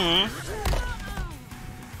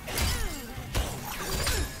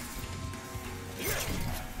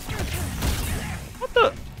 What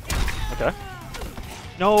the? Okay.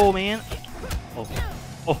 No, man. Oh.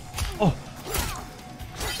 Oh. Oh.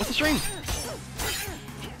 What's the string?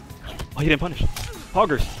 Oh, he didn't punish.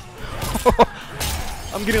 Hoggers.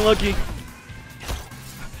 I'm getting lucky.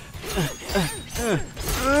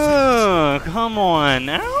 Come on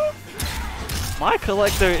now. My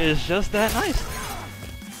collector is just that nice.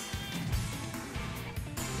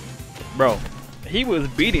 Bro, he was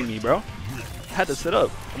beating me, bro. I had to sit up.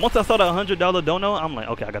 And once I saw that $100 dono, I'm like,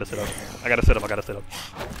 okay, I gotta sit up. I gotta sit up. I gotta sit up.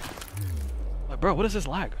 Like, bro, what is this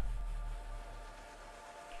lag?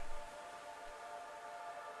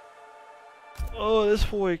 Oh, this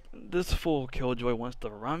fool Killjoy wants to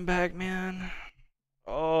run back, man.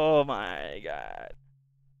 Oh my god.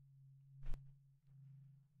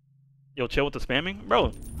 Yo, chill with the spamming?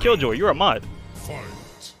 Bro, Killjoy, you're a mod.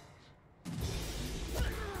 Fight.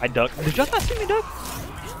 I duck. Did y'all not see me duck?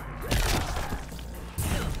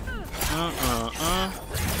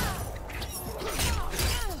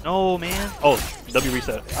 No, man. Oh, W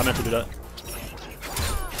reset. I meant to do that.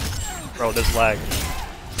 Bro, this lag.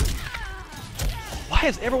 Why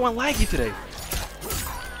is everyone laggy today?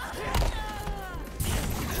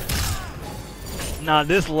 Nah,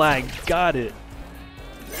 this lag got it.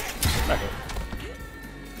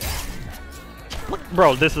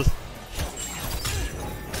 Bro, this is...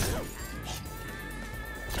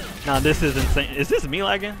 Nah, this is insane. Is this me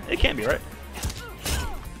lagging? It can't be, right?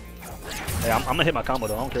 Hey, I'm gonna hit my combo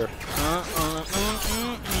though, I don't care.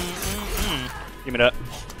 Give me that.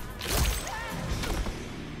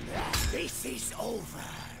 This is over.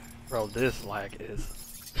 Bro, this lag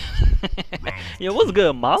is... Yo, what's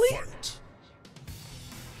good, Molly? Fight.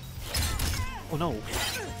 Oh no.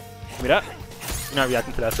 Give me that. You're not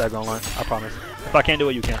reacting to that stagger online, I promise. If I can't do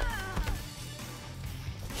it, you can't.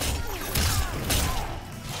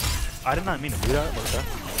 I did not mean to do that, but okay.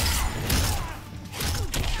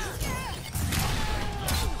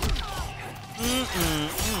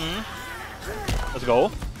 Let's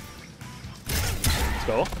go. Let's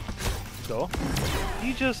go. Let's go.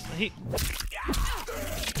 He...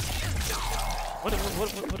 What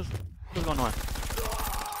is going on?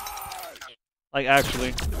 Like,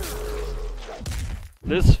 actually.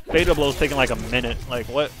 This fatal blow is taking like a minute. Like,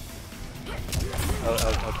 what?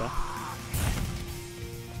 Okay.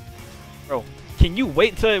 Bro, can you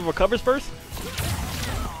wait till it recovers first?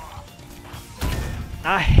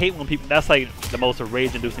 I hate when people... That's like the most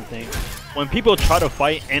rage-inducing thing. When people try to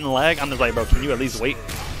fight and lag, I'm just like, bro, can you at least wait?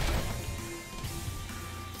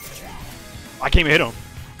 I can't even hit him.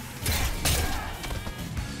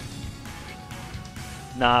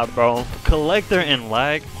 Nah, bro. Collector and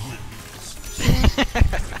lag.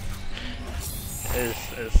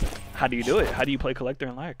 is how do you do it? How do you play collector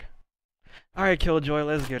and lag? Alright, Killjoy,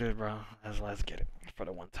 let's get it, bro. Let's get it. For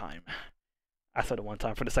the one time. I said it one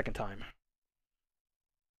time, for the second time.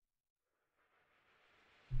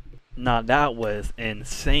 Nah, that was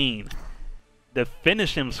insane. The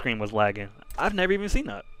finish him screen was lagging. I've never even seen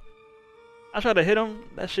that. I tried to hit him,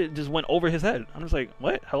 that shit just went over his head. I'm just like,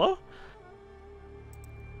 what? Hello?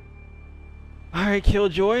 Alright,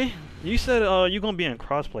 Killjoy. You said you're gonna be in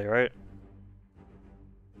crossplay, right?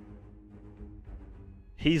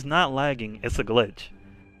 He's not lagging, it's a glitch.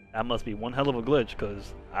 That must be one hell of a glitch,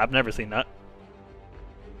 because I've never seen that.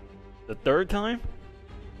 The third time?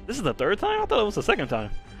 This is the third time? I thought it was the second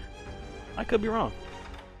time. I could be wrong.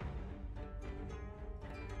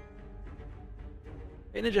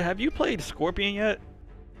 Hey Ninja, have you played Scorpion yet?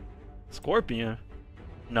 Scorpion?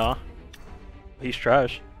 Nah. He's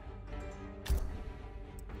trash.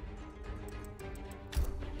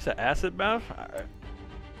 You said acid bath? Alright.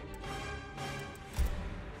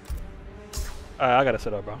 Alright, I gotta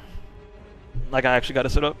sit up, bro. Like, I actually gotta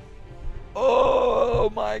sit up. Oh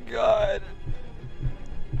my god.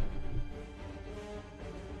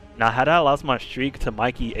 Now, had I lost my streak to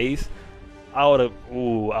Mikey Ace, I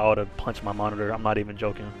would've punched my monitor. I'm not even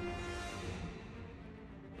joking.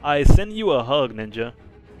 I send you a hug, Ninja.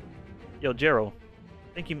 Yo, Jero.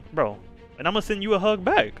 Thank you, bro. And I'm gonna send you a hug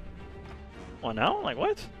back. On now? Like,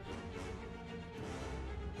 what?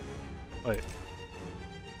 Wait.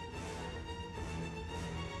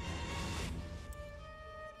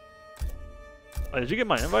 Wait, did you get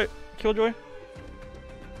my invite, Killjoy?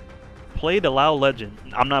 Play the Lao Legend.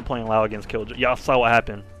 I'm not playing Lao against Killjoy. Y'all saw what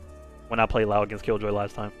happened when I played Lao against Killjoy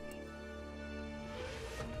last time.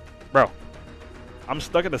 Bro. I'm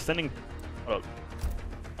stuck at the sending... Oh,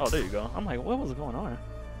 there you go. I'm like, what was going on?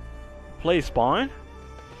 Play Spawn?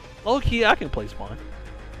 Low-key, I can play Spawn.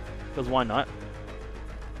 Because why not?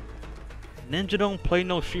 Ninja don't play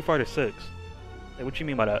no Street Fighter 6. Hey, what you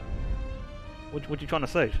mean by that? What you trying to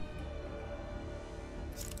say?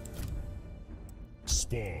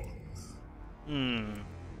 Spawn.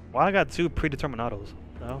 Why I got 2 predeterminados?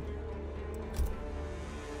 No.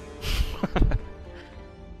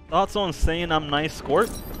 Thoughts on saying I'm nice, Scorp?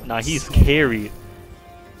 Nah, he's carried.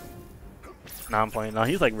 Nah, I'm playing. Nah,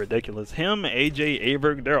 he's like ridiculous. Him, AJ,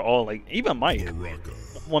 Averg, they're all like, even Mike.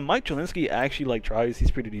 When Mike Cholinsky actually like tries,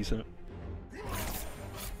 he's pretty decent.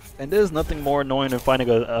 And there's nothing more annoying than finding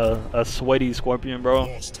a sweaty Scorpion,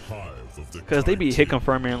 bro. Because they be hit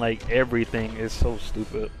confirming like everything is so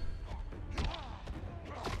stupid.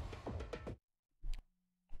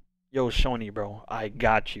 Yo, Shoni, bro, I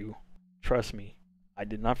got you. Trust me, I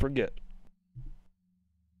did not forget.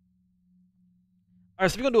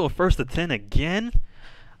 Alright, so we're gonna do a first to 10 again.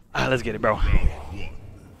 Let's get it, bro.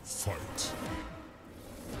 Fight.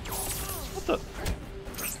 What the?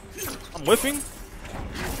 I'm whiffing?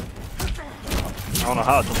 I don't know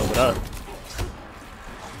how I jumped over that.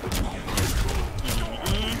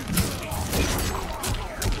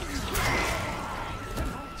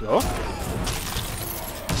 Let's go.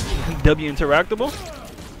 W interactable?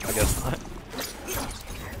 I guess not.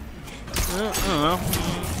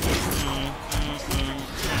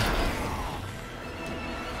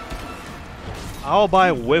 I'll buy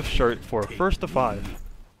a whiff shirt for first to 5.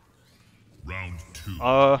 Round 2.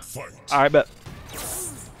 Fight. Alright, bet.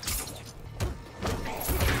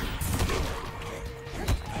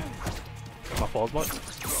 My falls bot.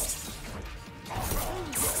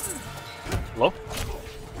 Hello?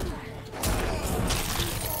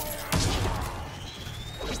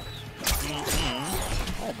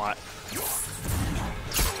 Oh my.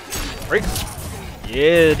 Break.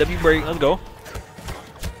 Yeah, W break. Let's go.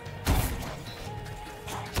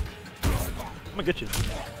 I'm gonna get you.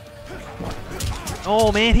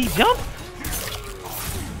 Oh man, he jumped.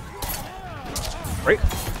 Break.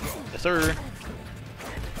 Yes, sir.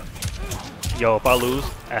 Yo, if I lose,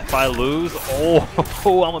 oh,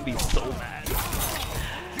 I'm gonna be so mad.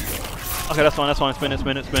 Okay, that's fine. Spin it.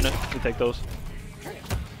 We take those.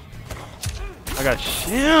 I got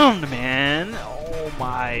shimmed, man. Oh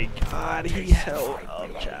my god, he held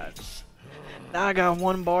up, chats. Now I got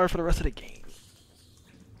 1 bar for the rest of the game.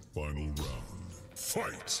 Final round.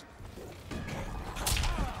 Fight.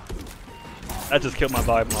 That just killed my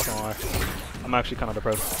vibe, I'm not gonna lie. I'm actually kind of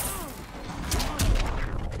depressed.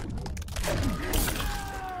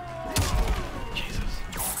 Jesus.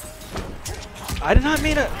 I did not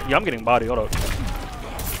mean it. Yeah, I'm getting body. Hold up.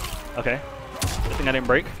 Okay. Good thing I didn't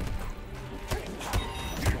break.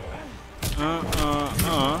 I'm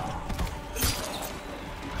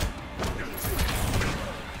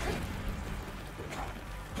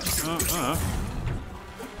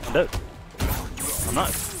dead. I'm not.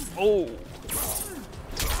 Oh.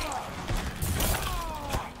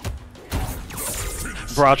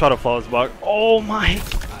 Bro, I try to flawless block. Oh my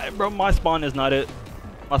god, bro, my spawn is not it.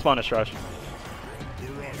 My spawn is trash.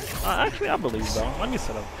 Actually, I believe, bro. Let me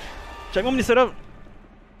set up. Check, want me to set up?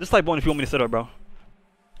 Just type 1 if you want me to set up, bro.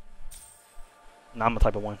 Nah, I'm a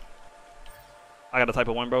type of 1. I got a type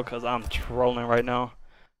of 1, bro, because I'm trolling right now.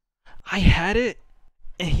 I had it,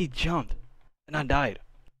 and he jumped, and I died.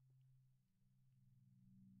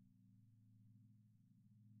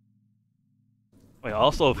 Wait,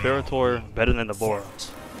 also Ferritor better than the boar.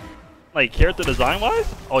 Like, character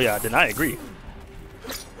design-wise? Oh yeah, then I agree.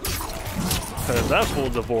 Because that fool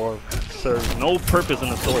Devore serves no purpose in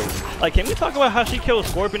the story. Like, can we talk about how she kills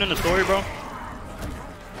Scorpion in the story, bro?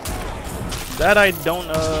 That I don't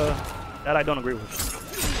agree with.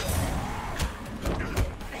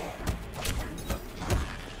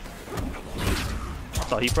 I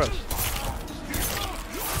thought he pressed.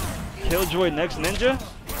 Killjoy next ninja?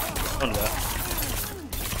 Don't do that.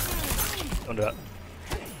 Don't do that.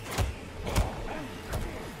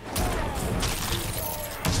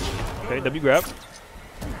 Okay, W grab.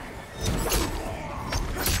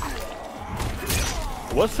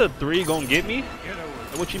 What's the 3 gonna get me?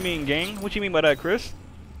 What you mean, gang? What you mean by that, Chris?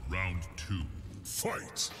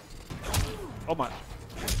 Fight. Oh my.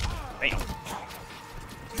 Damn.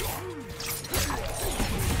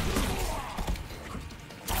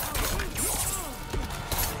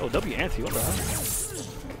 Oh, W anti, what the hell?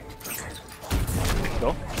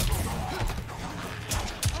 Go.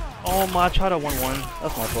 Oh my, I tried a 1-1.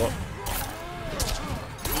 That's my fault.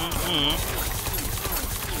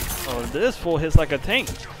 Oh, this fool hits like a tank.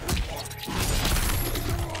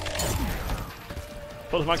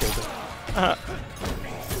 Close my character.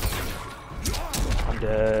 I'm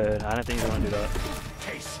dead. I didn't think he was gonna do that.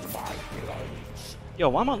 Yo,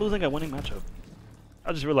 why am I losing a winning matchup?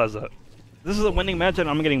 I just realized that. This is a winning matchup and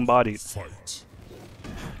I'm getting bodied. Fight.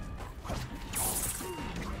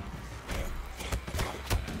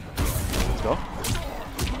 Let's go.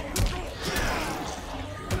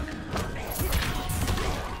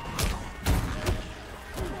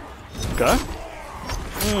 Okay.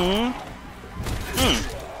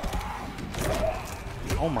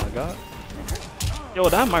 Oh my god. Yo,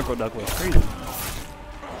 that micro duck was crazy.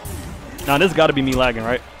 Now this gotta be me lagging,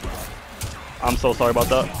 right? I'm so sorry about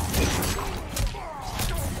that.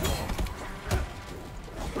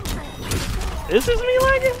 Is this me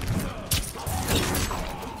lagging?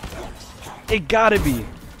 It gotta be.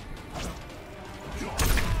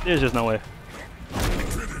 There's just no way.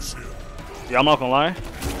 Yeah, I'm not gonna lie.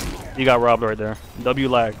 You got robbed right there. W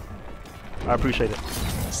lag. I appreciate it.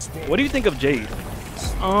 What do you think of Jade?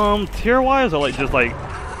 Tier wise or like just like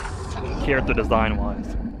character design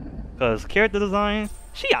wise? Cause character design,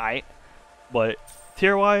 she aight. But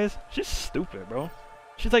tier wise, she's stupid, bro.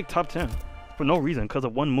 She's like top 10 for no reason because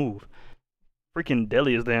of one move. Freaking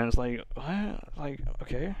Deli is there and it's like, what? Like,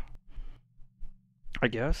 okay. I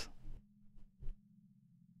guess.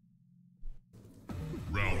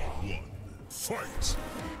 Round 1. Fight.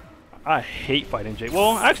 I hate fighting Jade.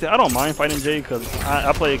 Well, actually, I don't mind fighting Jade because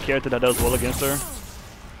I play a character that does well against her.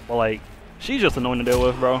 But like, she's just annoying to deal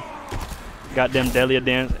with, bro. Got them Delia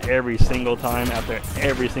dance every single time after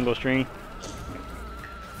every single string.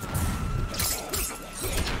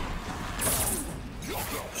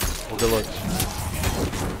 Oh, good looks.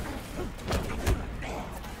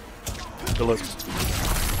 Good looks.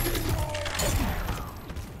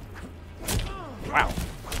 Wow.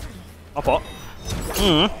 My fault.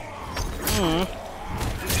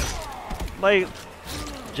 Like,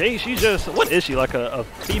 Jade, she's just, what is she, like a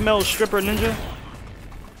female stripper ninja?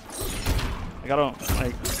 Like, I don't,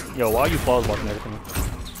 like, yo, why are you flawless blocking everything?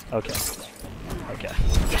 Okay. Okay.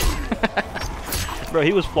 Bro,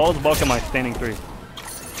 he was flawless blocking my standing 3.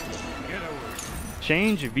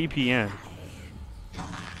 Change VPN.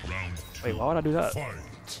 Wait, why would I do that?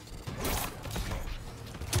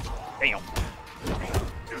 Damn.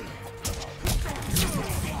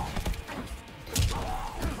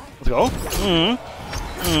 Let's go.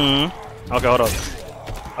 Okay, hold up.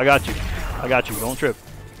 I got you. I got you. Don't trip.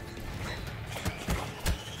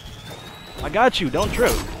 I got you. Don't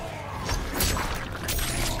trip.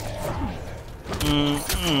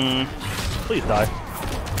 Please die.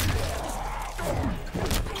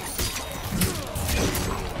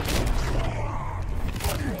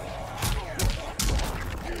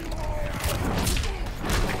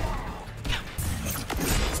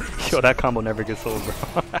 Yo, that combo never gets old, bro.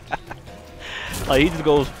 Like, he just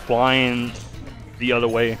goes flying the other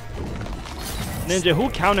way. Ninja, who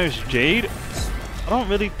counters Jade? I don't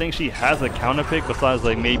really think she has a counter pick besides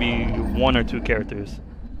like maybe 1 or 2 characters.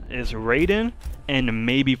 It's Raiden and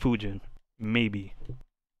maybe Fujin. Maybe.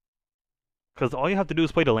 Because all you have to do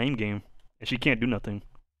is play the lane game. And she can't do nothing.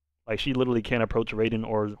 Like, she literally can't approach Raiden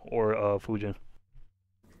or Fujin.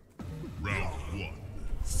 Round 1.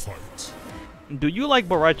 Fight. Do you like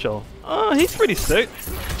Borracho? He's pretty sick.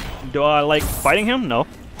 Do I like fighting him? No.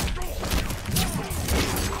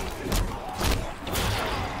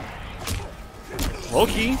 Low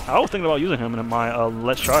key, I was thinking about using him in my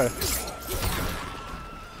let's try.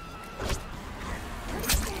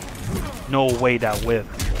 No way that whip.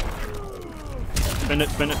 Spin it,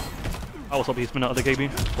 spin it. I was hoping he spin the other KB,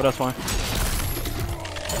 but that's fine.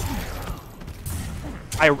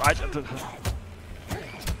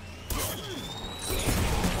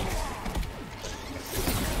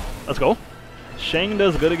 Let's go. Shang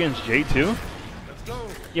does good against Jade too. Let's go.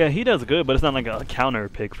 Yeah, he does good, but it's not like a counter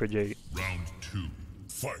pick for Jade. Round 2.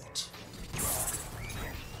 Fight.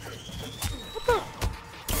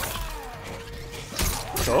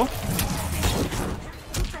 Go.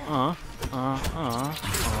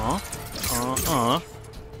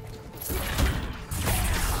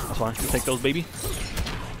 That's fine. You take those, baby.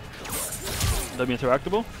 W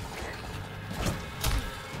interactable.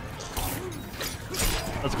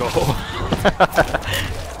 Let's go.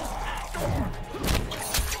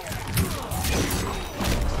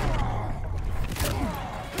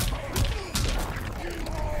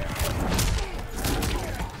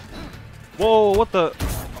 Whoa, what the?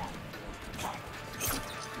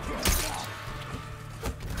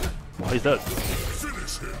 Oh, he's dead.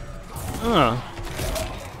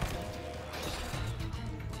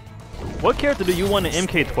 What character do you want in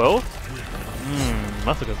MK12?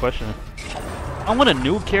 That's a good question. I want a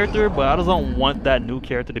new character, but I just don't want that new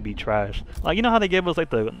character to be trash. Like, you know how they gave us like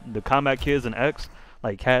the combat kids in X?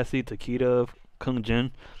 Like Cassie, Takeda, Kung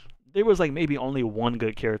Jin. There was like maybe only one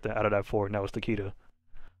good character out of that 4, and that was Takeda.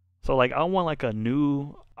 So like I want like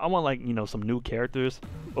you know, some new characters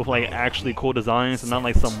with like actually cool designs and not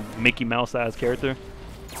like some Mickey Mouse ass character.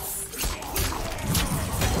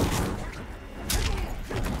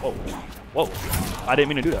 Whoa. Whoa. I didn't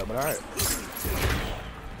mean to do that, but alright.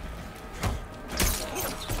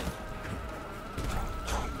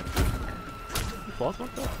 You flawless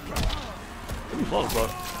like that? You flawless, bro.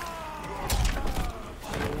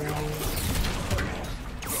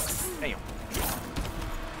 Damn.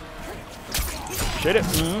 Shit it.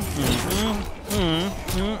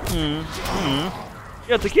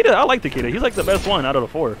 Yeah, Takeda, I like Takeda. He's like the best one out of the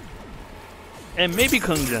 4. And maybe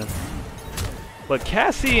Kung Jin. But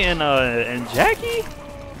Cassie and Jackie?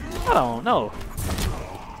 I don't know.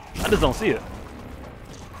 I just don't see it.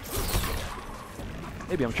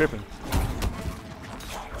 Maybe I'm tripping.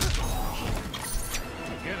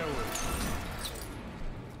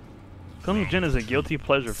 Kung Jin is a guilty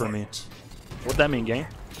pleasure for me. What'd that mean, gang?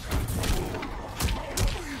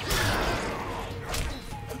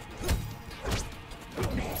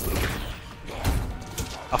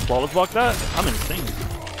 I flawless blocked that? I'm insane.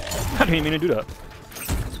 I didn't mean to do that.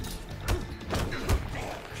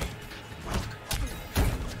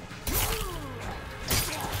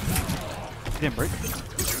 Didn't break.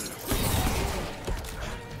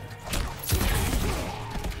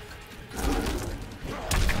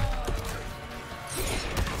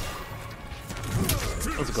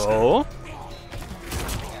 Let's go.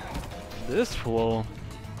 This fool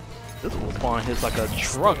spawn hits like a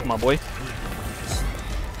truck, my boy.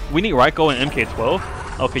 We need Raiko and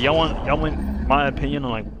MK12. Okay, y'all want my opinion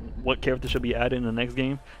on like what character should be added in the next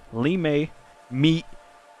game? Lee May, Meat,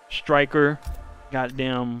 Striker,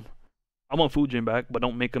 goddamn. I want Fujin back, but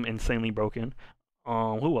don't make him insanely broken.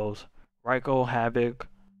 Who else? Raiko, Havoc.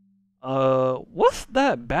 What's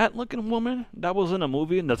that bat-looking woman that was in a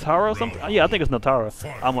movie? Natara or something? Yeah, I think it's Natara.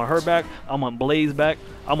 I want her back. I want Blaze back.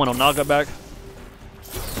 I want Onaga back.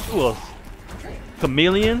 Who else?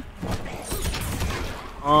 Chameleon.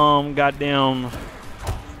 Goddamn.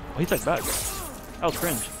 Oh, he took back. That was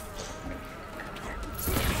cringe.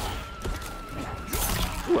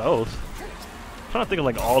 Who else? I'm trying to think of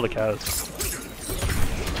like all the casts.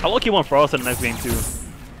 I low-key want Frost in the next game too.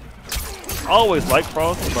 I always like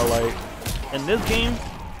Frost, but like in this game,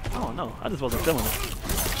 I don't know. I just wasn't feeling it.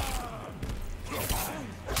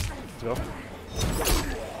 Let's go.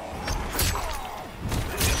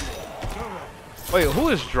 Wait, who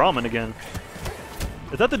is Drummond again?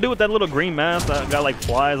 Is that to do with that little green mask that got like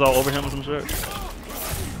flies all over him or some shit?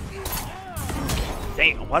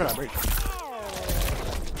 Damn, why did I break?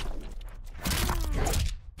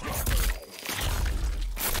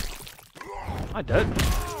 Am I dead?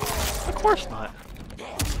 Of course not.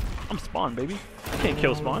 I'm Spawn, baby. I can't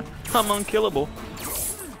kill Spawn. I'm unkillable.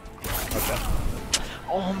 Okay.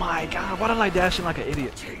 Oh my god, why did I dash in like an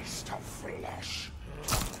idiot?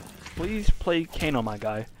 Please play Kano, my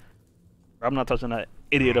guy. I'm not touching that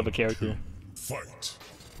idiot of a character. Fight.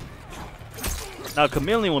 Now,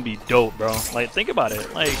 Chameleon would be dope, bro. Like, think about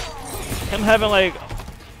it. Like, him having, like,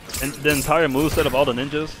 the entire moveset of all the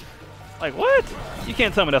ninjas. Like, what? You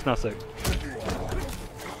can't tell me that's not sick.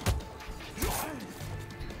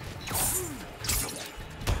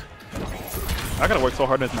 I gotta work so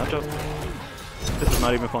hard in this matchup. This is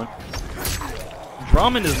not even fun.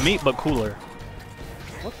 Drummond is meat, but cooler.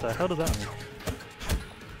 What the hell does that mean?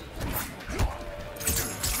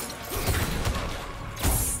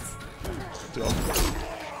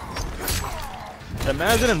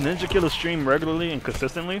 Imagine if Ninja Killer stream regularly and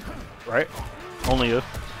consistently, right? Only if.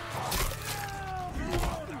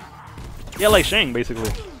 Yeah, like Shang,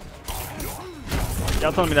 basically.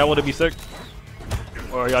 Y'all telling me that would be sick?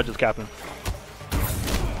 Or are y'all just capping?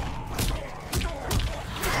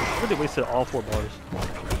 I really wasted all 4 bars.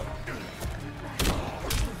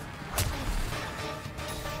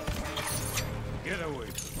 Get away.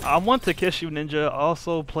 I want to Kiss You Ninja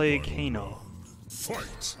also play Kano.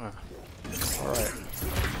 Fight. Alright.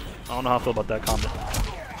 I don't know how I feel about that comment.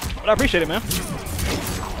 But I appreciate it, man.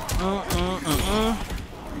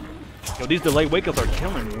 Yo, these delayed wake-ups are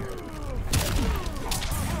killing me.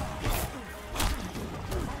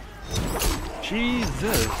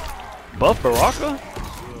 Jesus. Buff Baraka?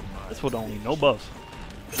 This fool don't need no buffs.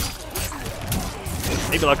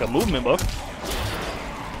 Maybe like a movement buff.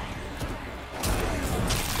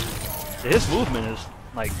 His movement is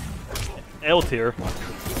like L tier.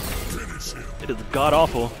 It is god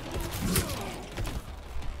awful.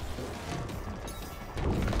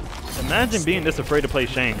 Imagine being this afraid to play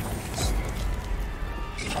Shane.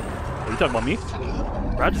 Are you talking about me?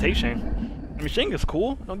 Bro, I just hate Shane. I mean, Shane is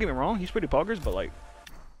cool. Don't get me wrong. He's pretty poggers, but like,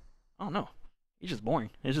 I don't know. He's just boring.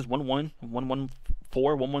 It's just 1-1, 1-1-4,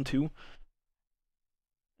 1-1-2.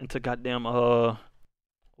 Into goddamn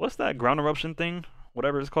what's that ground eruption thing?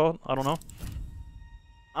 Whatever it's called. I don't know.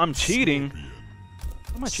 I'm cheating.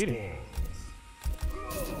 How am I cheating?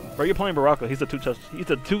 Bro, you're playing Baraka. He's a two-touch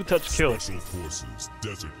kill.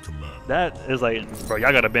 That is like, bro,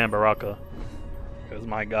 y'all gotta ban Baraka. Cause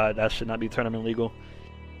my god, that should not be tournament legal.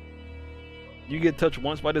 You get touched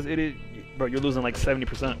once by this idiot, bro, you're losing like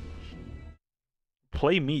 70%.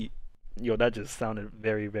 Play meat. Yo, that just sounded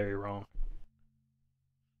very, very wrong.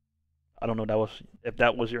 I don't know if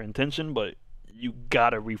that was your intention, but you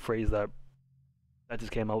gotta rephrase that. That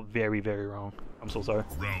just came out very, very wrong. I'm so sorry.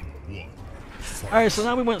 Round 1. Alright, so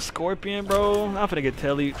now we went Scorpion, bro. I'm finna get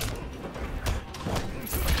Telly.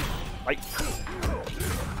 Right.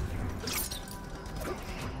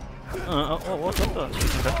 What's up though?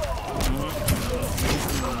 Okay.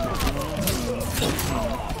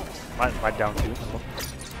 Right down too.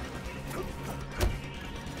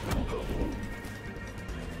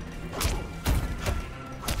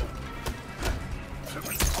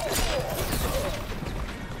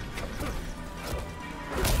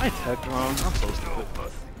 I tagged wrong. I'm so stupid.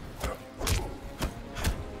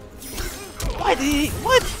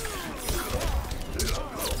 What?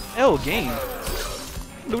 L game.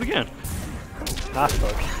 Do it again. Ah,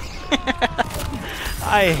 fuck.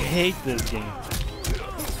 I hate this game.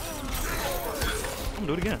 I'm gonna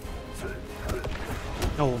do it again.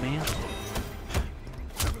 No, man.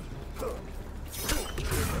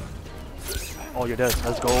 Oh, you're dead.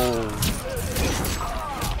 Let's go.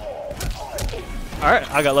 Alright,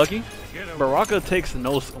 I got lucky. Baraka takes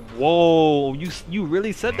no. Whoa, you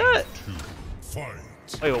really said that?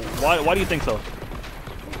 Wait, why do you think so?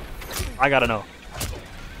 I gotta know.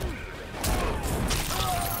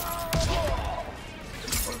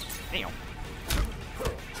 Damn.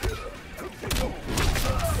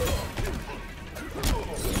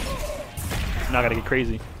 Now I gotta get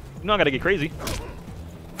crazy. No, I gotta get crazy.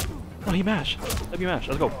 Oh, he mashed. W mash.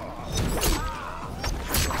 Let's go.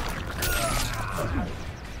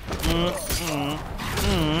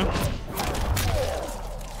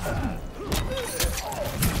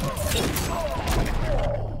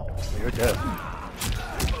 You're dead.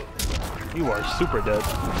 You are super dead.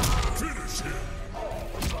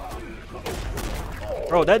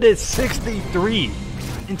 Bro, that did 63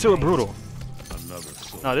 into a brutal.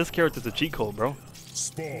 Nah, this character's a cheat code, bro.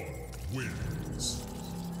 Spawn wins.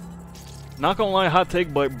 Not gonna lie, hot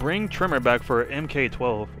take, but bring Tremor back for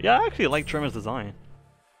MK12. Yeah, I actually like Tremor's design.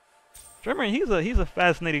 Tremor, he's a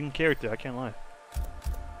fascinating character. I can't lie.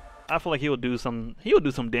 I feel like he will do some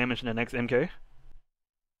damage in the next MK.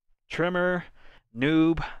 Tremor,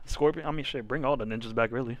 Noob, Scorpion. I mean, shit, bring all the ninjas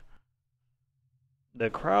back, really. The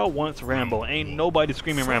crowd wants Rambo. Ain't nobody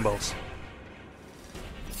screaming Rambo.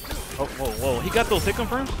 Oh, whoa. He got those hit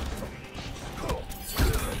confirms?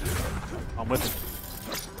 I'm with him.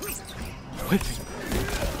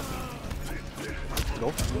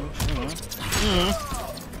 Go.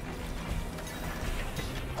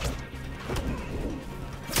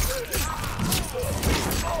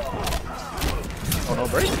 Oh, no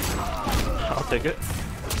break? I'll take it.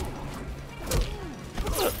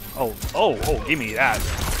 Oh, give me that.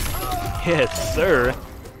 Yes, sir.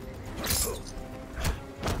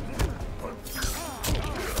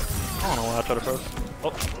 I don't know why I tried to press.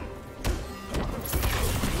 Oh.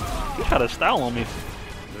 You tried to style on me.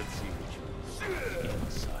 Let's see what you're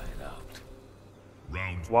inside out.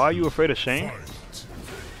 Round Why are you afraid of Shane? fight.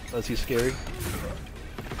 Because he's scary.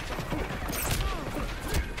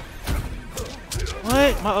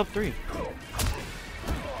 What? My up 3.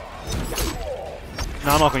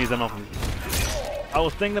 Nah, I'm not gonna use that. I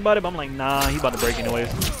was thinking about it, but I'm like, nah, he about to break anyways.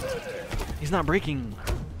 He's not breaking.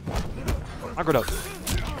 I got up.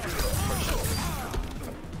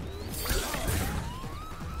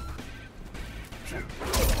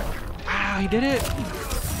 Ah, he did it.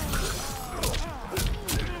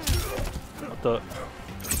 What the?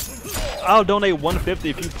 I'll donate 150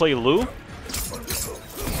 if you play Lou. I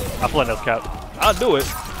feel like that's cap. I'll do it,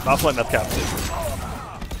 but I feel like that's cap.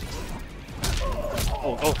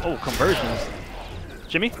 Oh, conversions.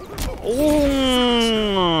 Jimmy? Oh,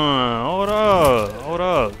 hold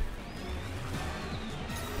up.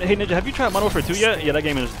 Hey Ninja, have you tried Modern Warfare 2 yet? Yeah, that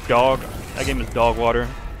game is dog. That game is dog water.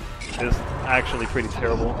 It's actually pretty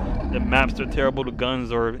terrible. The maps are terrible. The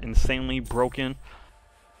guns are insanely broken.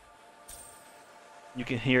 You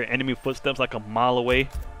can hear enemy footsteps like a mile away.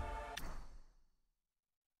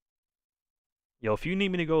 Yo, if you need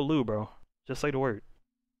me to go loot, bro, just say the word.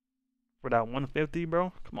 For that 150,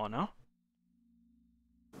 bro. Come on now.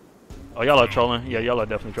 Oh, y'all are trolling. Yeah, y'all are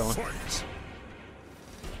definitely trolling.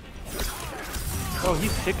 Oh,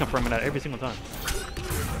 he's hit confirming that every single time.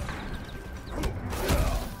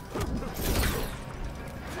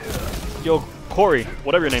 Yo, Corey,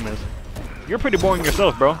 whatever your name is, you're pretty boring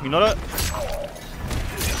yourself, bro. You know that?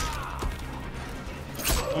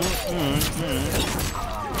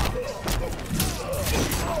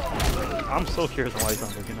 I'm so curious on why he's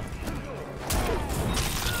not looking up.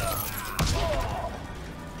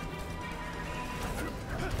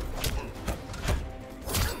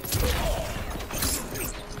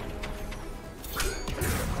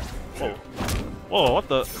 Whoa. Whoa, what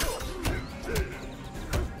the?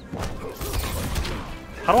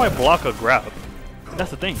 How do I block a grab? That's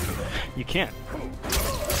the thing. You can't.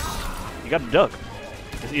 You gotta duck.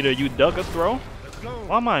 It's either you duck or throw.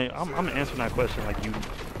 Why am I'm answering that question like you.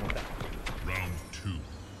 Round 2,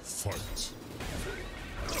 fight.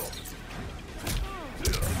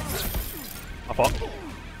 I fought.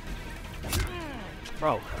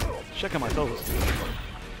 Bro, checking my toes.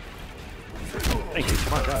 Thank you,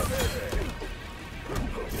 my God.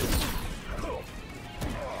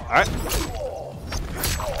 Alright.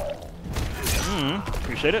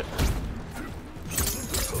 Appreciate it.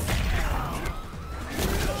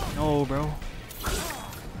 No, bro.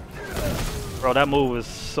 Bro, that move is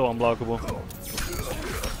so unblockable.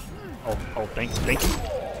 Oh, thank you.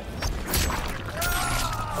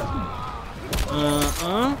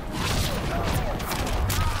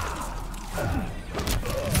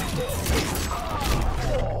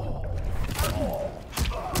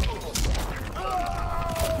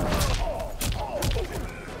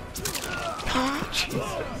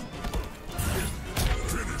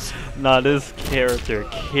 Nah, this character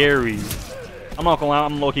carries. I'm not gonna lie,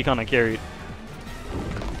 I'm low-key kinda carried.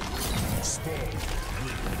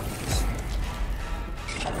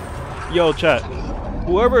 Yo, chat.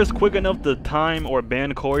 Whoever is quick enough to time or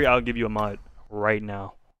ban Corey, I'll give you a mod right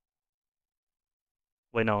now.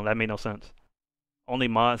 Wait, no, that made no sense. Only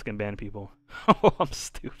mods can ban people. Oh, I'm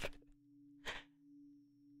stupid.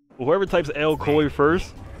 Whoever types L Corey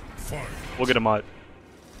first, we'll get a mod.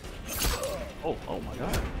 Oh my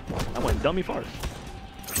God. That went dummy far.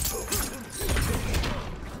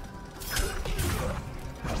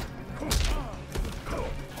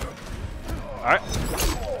 Alright.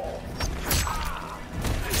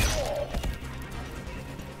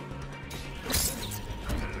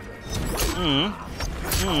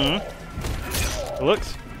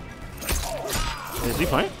 Looks. Is he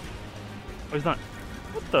playing? Oh, he's not.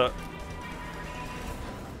 What the?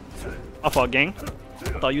 I fought, gang.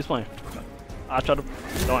 I thought you was playing. I try to.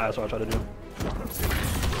 Don't ask what I try to do.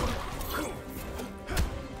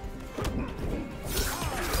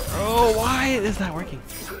 Oh, why is that working?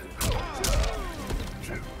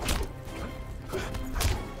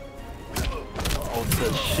 Oh, the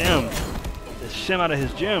shim. The shim out of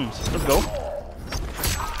his gems. Let's go.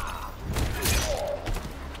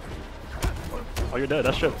 Oh, you're dead.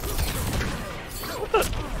 That's shit. What the?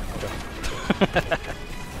 Okay.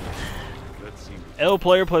 L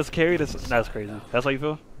player plus carry. That's crazy. That's how you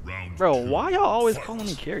feel? Bro, why y'all always calling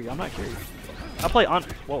me carry? I'm not carry. I play on.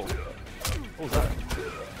 Whoa. What was that?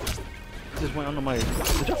 It just went under my.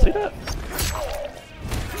 Did y'all see that?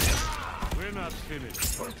 We're not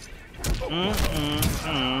finished.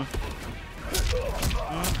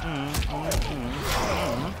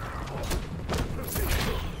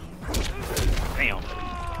 Damn.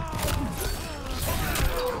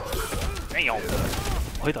 Damn.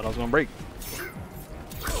 Oh, he thought I was gonna break.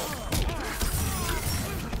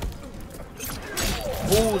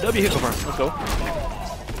 Oh, W hit confirm. Let's go.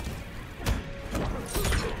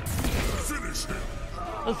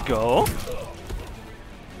 Let's go.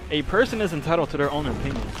 A person is entitled to their own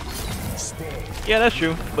opinion. Yeah, that's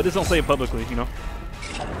true, but this don't say it publicly, you know.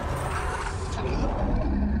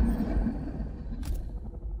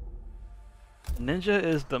 Ninja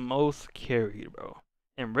is the most carried, bro.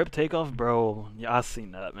 And Rip Takeoff, bro. Yeah, I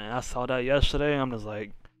seen that, man. I saw that yesterday. I'm just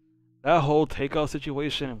like, that whole takeoff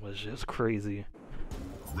situation was just crazy.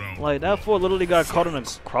 Like, that fool literally got caught in a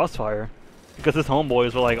crossfire because his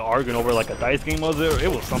homeboys were like arguing over like a dice game, was it? It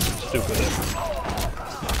was something stupid.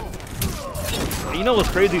 And you know what's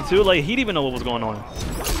crazy too? Like, he didn't even know what was going on.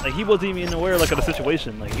 Like he wasn't even aware like of the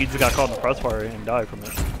situation. Like he just got caught in the crossfire and died from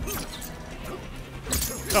it.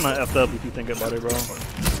 Kinda effed up if you think about it, bro.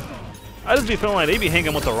 I just be feeling like they be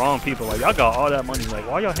hanging with the wrong people. Like y'all got all that money. Like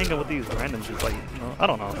why y'all hanging with these randoms? Just like, you know, I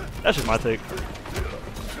don't know. That's just my take.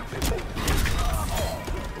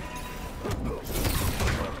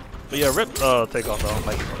 But yeah, rip takeoff though,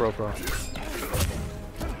 like pro.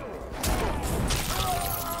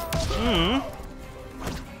 You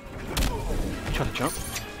trying to jump?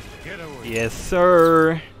 Yes,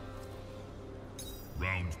 sir.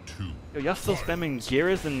 Round 2. Yo, y'all still spamming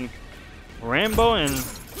Geras and Rambo and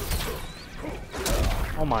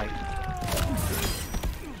oh my.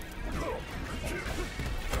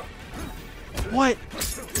 What?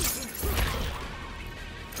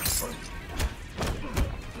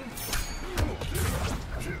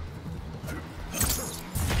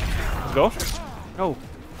 Let's go. No,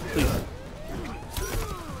 please.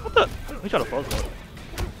 What the? We try to pause that.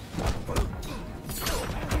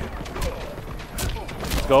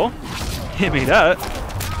 Let's go. Hit me that.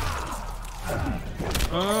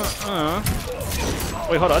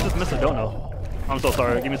 Wait, hold on. I just missed a dono. I'm so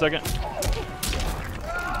sorry. Give me a second.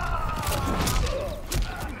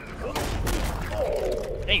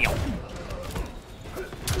 Damn.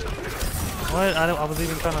 What? I was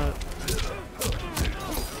even trying to.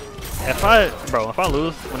 If I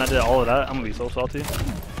lose when I did all of that, I'm gonna be so salty.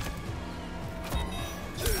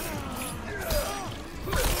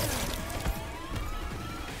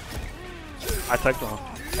 I teched on.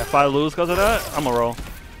 If I lose because of that, I'm gonna roll.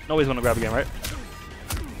 Nobody's gonna grab again, right?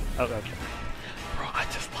 Okay. Bro, I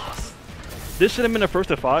just lost. This should have been the first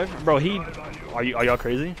to 5, bro. Are y'all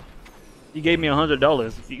crazy? He gave me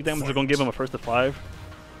 $100. You think I'm just gonna give him a first to 5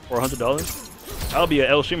 for $100? That'll be an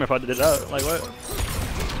L streamer if I did that. Like what?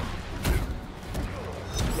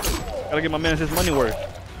 Gotta get my man his money worth.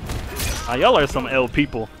 Y'all are some L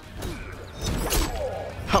people.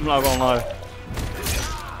 I'm not gonna lie.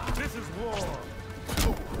 This is war.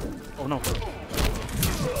 Oh no.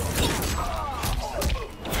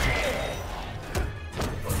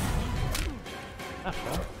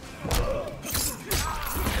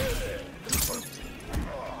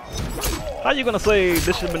 How you gonna say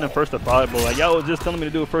this should have been the first to 5, but like y'all was just telling me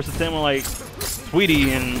to do a first to 10 with like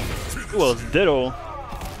Sweetie and who else? Ditto.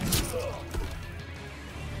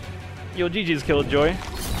 Yo, GG's Killjoy.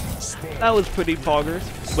 That was pretty poggers.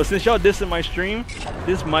 But since y'all dissing my stream,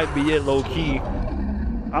 this might be it low key.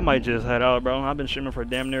 I might just head out, bro. I've been streaming for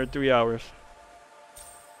damn near 3 hours.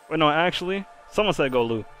 Wait, no, actually, someone said go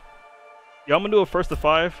Lou. Yo, I'm gonna do a first to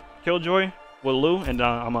 5 Killjoy with Lou, and then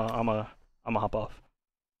I'm a hop off.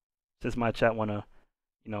 Since my chat wanna,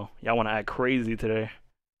 you know, y'all wanna act crazy today.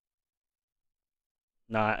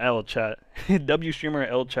 Nah, L chat. W streamer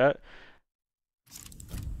L chat.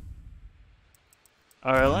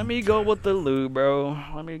 Alright, let me go with the Lou, bro.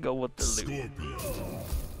 Let me go with the Lou.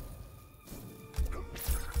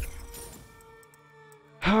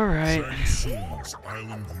 Alright.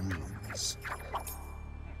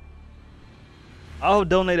 I'll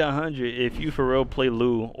donate 100 if you for real play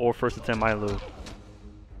Lou or first to 10 my Lou.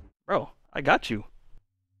 Bro, I got you.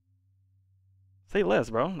 Say less,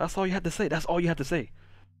 bro. That's all you have to say. That's all you have to say.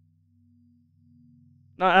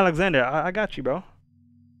 No, Alexander, I got you, bro.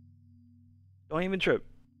 Don't even trip.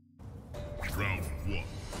 Round 1.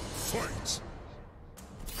 Fight.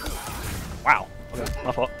 Wow. Okay,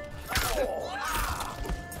 my fault.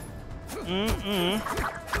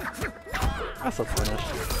 That's a punish.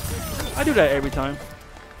 I do that every time.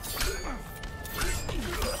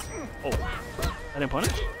 Oh, I didn't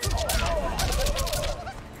punish?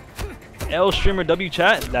 L streamer W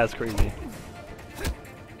chat? That's crazy.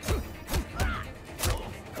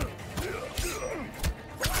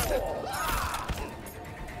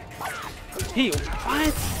 He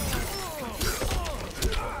what?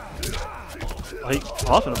 Oh,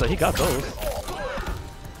 awesome, so he got those.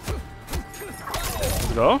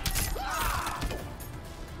 Let's go.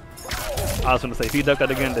 I was gonna say if he ducked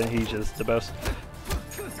that again, then he's just the best.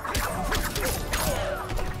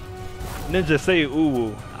 Ninja say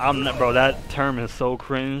ooh. I'm not, bro. That term is so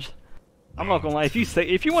cringe. I'm not gonna lie.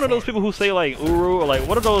 If you're one of those people who say like uru or like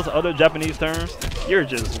what are those other Japanese terms, you're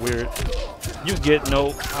just weird. You get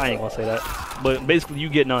no. I ain't gonna say that, but basically you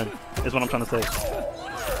get none. Is what I'm trying to say.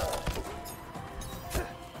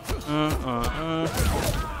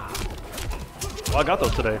 Oh, I got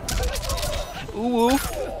those today. Ooh.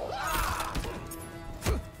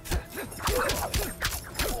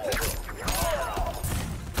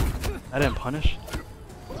 I didn't punish.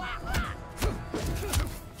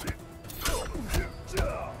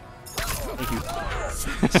 Thank you.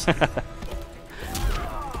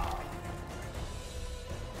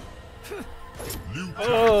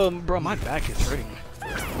 Oh, bro, my back is hurting.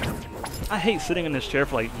 I hate sitting in this chair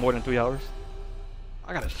for like more than 3 hours.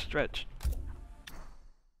 I gotta stretch.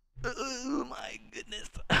 Oh my goodness.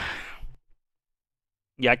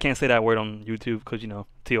 Yeah, I can't say that word on YouTube because, you know,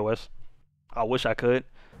 TOS. I wish I could.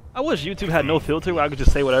 I wish YouTube had no filter where I could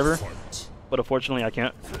just say whatever. But unfortunately, I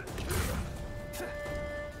can't.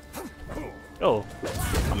 Oh,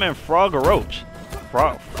 I meant Frog or Roach.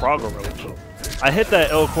 Frog or Roach. I hit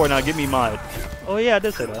that L chord, now give me mod. Oh yeah, I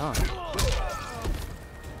did say that, huh?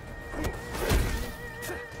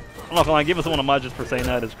 I'm not gonna lie, giving someone a mod just for saying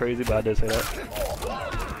that is crazy, but I did say that.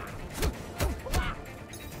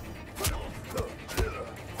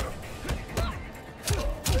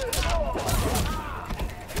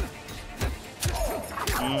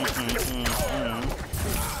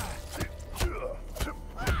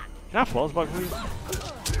 Can I flawless block, please?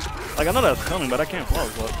 Like, I know that's coming, but I can't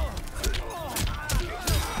flawless block.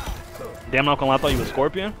 Damn, not gonna lie, I thought you were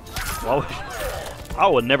Scorpion. Why would I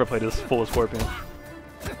would never play this full of Scorpion.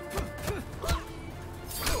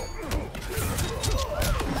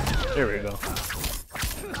 There we go.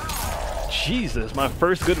 Jesus, my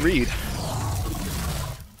first good read.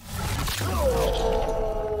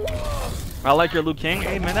 I like your Liu Kang.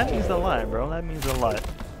 Hey man, that means a lot, bro. That means a lot.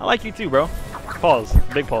 I like you too, bro. Pause.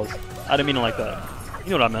 Big pause. I didn't mean it like that.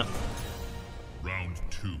 You know what I meant. Round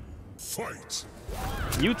 2. Fight.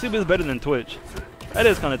 YouTube is better than Twitch. That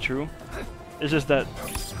is kind of true. It's just that,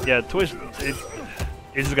 yeah, Twitch, it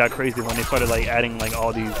just got crazy when they started like adding like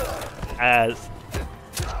all these ads.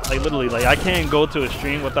 Like literally, like I can't go to a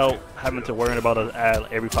stream without having to worry about an ad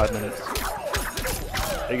every 5 minutes.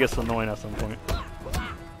 It gets annoying at some point.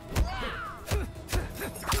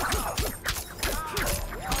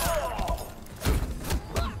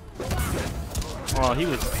 Oh, he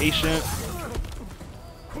was patient.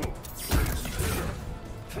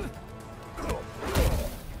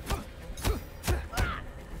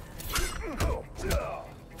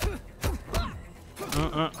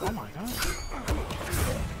 Oh my god.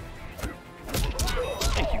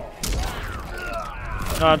 Thank you.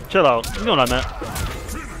 Chill out. You know what I meant.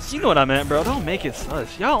 You know what I meant, bro. Don't make it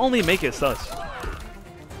sus. Y'all only make it sus.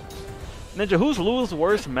 Ninja, who's Lou's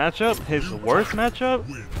worst matchup? His worst matchup?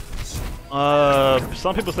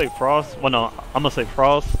 Some people say Frost. Well, no, I'm gonna say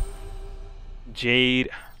Frost, Jade,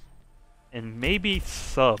 and maybe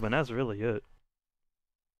Sub, and that's really it.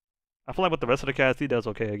 I feel like with the rest of the cast, he does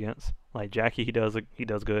okay against. Like Jackie, he does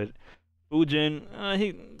good. Fujin,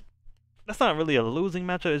 that's not really a losing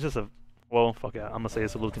matchup. It's just a, well, fuck it. I'm gonna say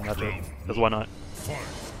it's a losing matchup, cause why not?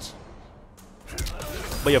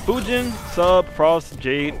 But yeah, Fujin, Sub, Frost,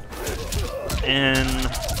 Jade, and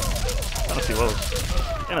let's see what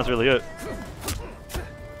else. And that's really it.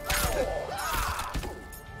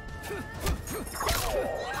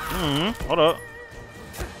 Hold up.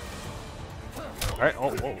 Alright,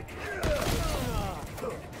 oh, whoa.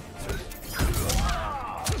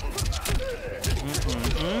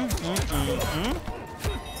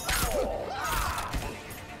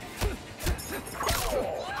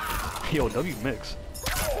 Yo, W mix.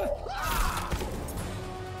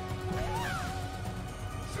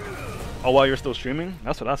 Oh, while you're still streaming?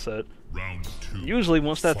 That's what I said. Round 2. Usually,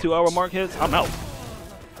 once that 2 hour mark hits, I'm out.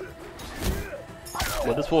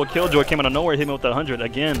 But this full Killjoy came out of nowhere, hit me with the 100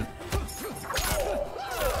 again.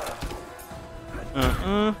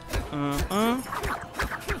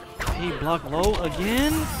 He blocked low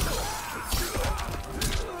again?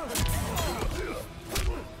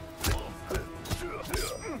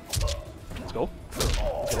 Let's go. Let's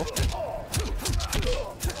go.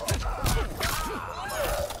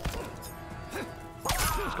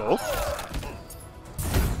 Let's go.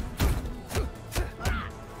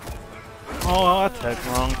 Oh, I tagged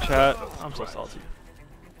wrong, chat. I'm so salty.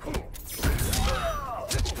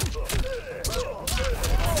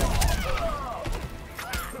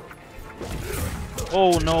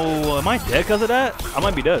 Oh no, am I dead because of that? I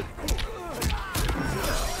might be dead.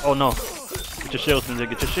 Oh no. Get your shields, Ninja.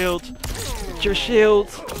 Get your shields. Get your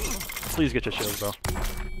shields. Please get your shields, bro.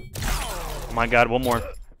 Oh my god, one more.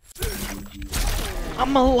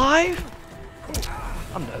 I'm alive?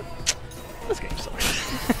 I'm dead. This game sucks.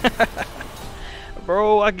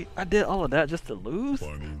 Bro, I did all of that just to lose?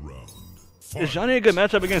 Final round. Is Johnny a good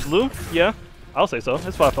matchup against Liu? Yeah, I'll say so.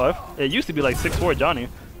 It's 5-5. It used to be like 6-4 Johnny.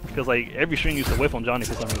 Because like every string used to whiff on Johnny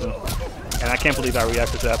for some reason. And I can't believe I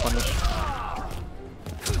reacted to that punish.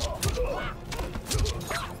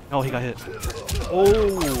 Oh, he got hit.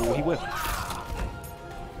 Oh, he whiffed.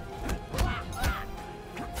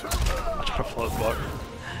 I try to float block.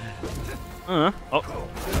 Oh.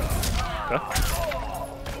 Okay.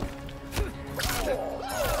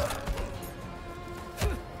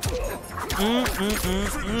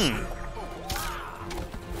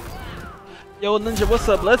 Yo, Ninja, what's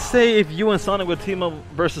up? Let's say if you and Sonic would team up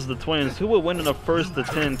versus the twins, who would win in a 1st to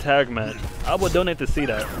 10 tag match? I would donate to see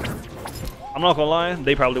that. I'm not gonna lie,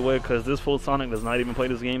 they probably would, because this full Sonic does not even play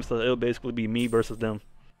this game, so it'll basically be me versus them.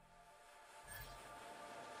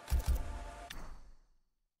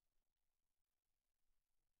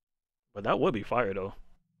 But that would be fire though.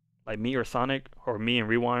 Like me or Sonic, or me and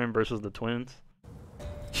Rewind versus the twins.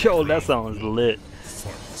 Yo, that sounds lit.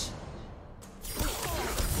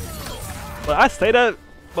 But I say that,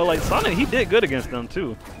 but like Sonic, he did good against them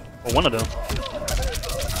too. Or one of them.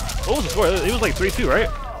 What was the score? It was like 3-2, right?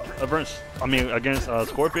 Against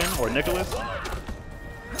Scorpion or Nicholas.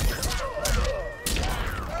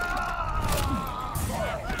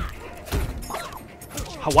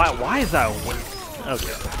 Why is that?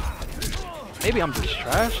 Okay. Maybe I'm just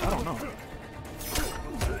trash. I don't know.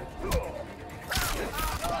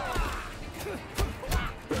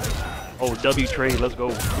 Oh, W trade. Let's go.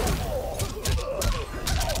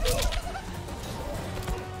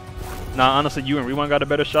 Nah, honestly, you and Rewind got a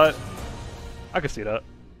better shot. I can see that.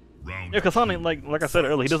 Yeah, because Sonic, like I said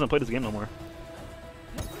earlier, he doesn't play this game no more.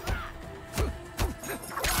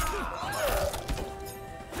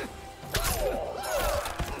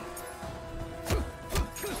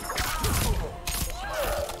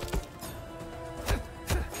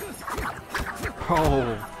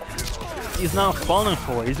 Oh, he's not falling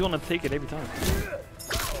for it. He's gonna take it every time.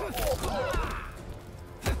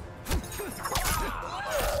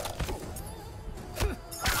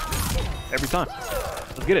 Every time.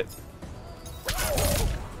 Let's get it.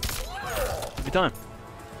 Every time.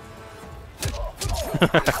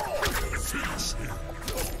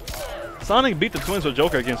 Sonic beat the twins with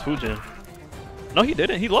Joker against Fujin. No, he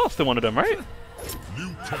didn't. He lost to one of them, right?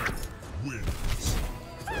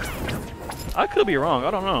 I could be wrong.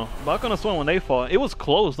 I don't know. But I could have sworn when they fought, it was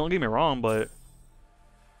close. Don't get me wrong, but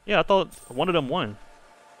yeah, I thought one of them won.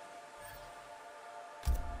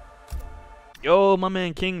 Yo, my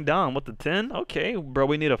man King Dom with the 10. Okay, bro,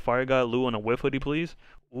 we need a Fire God Lou and a whiff hoodie, please.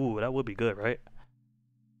 Ooh, that would be good, right?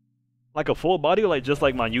 Like a full body, or like just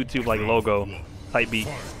like my YouTube like logo type beat.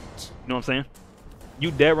 You know what I'm saying?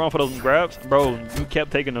 You dead wrong for those grabs, bro. You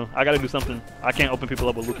kept taking them. I gotta do something. I can't open people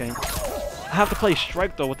up with Liu Kang. I have to play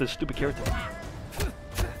Strike though with this stupid character.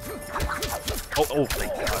 Oh,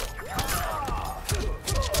 thank God.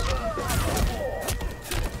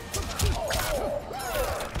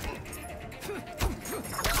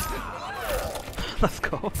 Let's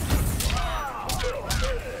go.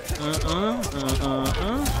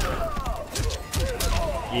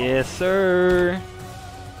 Yes, sir.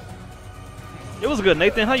 It was good,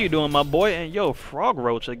 Nathan. How you doing, my boy? And yo, Frog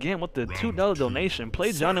Roach again with the $2 donation.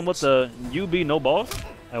 Play Johnny with the UB no balls.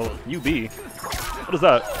 Oh, UB. What is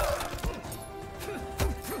that?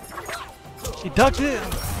 He ducked it.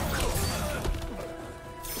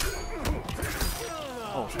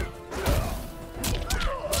 Oh.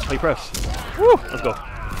 Play press. Woo! Let's go.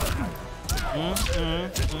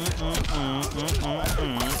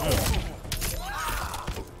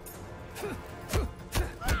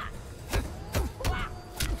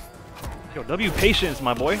 Yo, W patience,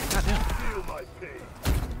 my boy. God damn.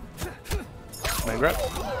 Man, grab.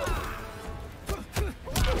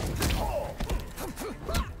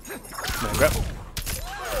 Man, grab.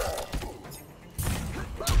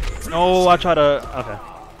 No, I try to. Okay.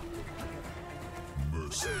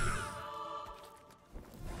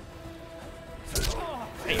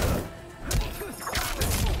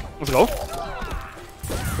 Let's go.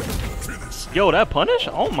 Yo, that punish?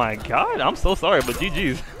 Oh my God. I'm so sorry, but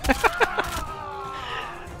GG's.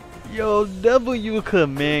 Yo, W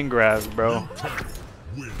command grabs, bro.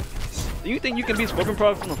 Do you think you can beat Scorpion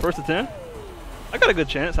Proc from the 1st to 10? I got a good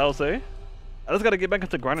chance, I'll say. I just gotta get back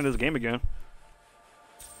into grinding this game again.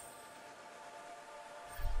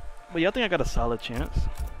 But yeah, I think I got a solid chance.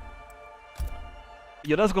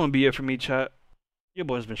 Yeah, that's gonna be it for me, chat. Your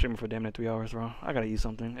boy's been streaming for damn near 3 hours, bro. I gotta eat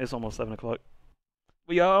something. It's almost 7 o'clock.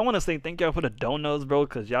 But y'all, I wanna say thank y'all for the donuts, bro,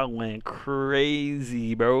 cause y'all went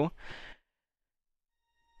crazy, bro.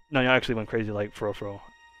 No, y'all actually went crazy, like, for real.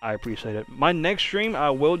 I appreciate it. My next stream, I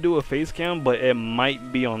will do a face cam, but it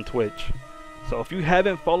might be on Twitch. So if you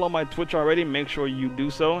haven't followed my Twitch already, make sure you do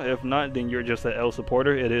so. If not, then you're just an L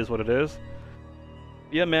supporter. It is what it is.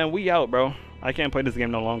 Yeah, man, we out, bro. I can't play this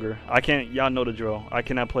game no longer. I can't, y'all know the drill. I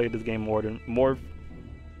cannot play this game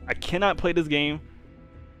I cannot play this game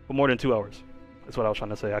for more than 2 hours. That's what I was trying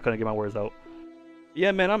to say. I couldn't get my words out.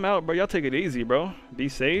 Yeah, man, I'm out, bro. Y'all take it easy, bro. Be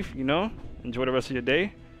safe, you know. Enjoy the rest of your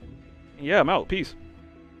day. Yeah, I'm out. Peace.